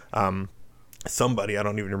speedrunning. Somebody, I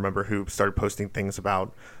don't even remember who, started posting things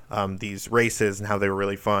about these races and how they were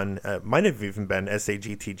really fun. Might have even been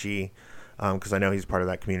SAGTG, because I know he's part of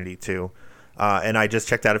that community too. And I just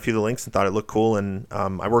checked out a few of the links and thought it looked cool. And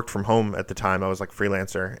I worked from home at the time. I was like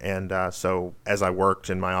freelancer. And so as I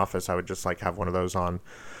worked in my office, I would just like have one of those on.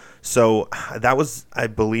 So that was, I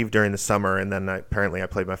believe, during the summer. And then apparently I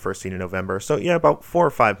played my first seed in November. So yeah, about 4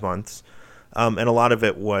 or 5 months. And a lot of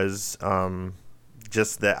it was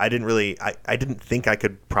just that I didn't think I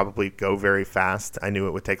could probably go very fast. I knew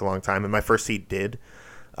it would take a long time. And my first seed did.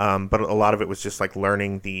 But a lot of it was just like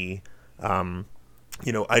learning the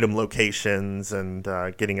item locations and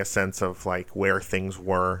getting a sense of like where things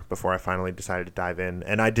were before I finally decided to dive in.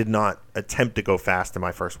 And I did not attempt to go fast in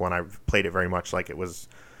my first one. I played it very much like it was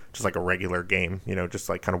just like a regular game, just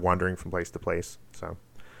like kind of wandering from place to place. So,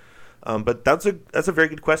 but that's a very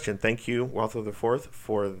good question. Thank you, Walther the Fourth,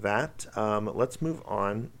 for that. Let's move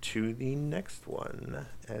on to the next one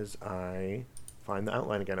as I find the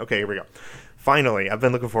outline again. Okay, here we go. Finally, I've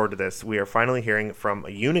been looking forward to this. We are finally hearing from a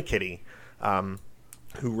Unikitty,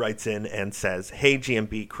 who writes in and says, "Hey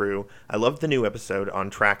GMB crew, I loved the new episode on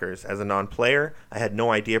trackers. As a non-player, I had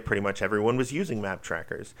no idea pretty much everyone was using map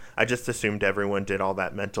trackers. I just assumed everyone did all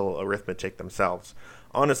that mental arithmetic themselves.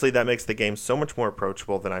 Honestly, that makes the game so much more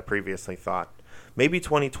approachable than I previously thought. Maybe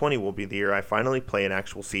 2020 will be the year I finally play an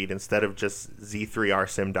actual seed instead of just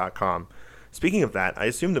z3rsim.com. Speaking of that, I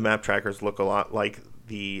assume the map trackers look a lot like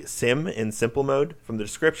the sim in simple mode. From the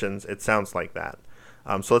descriptions, it sounds like that.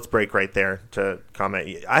 So let's break right there to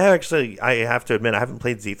comment. I have to admit, I haven't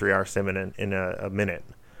played Z3R Sim in a minute.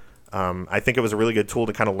 I think it was a really good tool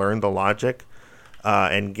to kind of learn the logic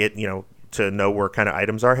and get, to know where kind of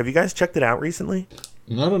items are. Have you guys checked it out recently?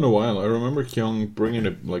 Not in a while. I remember Kyung bringing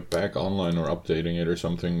it like back online or updating it or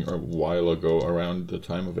something a while ago around the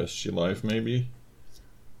time of SG Live, maybe.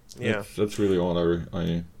 Yeah, that's really all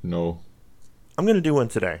I know. I'm gonna do one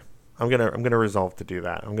today. I'm gonna resolve to do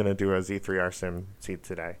that. I'm gonna do a Z3R Sim seed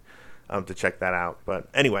today, to check that out. But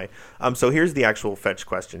anyway, so here's the actual fetch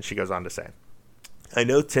question. She goes on to say, "I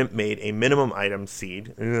know Timp made a minimum item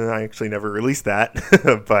seed. I actually never released that,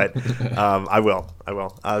 but I will.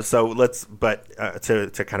 So let's. But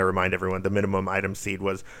to kind of remind everyone, the minimum item seed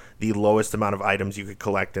was the lowest amount of items you could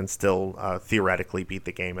collect and still theoretically beat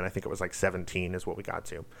the game. And I think it was like 17 is what we got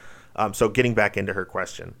to. So getting back into her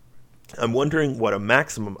question." I'm wondering what a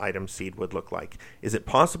maximum item seed would look like. Is it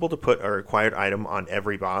possible to put a required item on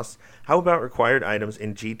every boss? How about required items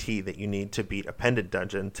in GT that you need to beat a pendant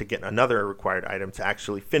dungeon to get another required item to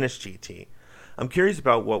actually finish GT? I'm curious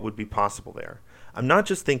about what would be possible there. I'm not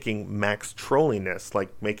just thinking max trolliness, like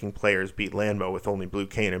making players beat Landmo with only blue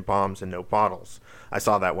cane and bombs and no bottles. I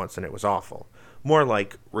saw that once and it was awful. More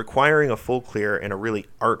like requiring a full clear in a really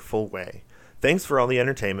artful way. Thanks for all the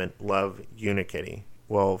entertainment. Love, Unikitty.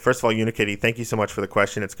 Well, first of all, Unikitty, thank you so much for the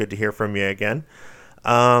question. It's good to hear from you again.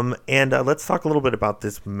 And let's talk a little bit about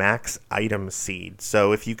this max item seed.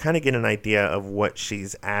 So if you kind of get an idea of what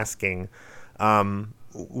she's asking, I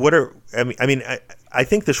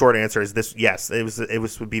think the short answer is this. Yes,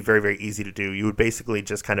 it would be very, very easy to do. You would basically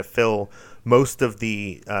just kind of fill most of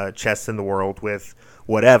the chests in the world with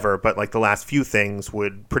whatever, but like the last few things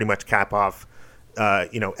would pretty much cap off,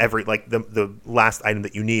 every, like the last item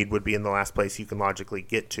that you need would be in the last place you can logically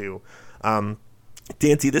get to.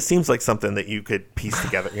 Dancy, this seems like something that you could piece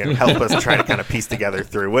together, help us try to kind of piece together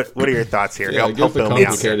through. What are your thoughts here? Yeah, give the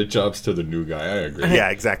complicated jobs to the new guy. I agree. Yeah,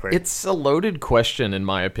 exactly. It's a loaded question, in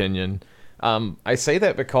my opinion. I say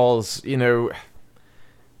that because,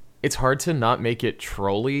 it's hard to not make it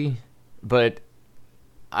trolly, but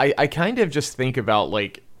I kind of just think about,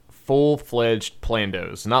 like, full-fledged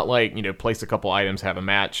Plandos. Not like, place a couple items, have a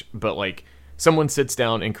match, but, like, someone sits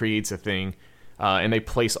down and creates a thing, and they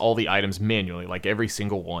place all the items manually, like every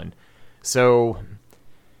single one. So,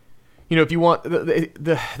 if you want,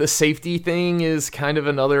 the safety thing is kind of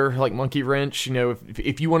another, like, monkey wrench.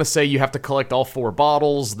 If you want to say you have to collect all 4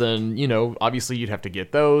 bottles, then, obviously you'd have to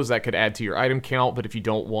get those. That could add to your item count, but if you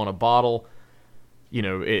don't want a bottle,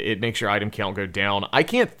 it makes your item count go down. I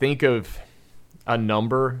can't think of a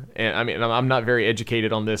number, and I mean, I'm not very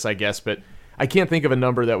educated on this, I guess, but I can't think of a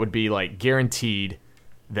number that would be, like, guaranteed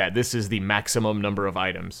that this is the maximum number of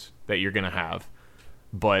items that you're going to have.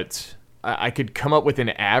 But I could come up with an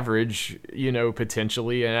average,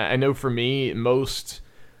 potentially. And I know for me, most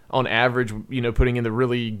on average, putting in the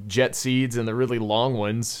really jet seeds and the really long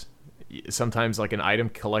ones, sometimes like an item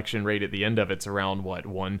collection rate at the end of it's around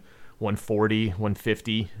 140,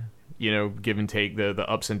 150, give and take the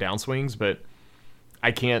ups and down swings. But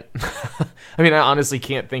I can't, I honestly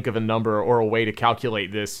can't think of a number or a way to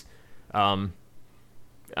calculate this.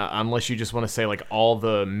 Unless you just want to say like all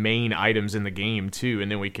the main items in the game too, and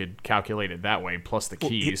then we could calculate it that way plus the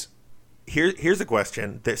keys. Here's a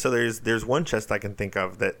question. So there's one chest I can think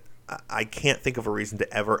of that I can't think of a reason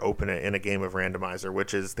to ever open it in a game of Randomizer,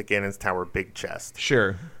 which is the Ganon's Tower big chest.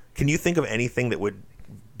 Sure. Can you think of anything that would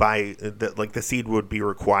the seed would be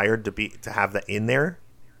required to have that in there?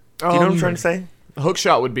 Do you know what I'm trying to say?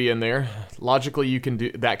 Hookshot would be in there. Logically, you can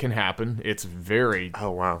do that. Can happen. It's very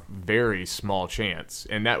very small chance,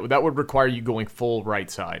 and that would require you going full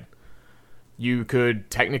right side. You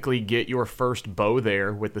could technically get your first bow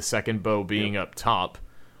there with the second bow being up top.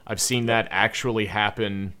 I've seen that actually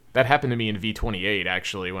happen. That happened to me in V28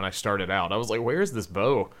 actually when I started out. I was like, "Where's this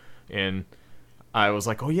bow?" And I was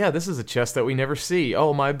like, "Oh yeah, this is a chest that we never see.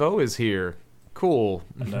 Oh, my bow is here. Cool."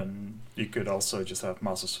 And then you could also just have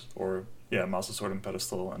Master Sword and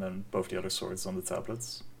Pedestal, and then both the other swords on the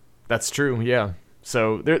tablets. That's true, yeah.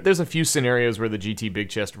 So there's a few scenarios where the GT Big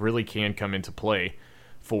Chest really can come into play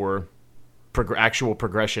for actual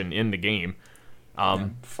progression in the game.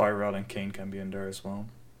 Fire Rod and Cane can be in there as well.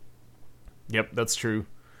 Yep, that's true.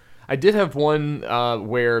 I did have one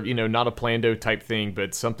where, not a Plando type thing,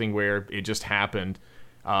 but something where it just happened.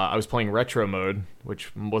 I was playing retro mode,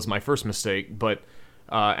 which was my first mistake, but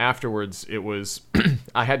afterwards it was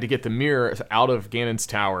I had to get the mirror out of Ganon's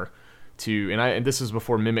Tower and this is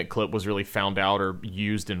before Mimic Clip was really found out or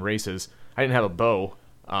used in races. I didn't have a bow,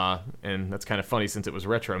 and that's kind of funny since it was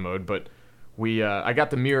retro mode, but I got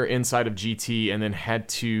the mirror inside of GT and then had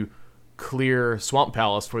to clear Swamp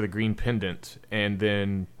Palace for the green pendant, and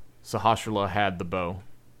then Sahasrahla had the bow.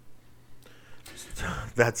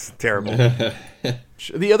 That's terrible.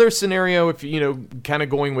 The other scenario, if kind of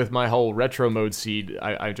going with my whole retro mode seed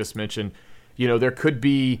I just mentioned, there could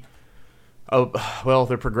be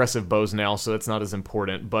they're progressive bows now, so that's not as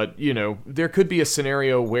important, but there could be a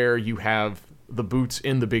scenario where you have the boots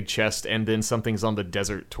in the big chest and then something's on the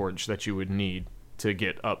desert torch that you would need to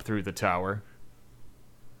get up through the tower.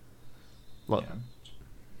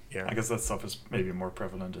 Yeah. I guess that stuff is maybe more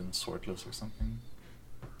prevalent in Swordless or something.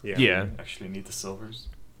 Yeah. You actually need the silvers.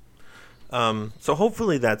 So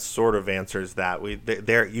hopefully that sort of answers that.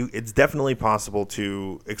 It's definitely possible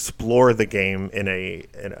to explore the game in a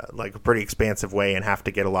like a pretty expansive way and have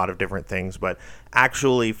to get a lot of different things, but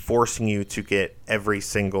actually forcing you to get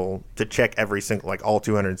check every single like all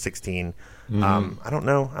 216. I don't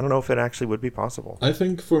know if it actually would be possible. I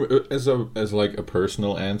think as like a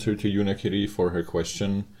personal answer to Unikitty for her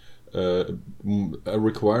question,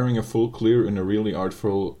 requiring a full clear in a really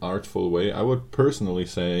artful way, I would personally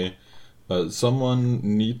say Someone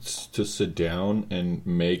needs to sit down and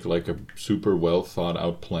make like a super well thought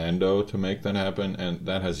out plan, though, to make that happen, and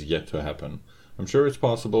that has yet to happen. I'm sure it's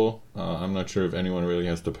possible. I'm not sure if anyone really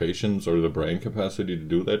has the patience or the brain capacity to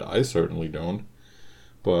do that. I certainly don't.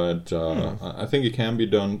 But I think it can be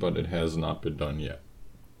done, but it has not been done yet.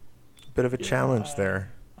 Bit of a challenge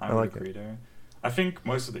there. I like agree there. I think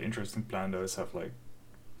most of the interesting plandos have like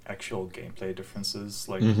actual gameplay differences,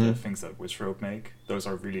 like the things that Wizrobe make. Those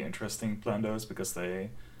are really interesting plandos because they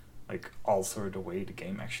like alter the way the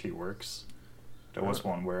game actually works. There was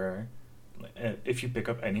one where if you pick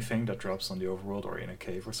up anything that drops on the overworld or in a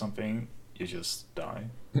cave or something, you just die.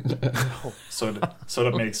 So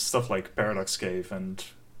that makes stuff like Paradox Cave and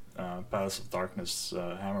Palace of Darkness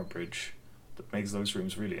Hammer Bridge, that makes those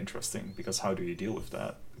rooms really interesting, because how do you deal with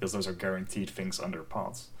that? Because those are guaranteed things under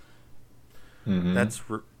pots. Mm-hmm.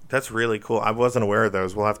 That's really cool. I wasn't aware of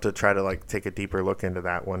those. We'll have to try to like take a deeper look into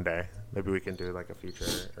that one day. Maybe we can do like a feature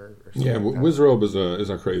or something. Yeah, like Wizrobe is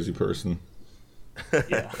a crazy person.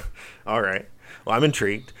 Yeah. All right. Well, I'm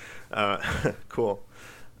intrigued. Cool.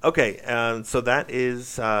 Okay, so that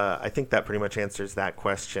is, I think that pretty much answers that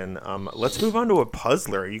question. Let's move on to a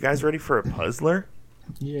puzzler. Are you guys ready for a puzzler?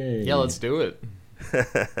 Yay. Yeah, let's do it.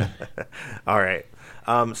 All right.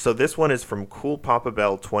 So this one is from Cool Papa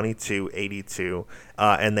Bell 2282,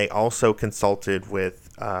 and they also consulted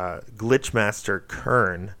with Glitchmaster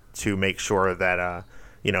Kern to make sure that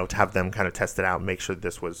to have them kind of test it out and make sure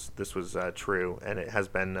this was true, and it has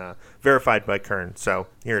been verified by Kern. So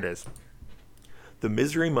here it is. The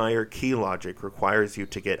Misery Mire key logic requires you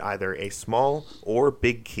to get either a small or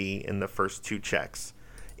big key in the first 2 checks,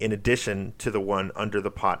 in addition to the one under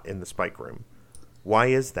the pot in the spike room. Why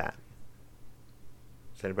is that?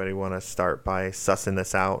 Does anybody want to start by sussing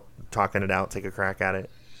this out, talking it out, take a crack at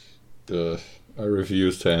it? I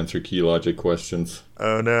refuse to answer key logic questions.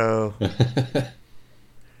 Oh no.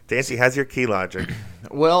 Dancy, how's your key logic?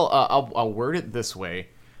 Well, I'll word it this way.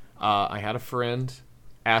 I had a friend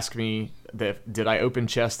ask me did I open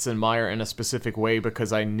chests in Mire in a specific way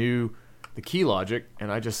because I knew the key logic, and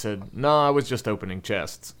I just said, no, I was just opening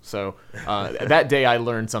chests. So that day I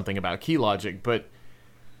learned something about key logic, but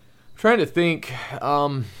I'm trying to think,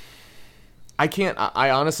 I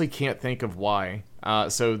honestly can't think of why.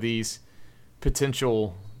 So these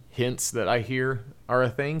potential hints that I hear are a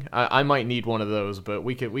thing. I might need one of those, but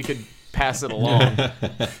we could pass it along.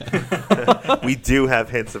 We do have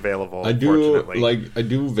hints available. I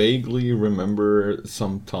do vaguely remember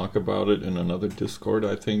some talk about it in another Discord.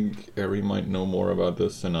 I think Ari might know more about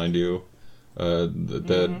this than I do.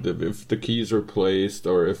 If the keys are placed,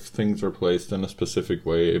 or if things are placed in a specific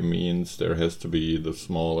way, it means there has to be the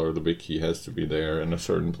small or the big key has to be there in a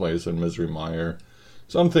certain place in Misery Mire.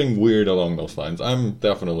 Something weird along those lines. I'm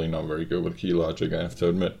definitely not very good with key logic, I have to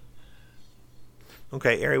admit.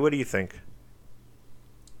 Okay, Ari, what do you think?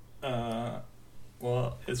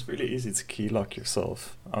 Well, it's really easy to key lock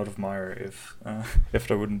yourself out of Mire if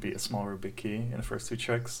there wouldn't be a small or big key in the first 2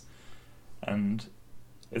 checks. And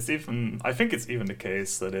I think it's even the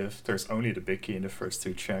case that if there's only the big key in the first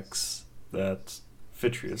 2 checks, that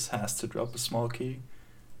Vitreous has to drop a small key.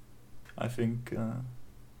 I think,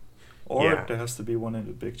 there has to be one in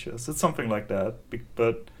the big chest. It's something like that.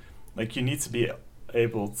 But like, you need to be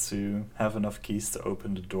able to have enough keys to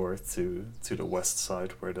open the door to the west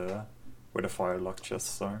side where the fire lock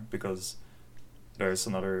chests are, because there's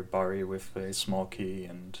another Bari with a small key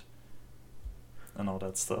and all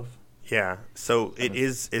that stuff. Yeah, so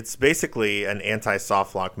it's basically an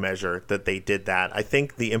anti-soft lock measure that they did that. I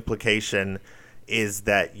think the implication is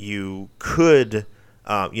that you could,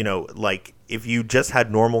 like if you just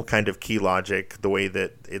had normal kind of key logic, the way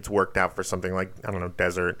that it's worked out for something like, I don't know,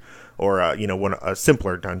 Desert or, a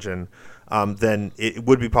simpler dungeon, then it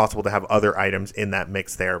would be possible to have other items in that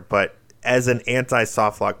mix there. But as an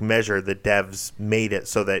anti-soft lock measure, the devs made it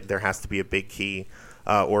so that there has to be a big key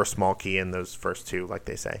or a small key in those first 2, like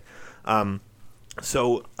they say.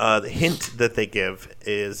 So the hint that they give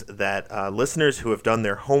is that listeners who have done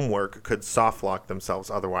their homework could soft lock themselves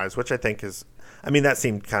otherwise, which I think is, that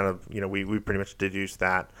seemed kind of, we pretty much deduced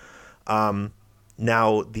that.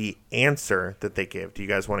 Now, the answer that they give, do you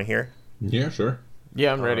guys want to hear? Yeah, sure.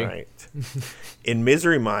 Yeah, I'm ready. All right. In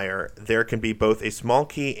Misery Mire, there can be both a small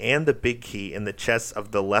key and the big key in the chests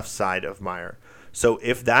of the left side of Mire. So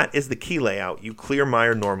if that is the key layout, you clear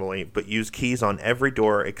Mire normally, but use keys on every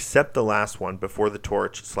door except the last one before the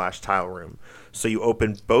torch/tile room. So you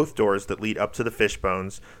open both doors that lead up to the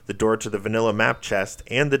fishbones, the door to the vanilla map chest,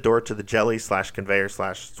 and the door to the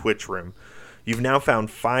jelly/conveyor/switch room. You've now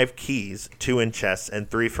found 5 keys, 2 in chests and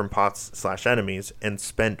 3 from pots/enemies, and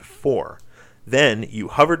spent 4. Then you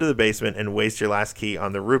hover to the basement and waste your last key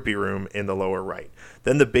on the rupee room in the lower right.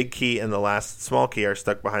 Then the big key and the last small key are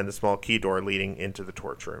stuck behind the small key door leading into the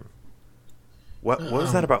torch room. What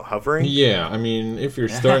was that about hovering? Yeah, I mean, if you're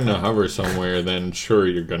starting to hover somewhere, then sure,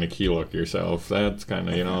 you're going to keylock yourself. That's kind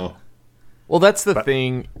of, Well, that's the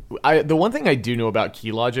thing. The one thing I do know about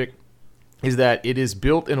key logic is that it is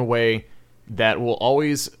built in a way that will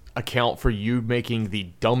always account for you making the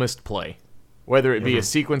dumbest play, whether it be a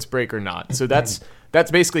sequence break or not. So that's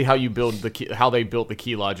basically how you build how they built the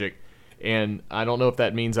key logic. And I don't know if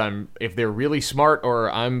that means if they're really smart or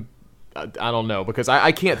I don't know, because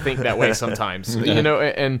I can't think that way sometimes,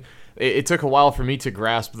 and it took a while for me to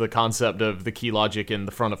grasp the concept of the key logic in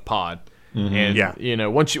the front of pod.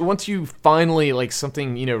 And once you finally, like,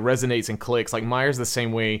 something resonates and clicks, like Myers the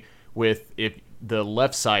same way with if the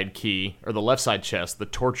left side key or the left side chest, the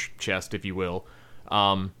torch chest, if you will,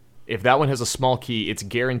 if that one has a small key, it's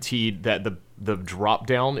guaranteed that the drop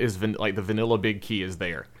down is like the vanilla big key is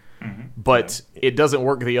there. But it doesn't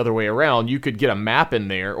work the other way around. You could get a map in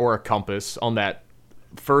there or a compass on that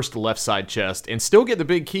first left side chest and still get the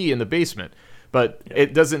big key in the basement. But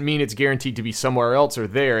it doesn't mean it's guaranteed to be somewhere else or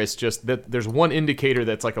there. It's just that there's one indicator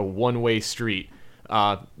that's like a one-way street.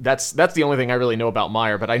 That's the only thing I really know about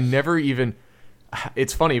Meyer. But I never even...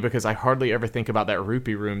 It's funny because I hardly ever think about that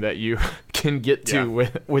rupee room that you can get to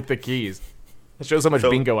with the keys. It shows how much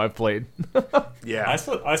bingo I've played. Yeah,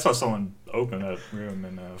 I saw someone open that room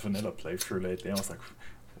in a vanilla playthrough lately. I was like,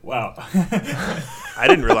 wow. I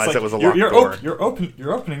didn't realize that was a locked door. You're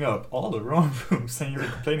opening up all the wrong rooms, and you're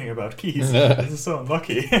complaining about keys. This is so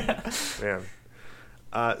unlucky. Man.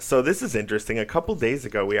 So this is interesting. A couple days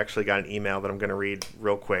ago, we actually got an email that I'm going to read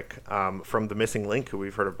real quick from the Missing Link, who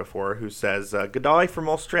we've heard of before, who says, "Good day from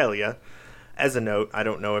Australia. As a note, I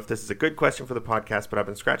don't know if this is a good question for the podcast, but I've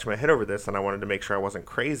been scratching my head over this, and I wanted to make sure I wasn't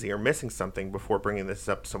crazy or missing something before bringing this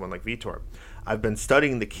up to someone like Vitor. I've been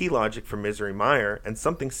studying the key logic for Misery Mire, and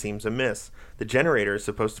something seems amiss. The generator is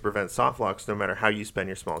supposed to prevent soft locks no matter how you spend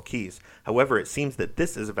your small keys. However, it seems that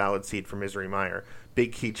this is a valid seed for Misery Mire.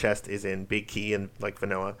 Big key chest is in big key and like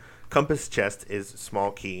vanilla. Compass chest is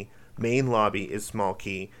small key. Main lobby is small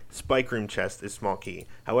key. Spike room chest is small key.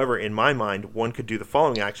 However, in my mind, one could do the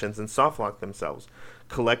following actions and soft lock themselves.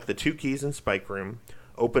 Collect the 2 keys in spike room.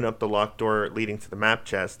 Open up the locked door leading to the map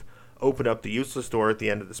chest. Open up the useless door at the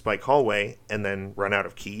end of the spike hallway, and then run out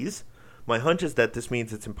of keys. My hunch is that this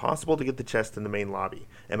means it's impossible to get the chest in the main lobby.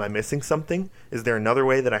 Am I missing something? Is there another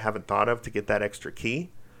way that I haven't thought of to get that extra key?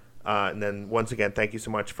 And then, once again, thank you so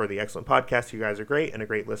much for the excellent podcast. You guys are great, and a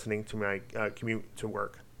great listening to my commute to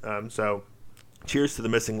work." So cheers to the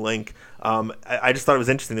Missing Link. I just thought it was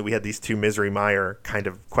interesting that we had these two Misery Mire kind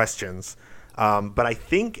of questions. But I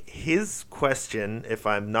think his question, if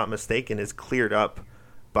I'm not mistaken, is cleared up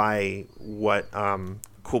by what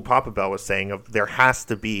Cool Papa Bell was saying of there has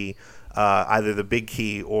to be either the big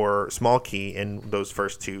key or small key in those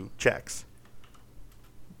first 2 checks.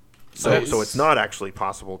 So it's not actually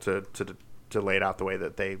possible to lay it out the way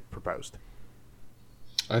that they proposed.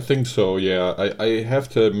 I think so, yeah. I have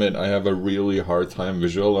to admit, I have a really hard time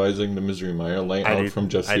visualizing the Misery Mire layout from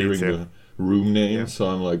just hearing the room names. Yeah. So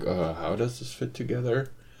I'm like, how does this fit together?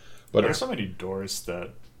 But there are so many doors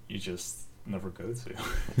that you just never go to.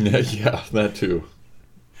 yeah, that too.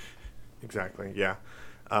 Exactly, yeah.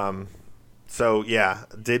 So, yeah,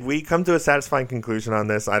 did we come to a satisfying conclusion on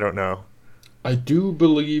this? I don't know. I do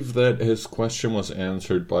believe that his question was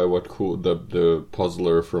answered by the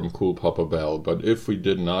puzzler from Cool Papa Bell, but if we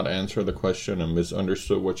did not answer the question and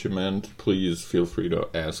misunderstood what you meant, please feel free to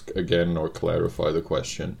ask again or clarify the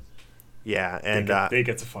question. Yeah, and they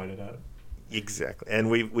get to find it out. Exactly,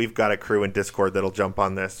 and we've got a crew in Discord that'll jump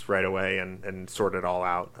on this right away and sort it all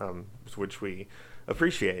out, which we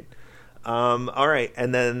appreciate. All right,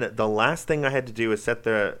 and then the last thing I had to do is set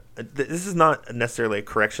this is not necessarily a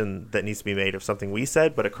correction that needs to be made of something we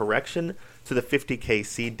said, but a correction to the 50K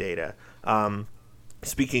seed data.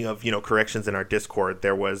 Speaking of, corrections in our Discord,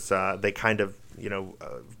 there was, they kind of,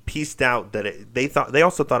 pieced out that they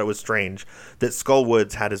also thought it was strange that Skull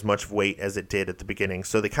Woods had as much weight as it did at the beginning.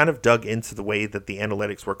 So they kind of dug into the way that the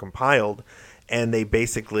analytics were compiled, and they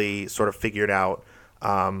basically sort of figured out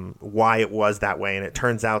why it was that way, and it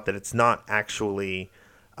turns out that it's not actually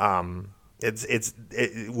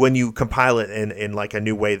when you compile it in like a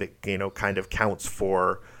new way that kind of counts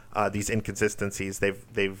for these inconsistencies,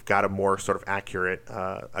 they've got a more sort of accurate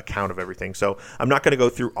account of everything. So I'm not going to go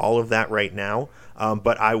through all of that right now,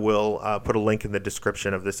 but I will put a link in the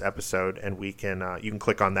description of this episode, and we can you can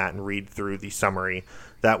click on that and read through the summary.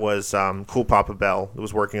 That was Cool Papa Bell who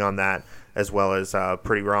was working on that, as well as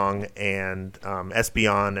Pretty Wrong and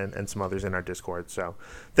Espeon and some others in our Discord. So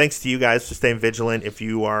thanks to you guys for staying vigilant. If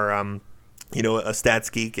you are a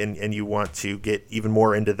stats geek and you want to get even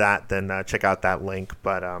more into that, then check out that link.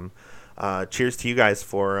 But cheers to you guys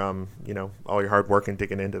for all your hard work and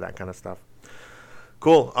digging into that kind of stuff.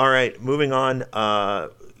 Cool. All right, moving on.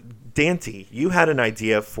 Dante, you had an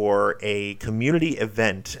idea for a community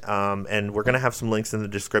event, and we're going to have some links in the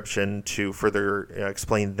description to further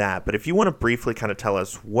explain that. But if you want to briefly kind of tell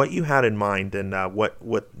us what you had in mind and what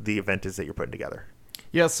the event is that you're putting together.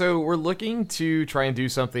 Yeah, so we're looking to try and do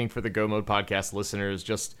something for the Go Mode podcast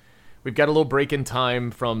listeners. We've got a little break in time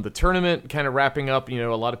from the tournament kind of wrapping up. A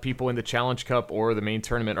lot of people in the Challenge Cup or the main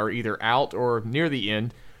tournament are either out or near the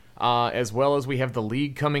end. As well as we have the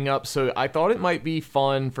league coming up. So I thought it might be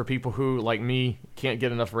fun for people who, like me, can't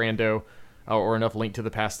get enough rando or enough Link to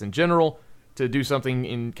the Past in general to do something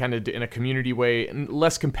in a community way, and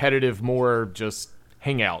less competitive, more just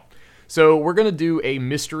hang out. So we're going to do a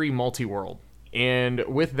mystery multi-world. And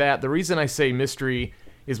with that, the reason I say mystery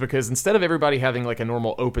is because instead of everybody having like a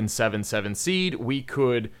normal open 7-7 seed, we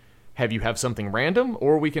could have you have something random,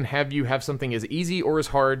 or we can have you have something as easy or as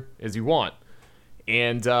hard as you want.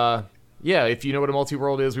 And, if you know what a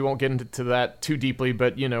multi-world is, we won't get into that too deeply,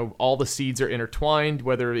 but, all the seeds are intertwined,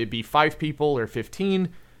 whether it be 5 people or 15,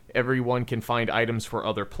 everyone can find items for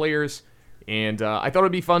other players, and I thought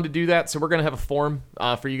it'd be fun to do that, so we're going to have a form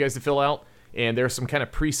for you guys to fill out, and there's some kind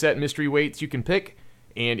of preset mystery weights you can pick,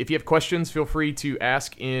 and if you have questions, feel free to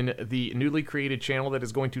ask in the newly created channel that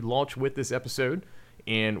is going to launch with this episode,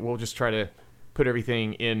 and we'll just try to put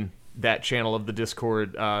everything in that channel of the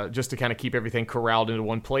Discord, just to kind of keep everything corralled into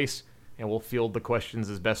one place, and we'll field the questions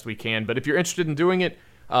as best we can. But if you're interested in doing it,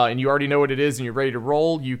 and you already know what it is and you're ready to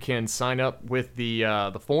roll, you can sign up with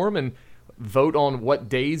the forum and vote on what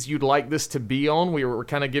days you'd like this to be on. We're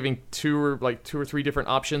kind of giving two or three different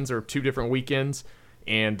options, or 2 different weekends,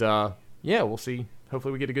 and we'll see.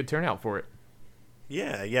 Hopefully we get a good turnout for it.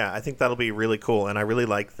 Yeah, I think that'll be really cool, and I really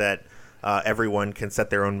like that everyone can set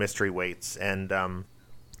their own mystery weights, and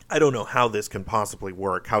I don't know how this can possibly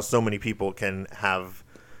work, how so many people can have,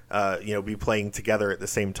 be playing together at the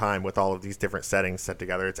same time with all of these different settings set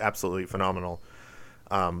together. It's absolutely phenomenal.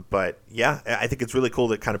 But yeah, I think it's really cool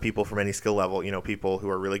that kind of people from any skill level, people who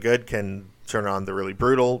are really good can turn on the really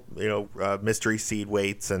brutal, mystery seed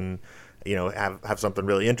weights and, have something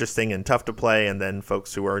really interesting and tough to play. And then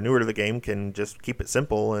folks who are newer to the game can just keep it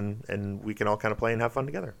simple and we can all kind of play and have fun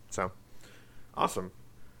together. So awesome.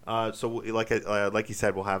 So like you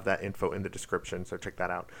said, we'll have that info in the description, so check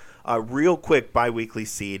that out. Real quick, bi-weekly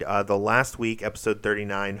seed. The last week, episode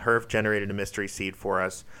 39, Herf generated a mystery seed for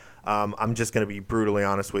us. I'm just going to be brutally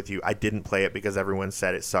honest with you. I didn't play it because everyone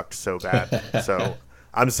said it sucked so bad. So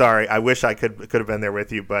I'm sorry. I wish I could have been there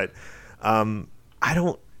with you, but I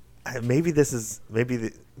don't.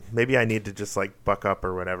 Maybe I need to just like buck up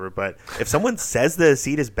or whatever. But if someone says the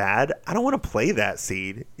seed is bad, I don't want to play that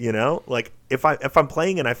seed. Like if I'm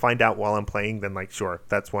playing and I find out while I'm playing, then like sure,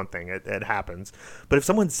 that's one thing. It happens. But if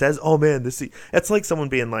someone says, "Oh man, this seed," it's like someone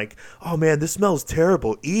being like, "Oh man, this smells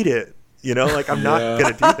terrible. Eat it." Like I'm not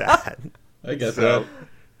gonna do that. I guess so.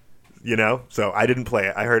 So I didn't play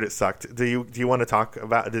it. I heard it sucked. Do you want to talk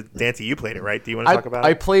about it? Dante, you played it, right? Do you want to talk about it?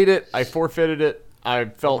 I played it. I forfeited it. I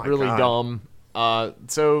felt really God. dumb.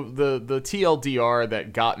 So the TLDR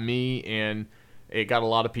that got me, and it got a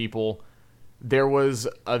lot of people, there was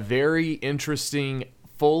a very interesting,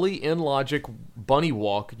 fully in logic bunny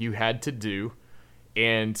walk you had to do,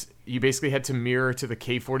 and you basically had to mirror to the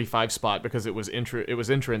K45 spot because it was entrance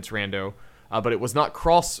rando, but it wasn't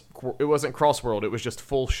cross world. It was just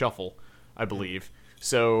full shuffle, I believe.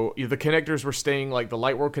 So the connectors were staying, like the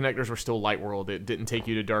Light World connectors were still Light World. It didn't take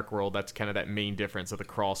you to Dark World. That's kind of that main difference of the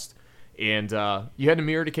crossed. And you had to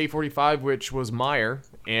mirror to K45, which was Mire,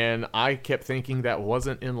 and I kept thinking that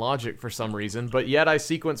wasn't in logic for some reason, but yet I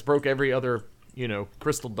sequence broke every other,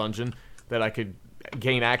 crystal dungeon that I could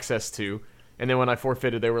gain access to. And then when I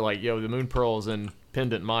forfeited, they were like, "Yo, the Moon Pearls and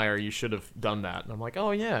Pendant Mire, you should have done that." And I'm like,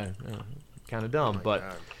 "Oh yeah, kind of dumb," but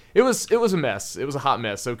God. It was a mess. It was a hot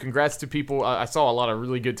mess. So congrats to people. I saw a lot of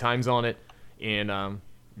really good times on it, and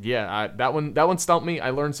that one stumped me. I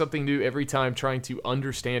learned something new every time trying to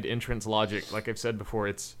understand entrance logic. Like I've said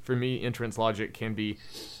before, for me entrance logic can be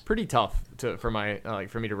pretty tough for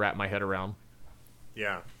me to wrap my head around.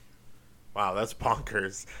 Yeah. Wow, that's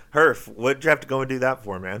bonkers. Herf, what'd you have to go and do that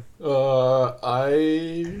for, man?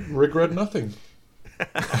 I regret nothing.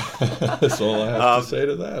 That's all I have to say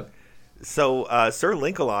to that. So, Sir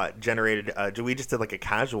Linkalot generated, we just did like a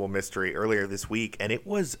casual mystery earlier this week, and it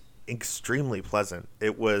was extremely pleasant.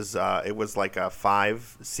 It was like a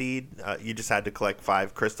 5 seed. You just had to collect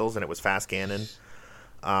 5 crystals, and it was fast cannon.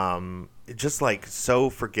 Just like so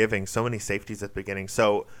forgiving, so many safeties at the beginning.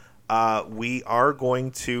 So, we are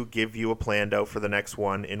going to give you a plando for the next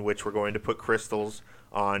one, in which we're going to put crystals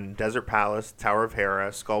on Desert Palace, Tower of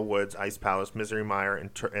Hera, Skull Woods, Ice Palace, Misery Mire,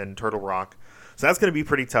 and Turtle Rock. So that's going to be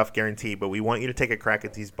pretty tough, guaranteed. But we want you to take a crack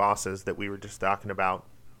at these bosses that we were just talking about.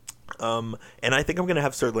 And I think I'm going to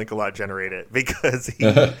have Sir Linkalot generate it because he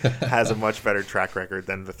has a much better track record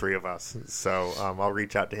than the 3 of us. So I'll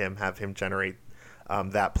reach out to him, have him generate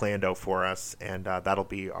that plando for us, and that'll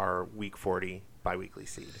be our Week 40 biweekly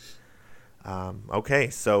seed. Okay,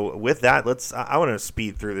 so with that, I want to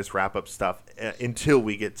speed through this wrap-up stuff until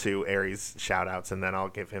we get to Aries shout-outs, and then I'll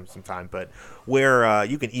give him some time. But where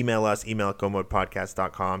you can email us, email at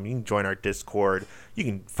gomodepodcast.com. You can join our Discord. You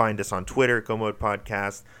can find us on Twitter,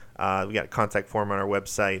 gomodepodcast. We got a contact form on our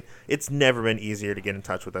website. It's never been easier to get in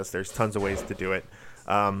touch with us. There's tons of ways to do it.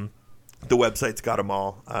 The website's got them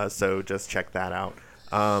all, so just check that out.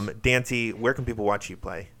 Dante, where can people watch you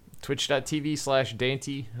play?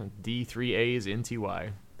 Twitch.tv/Dante, D3A's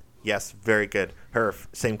NTY. Yes, very good. Herf,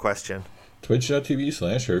 same question.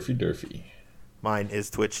 Twitch.tv/HerfyDurfy. Mine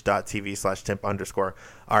is twitch.tv/temp_.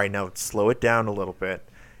 All right, now let's slow it down a little bit.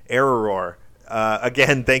 Error.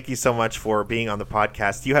 Again, thank you so much for being on the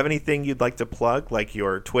podcast. Do you have anything you'd like to plug, like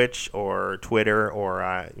your Twitch or Twitter or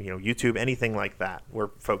YouTube, anything like that,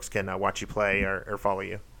 where folks can watch you play or follow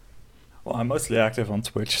you? Well, I'm mostly active on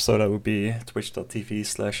Twitch, so that would be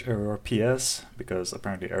twitch.tv/ErrorPS, because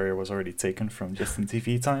apparently Area was already taken from Distant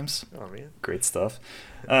TV times. Oh, man. Great stuff.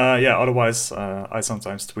 Otherwise, I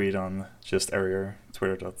sometimes tweet on just Area,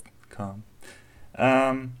 twitter.com.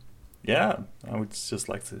 I would just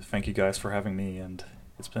like to thank you guys for having me, and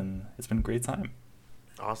it's been a great time.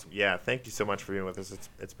 Awesome. Yeah, thank you so much for being with us.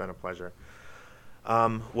 It's been a pleasure.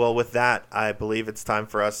 Well, with that, I believe it's time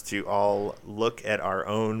for us to all look at our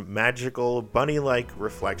own magical bunny-like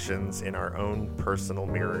reflections in our own personal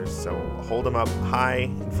mirrors. So hold them up high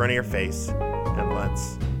in front of your face, and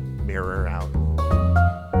let's mirror out.